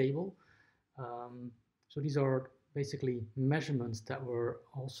of a table. So these are basically measurements that were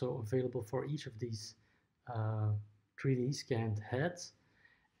also available for each of these 3D scanned heads.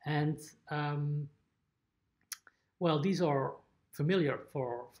 And well, these are familiar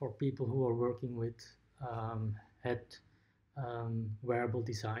for people who are working with head wearable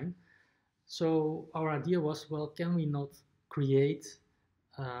design. So our idea was, well, can we not create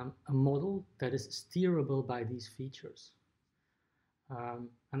a model that is steerable by these features?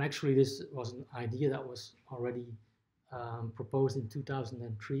 And actually, this was an idea that was already proposed in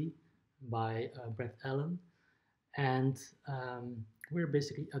 2003 by Brett Allen. And we're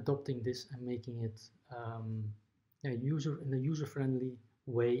basically adopting this and making it in a user-friendly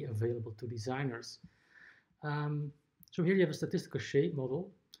way available to designers. So here you have a statistical shape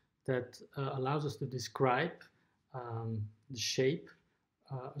model that allows us to describe the shape,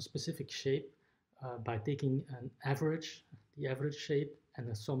 a specific shape, by taking the average shape,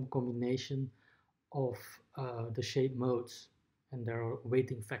 and some combination of the shape modes, and there are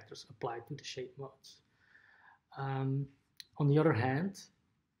weighting factors applied to the shape modes. On the other hand,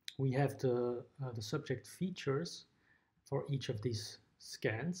 we have the subject features for each of these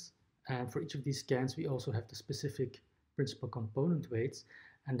scans, and for each of these scans we also have the specific principal component weights,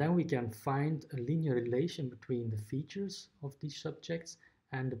 and then we can find a linear relation between the features of these subjects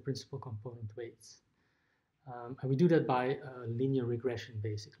and the principal component weights. And we do that by linear regression,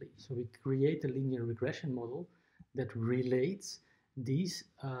 basically. So we create a linear regression model that relates these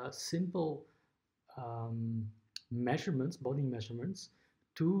simple measurements, body measurements,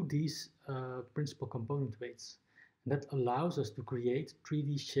 to these principal component weights. And that allows us to create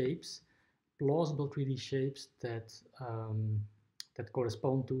 3D shapes, plausible 3D shapes that that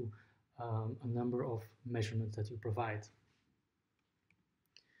correspond to a number of measurements that you provide.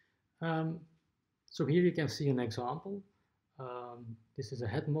 So here you can see an example. This is a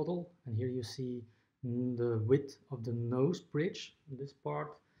head model, and here you see the width of the nose bridge, this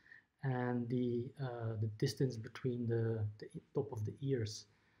part, and the distance between the top of the ears.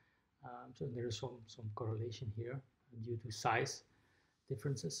 So there is some correlation here due to size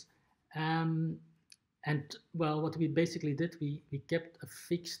differences. And well, what we basically did, we kept a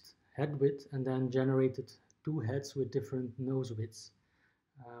fixed head width and then generated two heads with different nose widths.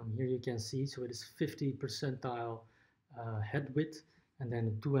 Here you can see, so it is 50 percentile head width, and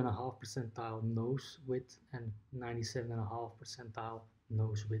then 2.5 percentile nose width, and 97.5 percentile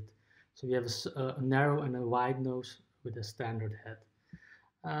nose width. So you have a narrow and a wide nose with a standard head.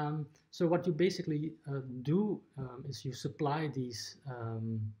 So what you basically do is you supply these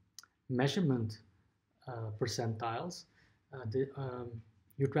measurement percentiles,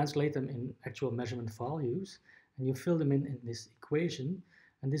 you translate them in actual measurement values, and you fill them in this equation,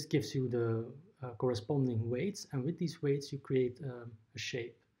 and this gives you the corresponding weights, and with these weights you create a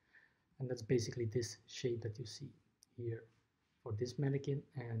shape, and that's basically this shape that you see here for this mannequin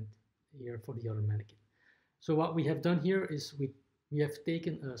and here for the other mannequin. So what we have done here is we have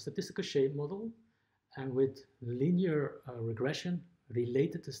taken a statistical shape model, and with linear regression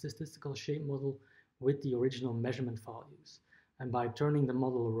related the statistical shape model with the original measurement values. And by turning the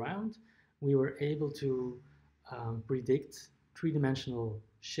model around, we were able to predict three-dimensional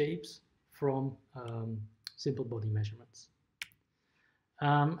shapes from simple body measurements.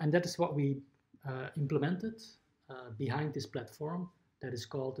 And that is what we implemented behind this platform that is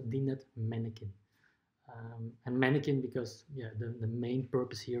called DINED Manikin. And manikin because the main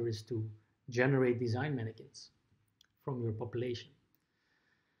purpose here is to generate design mannequins from your population.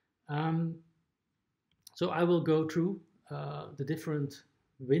 So I will go through the different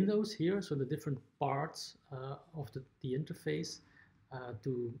windows here, so the different parts of the interface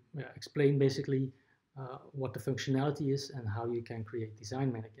to explain basically what the functionality is and how you can create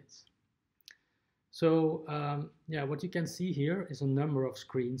design mannequins. So what you can see here is a number of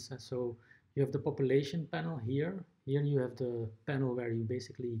screens. And so you have the population panel here. Here you have the panel where you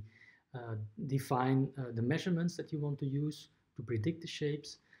basically define the measurements that you want to use to predict the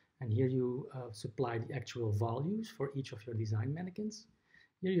shapes. And here you supply the actual values for each of your design mannequins.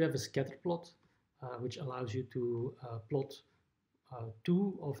 Here you have a scatter plot, which allows you to plot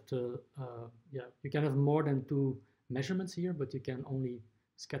two of the, you can have more than two measurements here, but you can only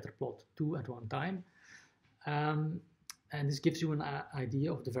scatter plot 2 at one time. And this gives you an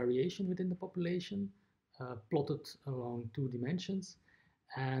idea of the variation within the population, plotted along 2 dimensions.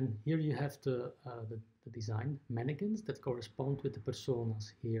 And here you have the design mannequins that correspond with the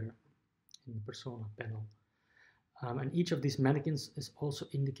personas here in the persona panel. And each of these mannequins is also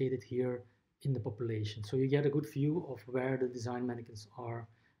indicated here in the population. So you get a good view of where the design mannequins are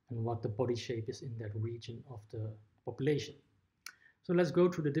and what the body shape is in that region of the population. So let's go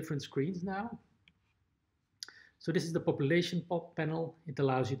through the different screens now. So this is the population panel. It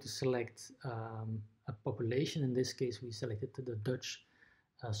allows you to select a population. In this case, we selected the Dutch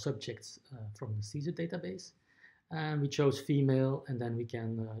subjects from the CSER database. And we chose female, and then we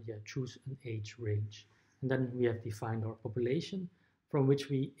can choose an age range. And then we have defined our population, from which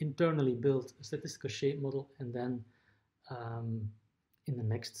we internally built a statistical shape model. And then in the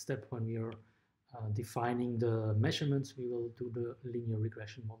next step, when we are defining the measurements, we will do the linear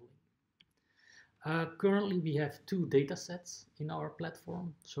regression modeling. Currently, we have 2 data sets in our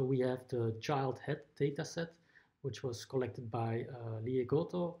platform. So we have the child head data set, which was collected by Lie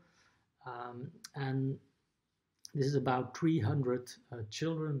Goto. And this is about 300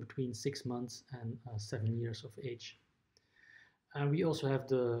 children between 6 months and 7 years of age. And we also have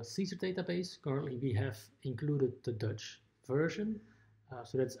the CSER database. Currently, we have included the Dutch version.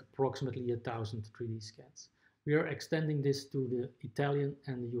 So that's approximately 1,000 3D scans. We are extending this to the Italian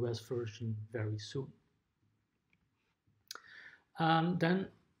and the US version very soon. Then,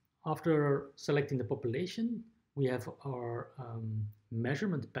 after selecting the population, we have our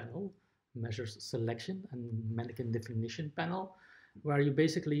measurement panel, measures selection, and mannequin definition panel, where you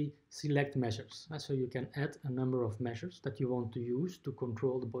basically select measures. So you can add a number of measures that you want to use to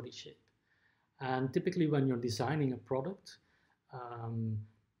control the body shape. And typically when you're designing a product,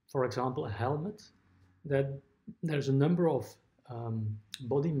 for example, a helmet, that there's a number of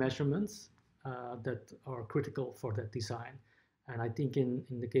body measurements that are critical for that design. And I think in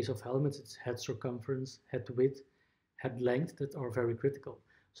the case of helmets, it's head circumference, head width, head length that are very critical.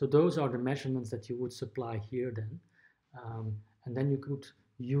 So those are the measurements that you would supply here then. And then you could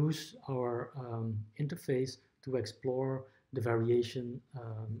use our interface to explore the variation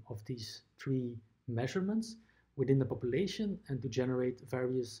of these 3 measurements within the population and to generate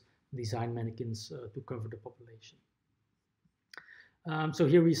various design mannequins to cover the population. So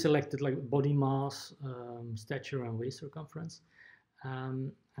here we selected like body mass, stature, and waist circumference.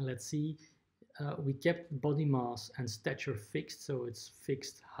 And let's see, we kept body mass and stature fixed, so it's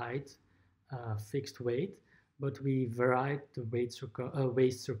fixed height, fixed weight, but we varied the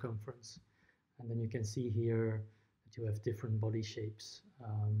waist circumference. And then you can see here that you have different body shapes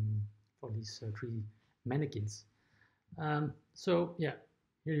for these 3 mannequins. So yeah,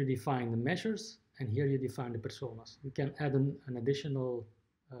 here you define the measures, and here you define the personas. You can add an additional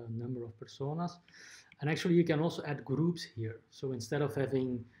number of personas, and actually you can also add groups here. So instead of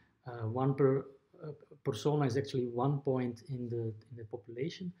having one persona is actually 1 point in the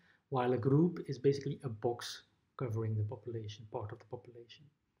population, while a group is basically a box covering the population, part of the population.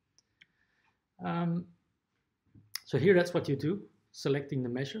 So here that's what you do, selecting the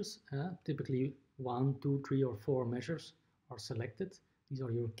measures. Typically 1, 2, 3, or 4 measures are selected. These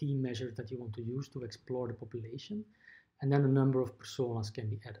are your key measures that you want to use to explore the population. And then a number of personas can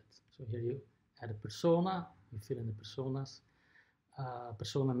be added. So here you add a persona, you fill in the personas,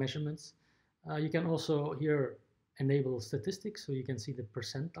 persona measurements. You can also here enable statistics, so you can see the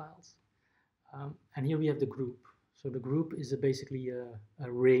percentiles. And here we have the group. So the group is basically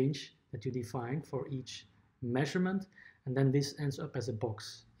a range that you define for each measurement, and then this ends up as a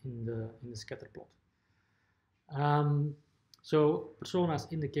box in the scatter plot. So persona is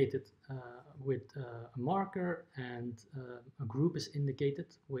indicated with a marker, and a group is indicated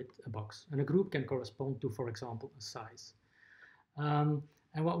with a box. And a group can correspond to, for example, a size. And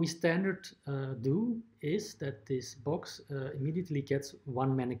what we standard do is that this box immediately gets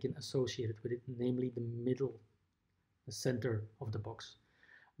 1 mannequin associated with it, namely the middle, the center of the box.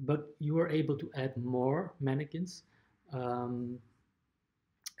 But you are able to add more mannequins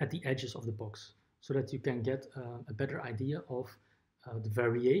at the edges of the box, so that you can get a better idea of the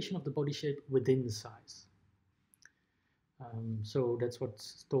variation of the body shape within the size. So that's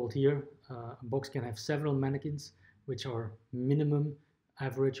what's told here. A box can have several mannequins, which are minimum,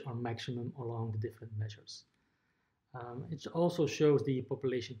 average, or maximum along the different measures. It also shows the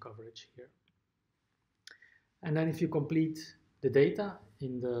population coverage here. And then if you complete the data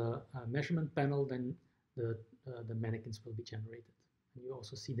in the measurement panel, then the mannequins will be generated. And you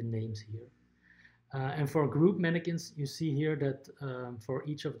also see the names here. And for group mannequins, you see here that for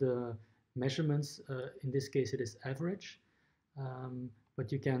each of the measurements. In this case, it is average,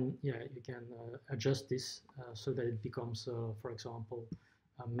 but you can adjust this so that it becomes, for example,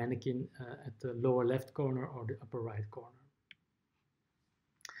 a mannequin at the lower left corner or the upper right corner.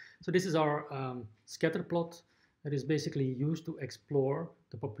 So this is our scatter plot that is basically used to explore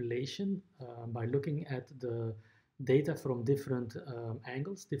the population by looking at the data from different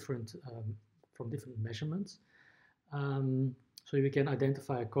angles, from different measurements. So we can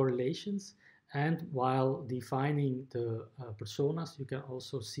identify correlations, and while defining the personas, you can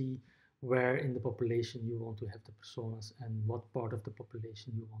also see where in the population you want to have the personas and what part of the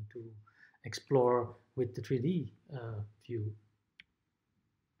population you want to explore with the 3D view.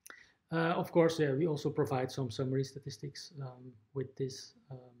 Of course, we also provide some summary statistics with this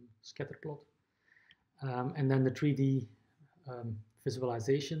scatter plot. And then the 3D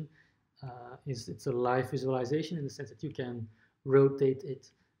visualization it's a live visualization in the sense that you can rotate it,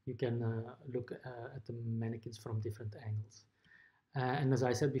 you can look at the mannequins from different angles. And as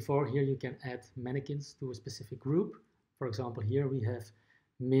I said before, here you can add mannequins to a specific group. For example, here we have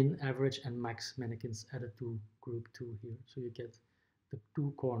min, average, and max mannequins added to group 2 here. So you get the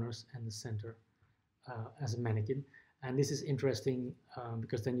 2 corners and the center as a mannequin. And this is interesting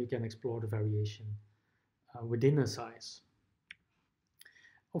because then you can explore the variation within a size.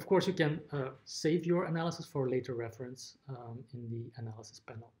 Of course, you can save your analysis for later reference in the analysis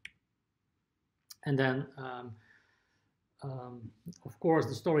panel. And then, of course,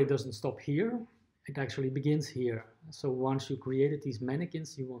 the story doesn't stop here. It actually begins here. So once you created these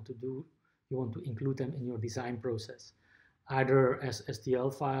mannequins, you want to include them in your design process, either as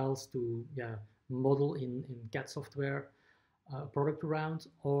STL files to model in CAD software product around,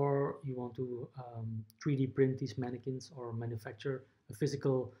 or you want to 3D print these mannequins or manufacture a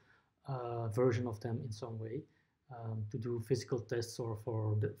physical version of them in some way to do physical tests or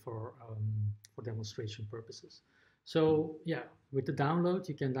for demonstration purposes. So yeah, with the download,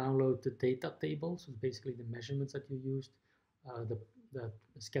 you can download the data table, so basically the measurements that you used, the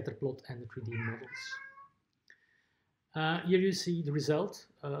scatter plot and the 3D models. Here you see the result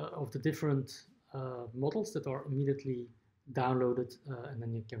of the different models that are immediately downloaded, and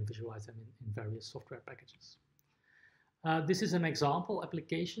then you can visualize them in various software packages. This is an example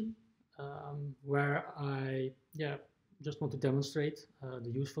application where I just want to demonstrate the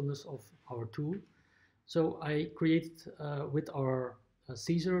usefulness of our tool. So I created with our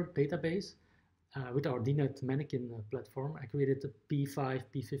Caesar database, with our DINED mannequin platform, I created the P5,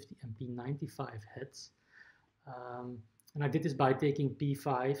 P50, and P95 heads. And I did this by taking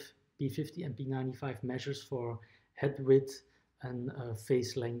P5, P50, and P95 measures for head width and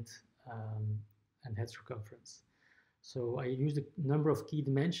face length and head circumference. So I used a number of key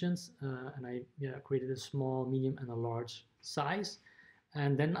dimensions and I created a small, medium, and a large size.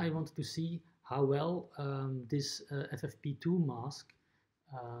 And then I wanted to see how well this FFP2 mask,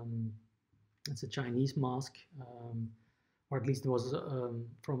 it's a Chinese mask, or at least it was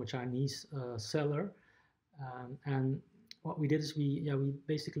from a Chinese seller. And what we did is we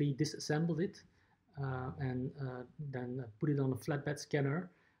basically disassembled it and then put it on a flatbed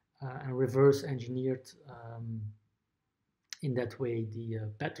scanner and reverse engineered in that way the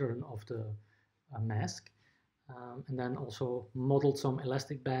pattern of the mask, and then also modeled some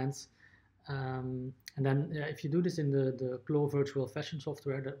elastic bands. And then if you do this in the Glow Virtual Fashion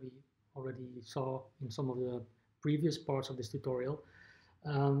software that we already saw in some of the previous parts of this tutorial,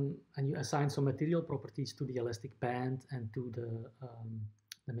 and you assign some material properties to the elastic band and to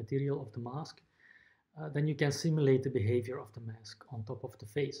the material of the mask, then you can simulate the behavior of the mask on top of the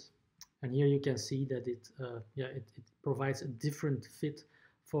face. And here you can see that it provides a different fit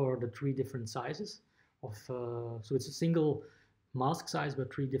for the 3 different sizes of, so it's a single mask size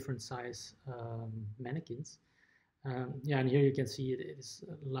but 3 different size mannequins. And here you can see it is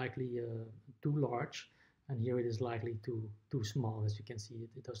likely too large, and here it is likely too small. As you can see,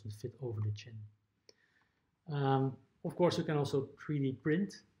 it doesn't fit over the chin. Of course, you can also 3D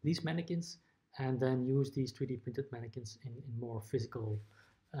print these mannequins and then use these 3D printed mannequins in more physical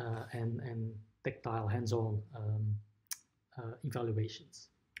and tactile hands-on evaluations.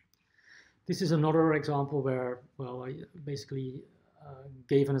 This is another example where, well, I basically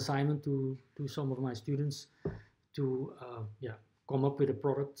gave an assignment to some of my students to come up with a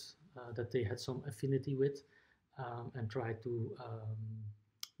product that they had some affinity with and try to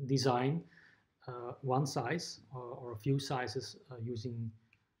design one size or a few sizes using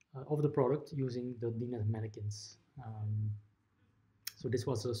of the product using the DINED mannequins. So this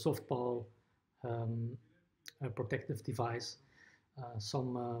was a softball a protective device,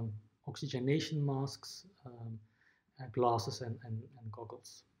 some oxygenation masks, glasses and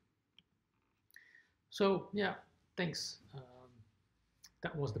goggles. So yeah, thanks.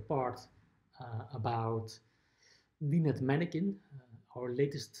 That was the part about DINED Manikin, our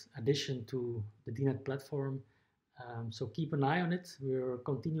latest addition to the DINED platform. So keep an eye on it. We're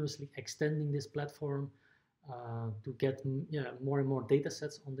continuously extending this platform to get more and more data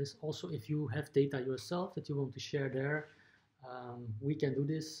sets on this. Also, if you have data yourself that you want to share there, we can do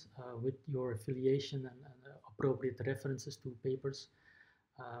this with your affiliation and appropriate references to papers.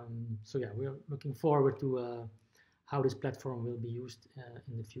 So yeah, we're looking forward to how this platform will be used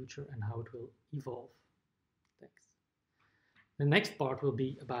in the future and how it will evolve. Thanks. The next part will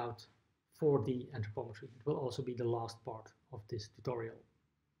be about 4D anthropometry. It will also be the last part of this tutorial.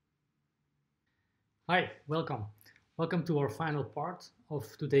 Hi, welcome. Welcome to our final part of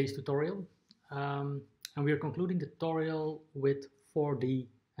today's tutorial. And we are concluding the tutorial with 4D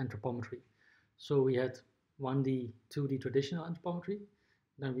anthropometry. So we had 1D, 2D traditional anthropometry.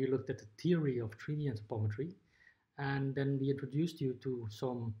 Then we looked at the theory of 3D anthropometry. And then we introduced you to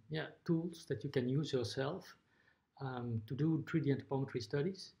some tools that you can use yourself to do 3D anthropometry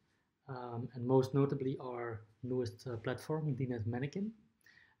studies. And most notably our newest platform, DINED Manikin.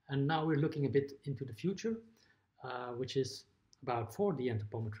 And now we're looking a bit into the future, which is about 4D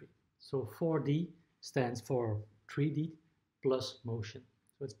anthropometry. So 4D stands for 3D plus motion.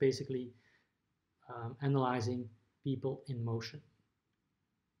 So it's basically analyzing people in motion.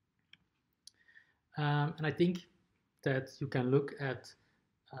 And I think that you can look at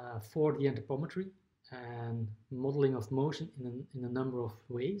 4D anthropometry and modeling of motion in a number of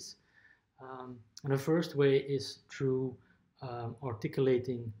ways. And the first way is through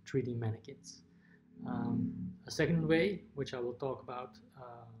articulating 3D mannequins. A second way, which I will talk about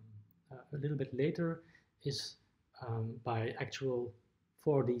a little bit later, is by actual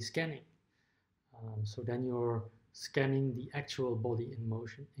 4D scanning. So then you're scanning the actual body in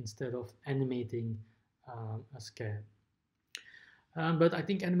motion instead of animating a scan. But I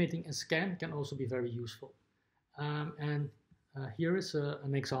think animating a scan can also be very useful. And here is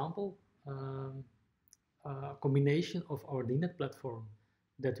an example, a combination of our DINED platform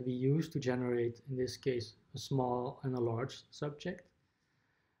that we use to generate, in this case, a small and a large subject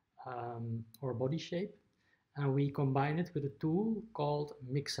or body shape. And we combine it with a tool called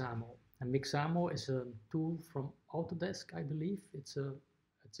Mixamo. And Mixamo is a tool from Autodesk, I believe. It's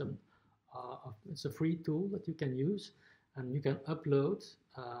a free tool that you can use, and you can upload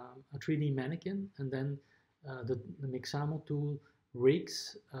a 3D mannequin, and then the Mixamo tool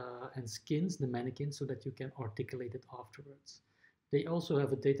rigs and skins the mannequin so that you can articulate it afterwards. They also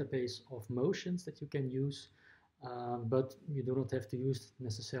have a database of motions that you can use, but you do not have to use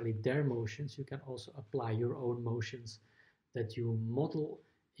necessarily their motions. You can also apply your own motions that you model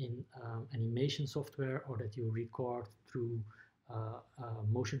in animation software or that you record through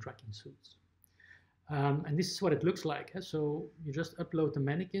motion tracking suits. And this is what it looks like. So you just upload the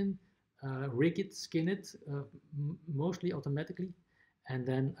mannequin, rig it, skin it, mostly automatically, and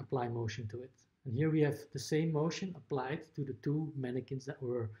then apply motion to it. And here we have the same motion applied to the two mannequins that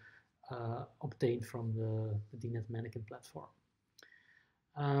were obtained from the DINED Manikin platform.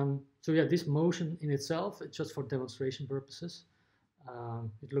 So yeah, this motion in itself, it's just for demonstration purposes.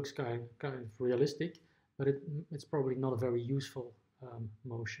 It looks kind of realistic, but it's probably not a very useful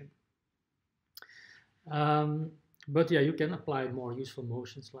motion. But yeah, you can apply more useful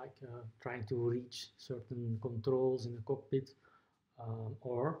motions like trying to reach certain controls in a cockpit,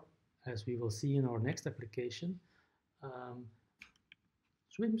 or, as we will see in our next application,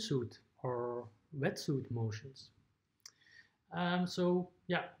 swimsuit or wetsuit motions. So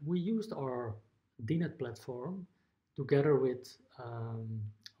yeah, we used our DINED platform together with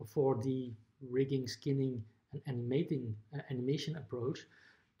a 4D rigging, skinning, and animation approach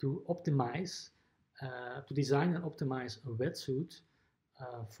to optimize, to design and optimize a wetsuit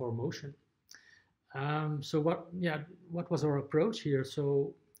for motion. So what was our approach here?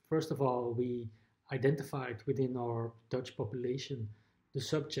 So first of all, we identified within our Dutch population the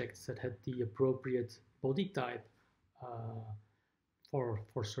subjects that had the appropriate body type for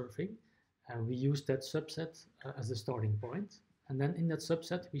surfing. And we used that subset as the starting point. And then in that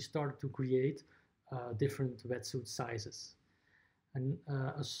subset, we started to create different wetsuit sizes. And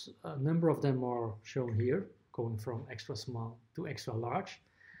a number of them are shown here, going from extra small to extra large.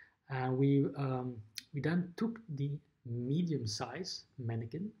 And we then took the medium size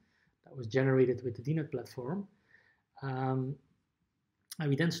mannequin that was generated with the DINED platform. And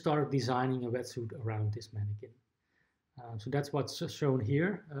we then started designing a wetsuit around this mannequin. So that's what's shown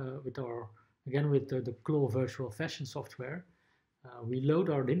here with our, again, with the Claw virtual fashion software. We load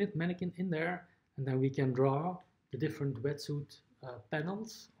our DINED mannequin in there, and then we can draw the different wetsuit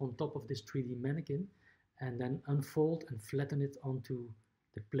panels on top of this 3D mannequin. and then unfold and flatten it onto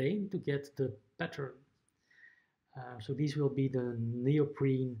the plane to get the pattern. So these will be the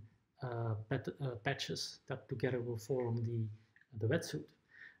neoprene patches that together will form the wetsuit.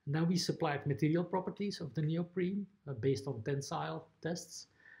 Now we supplied material properties of the neoprene based on tensile tests,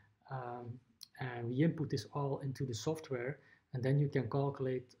 and we input this all into the software, and then you can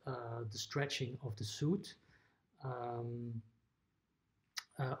calculate the stretching of the suit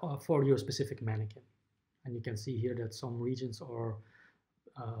for your specific mannequin. And you can see here that some regions are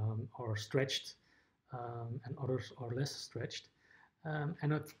stretched and others are less stretched.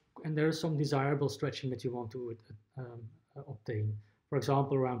 And there is some desirable stretching that you want to obtain. For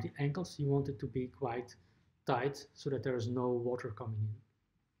example, around the ankles, you want it to be quite tight so that there is no water coming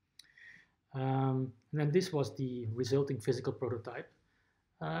in. And then this was the resulting physical prototype.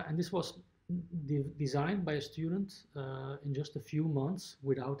 And this was designed by a student in just a few months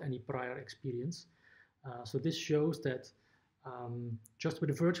without any prior experience. So this shows that just with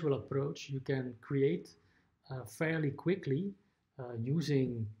a virtual approach, you can create fairly quickly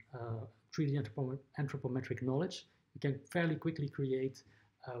using 3D anthropometric knowledge. You can fairly quickly create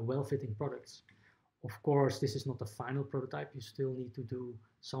well-fitting products. Of course, this is not the final prototype. You still need to do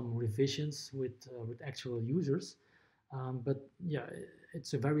some revisions with actual users. But yeah,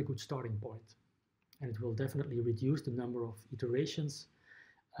 it's a very good starting point. And it will definitely reduce the number of iterations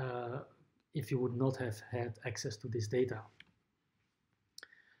if you would not have had access to this data.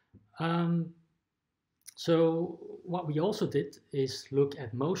 So what we also did is look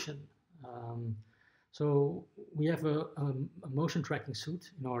at motion. So we have a motion tracking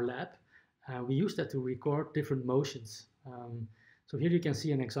suit in our lab. We use that to record different motions. So here you can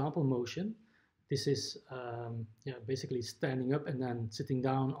see an example motion. This is basically standing up and then sitting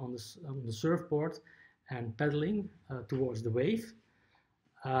down on the surfboard and pedaling towards the wave.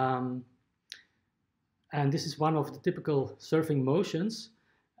 And this is one of the typical surfing motions.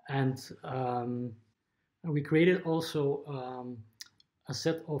 And we created also a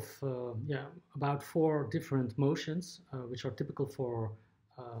set of about 4 different motions, which are typical for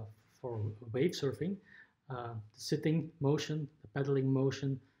wave surfing: the sitting motion, the pedaling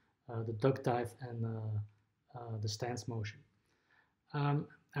motion, the duck dive, and the stance motion.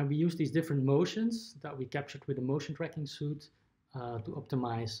 And we use these different motions that we captured with a motion tracking suit to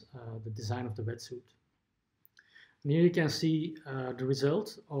optimize the design of the wetsuit. And here you can see the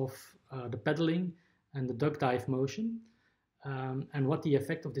result of the pedaling and the duck dive motion, and what the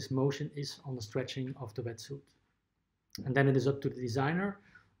effect of this motion is on the stretching of the wetsuit. And then it is up to the designer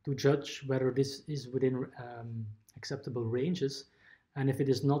to judge whether this is within acceptable ranges, and if it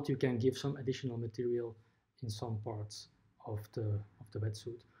is not, you can give some additional material in some parts of the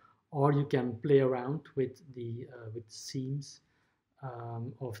wetsuit, or you can play around with the seams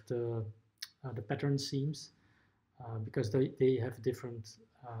of the pattern seams, because they have different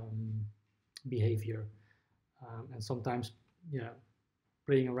behavior, and sometimes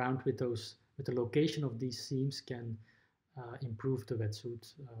playing around with the location of these seams can improve the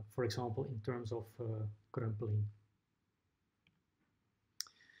wetsuit, for example in terms of crumpling.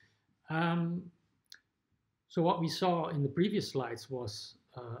 So what we saw in the previous slides was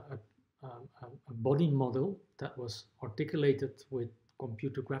a body model that was articulated with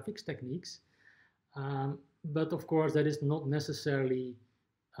computer graphics techniques, but of course that is not necessarily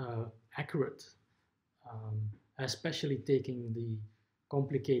accurate, especially taking the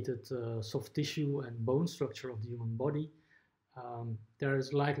complicated soft tissue and bone structure of the human body. There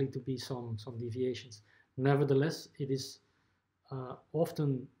is likely to be some deviations. Nevertheless, it is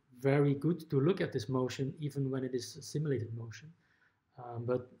often very good to look at this motion even when it is simulated motion.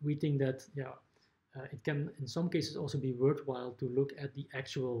 But we think that it can in some cases also be worthwhile to look at the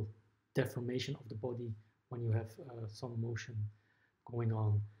actual deformation of the body when you have some motion going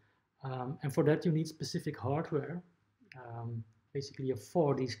on. And for that you need specific hardware, basically a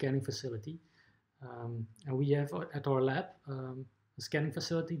 4D scanning facility. And we have at our lab a scanning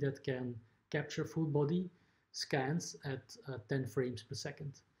facility that can capture full body scans at 10 frames per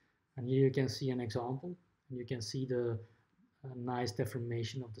second. And here you can see an example, and you can see the nice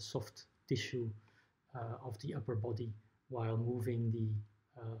deformation of the soft tissue of the upper body while moving the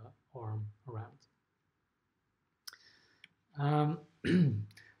arm around.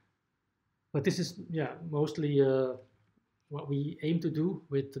 But this is mostly what we aim to do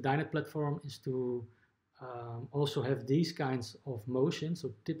with the DINED platform, is to also have these kinds of motions,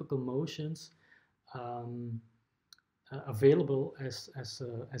 so typical motions, available as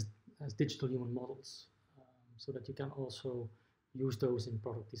digital human models, so that you can also use those in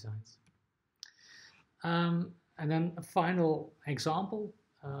product designs. And then a final example,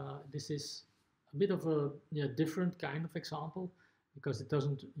 this is a bit of a different kind of example because it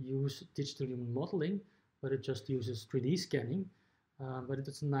doesn't use digital human modeling, but it just uses 3D scanning. But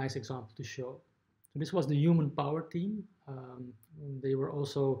it's a nice example to show. So this was the human power team. They were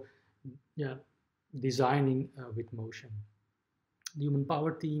also designing with motion. The human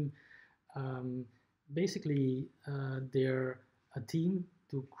power team, basically they're a team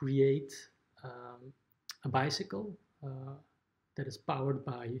to create a bicycle that is powered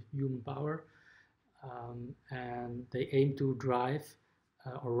by human power, and they aim to drive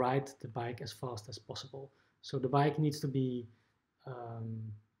or ride the bike as fast as possible. So the bike needs to be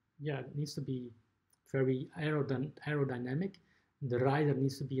very aerodynamic. The rider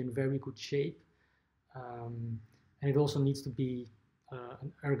needs to be in very good shape, and it also needs to be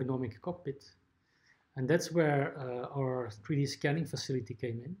an ergonomic cockpit. And that's where our 3D scanning facility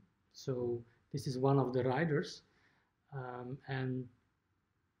came in. So this is one of the riders, and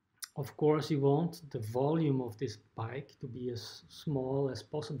of course you want the volume of this bike to be as small as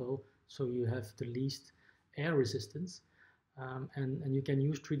possible, so you have the least air resistance, and you can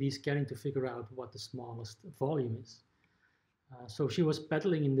use 3D scanning to figure out what the smallest volume is. So she was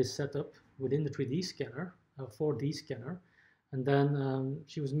pedaling in this setup within the 3D scanner, 4D scanner, and then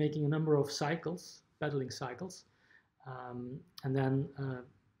she was making a number of cycles, pedaling cycles, and then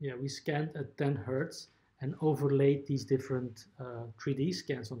we scanned at 10 Hertz and overlaid these different 3D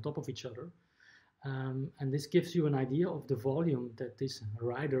scans on top of each other. And this gives you an idea of the volume that this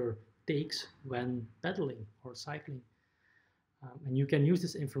rider takes when pedaling or cycling. And you can use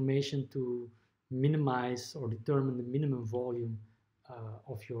this information to minimize or determine the minimum volume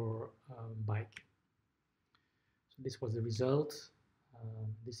of your bike. So this was the result.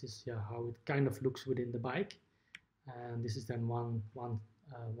 This is how it kind of looks within the bike. And this is then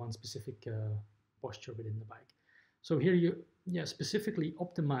one specific posture within the bike. So here you specifically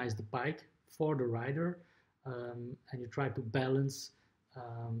optimize the bike for the rider, and you try to balance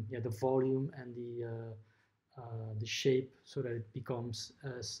the volume and the shape so that it becomes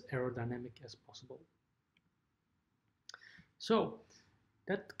as aerodynamic as possible. So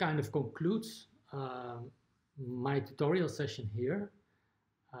that kind of concludes my tutorial session here.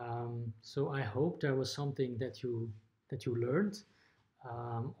 So I hope there was something that you learned,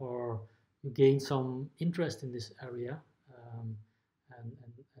 or you gained some interest in this area, and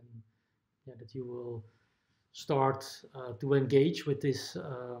that you will start to engage with this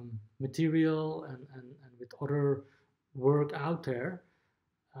material and with other work out there.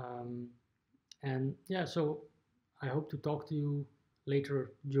 So I hope to talk to you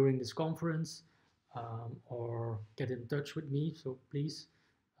later during this conference, or get in touch with me. So please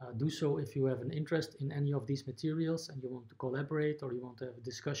do so if you have an interest in any of these materials and you want to collaborate or you want to have a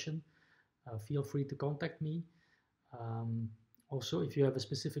discussion. Feel free to contact me. Also, if you have a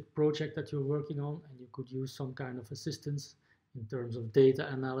specific project that you're working on and you could use some kind of assistance in terms of data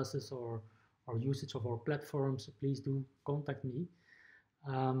analysis or usage of our platforms, please do contact me.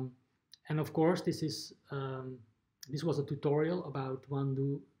 And of course, this was a tutorial about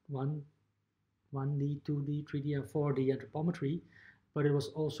 1D, 2D, 3D, and 4D anthropometry, but it was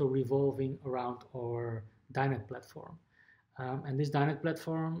also revolving around our DINED platform. And this DINED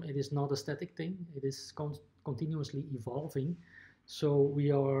platform, it is not a static thing. It is continuously evolving. So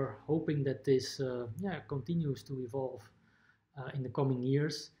we are hoping that this continues to evolve in the coming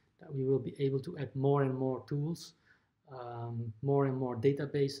years, that we will be able to add more and more tools, more and more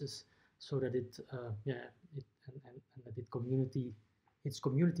databases, so that its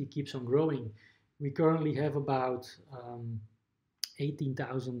community keeps on growing. We currently have about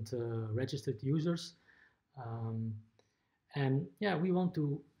 18,000 registered users. And we want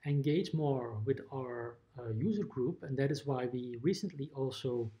to engage more with our user group, and that is why we recently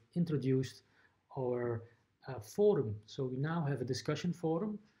also introduced our forum. So we now have a discussion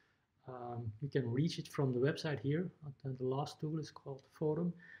forum. You can reach it from the website here. The last tool is called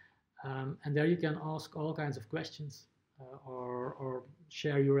Forum. And there you can ask all kinds of questions or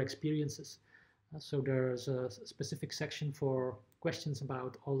share your experiences. So there's a specific section for questions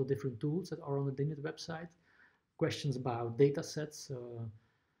about all the different tools that are on the DINED website, questions about data sets,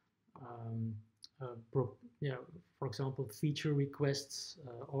 for example, feature requests,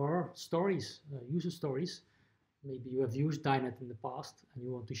 or stories, user stories. Maybe you have used DINED in the past and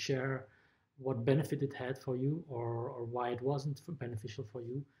you want to share what benefit it had for you, or why it wasn't beneficial for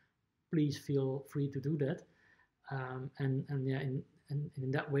you. Please feel free to do that. And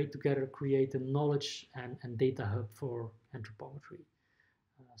in that way, together create a knowledge and data hub for anthropometry.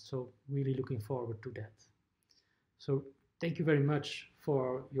 So really looking forward to that. So thank you very much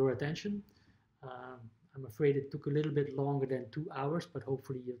for your attention. I'm afraid it took a little bit longer than 2 hours, but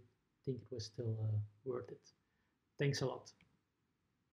hopefully think it was still worth it. Thanks a lot.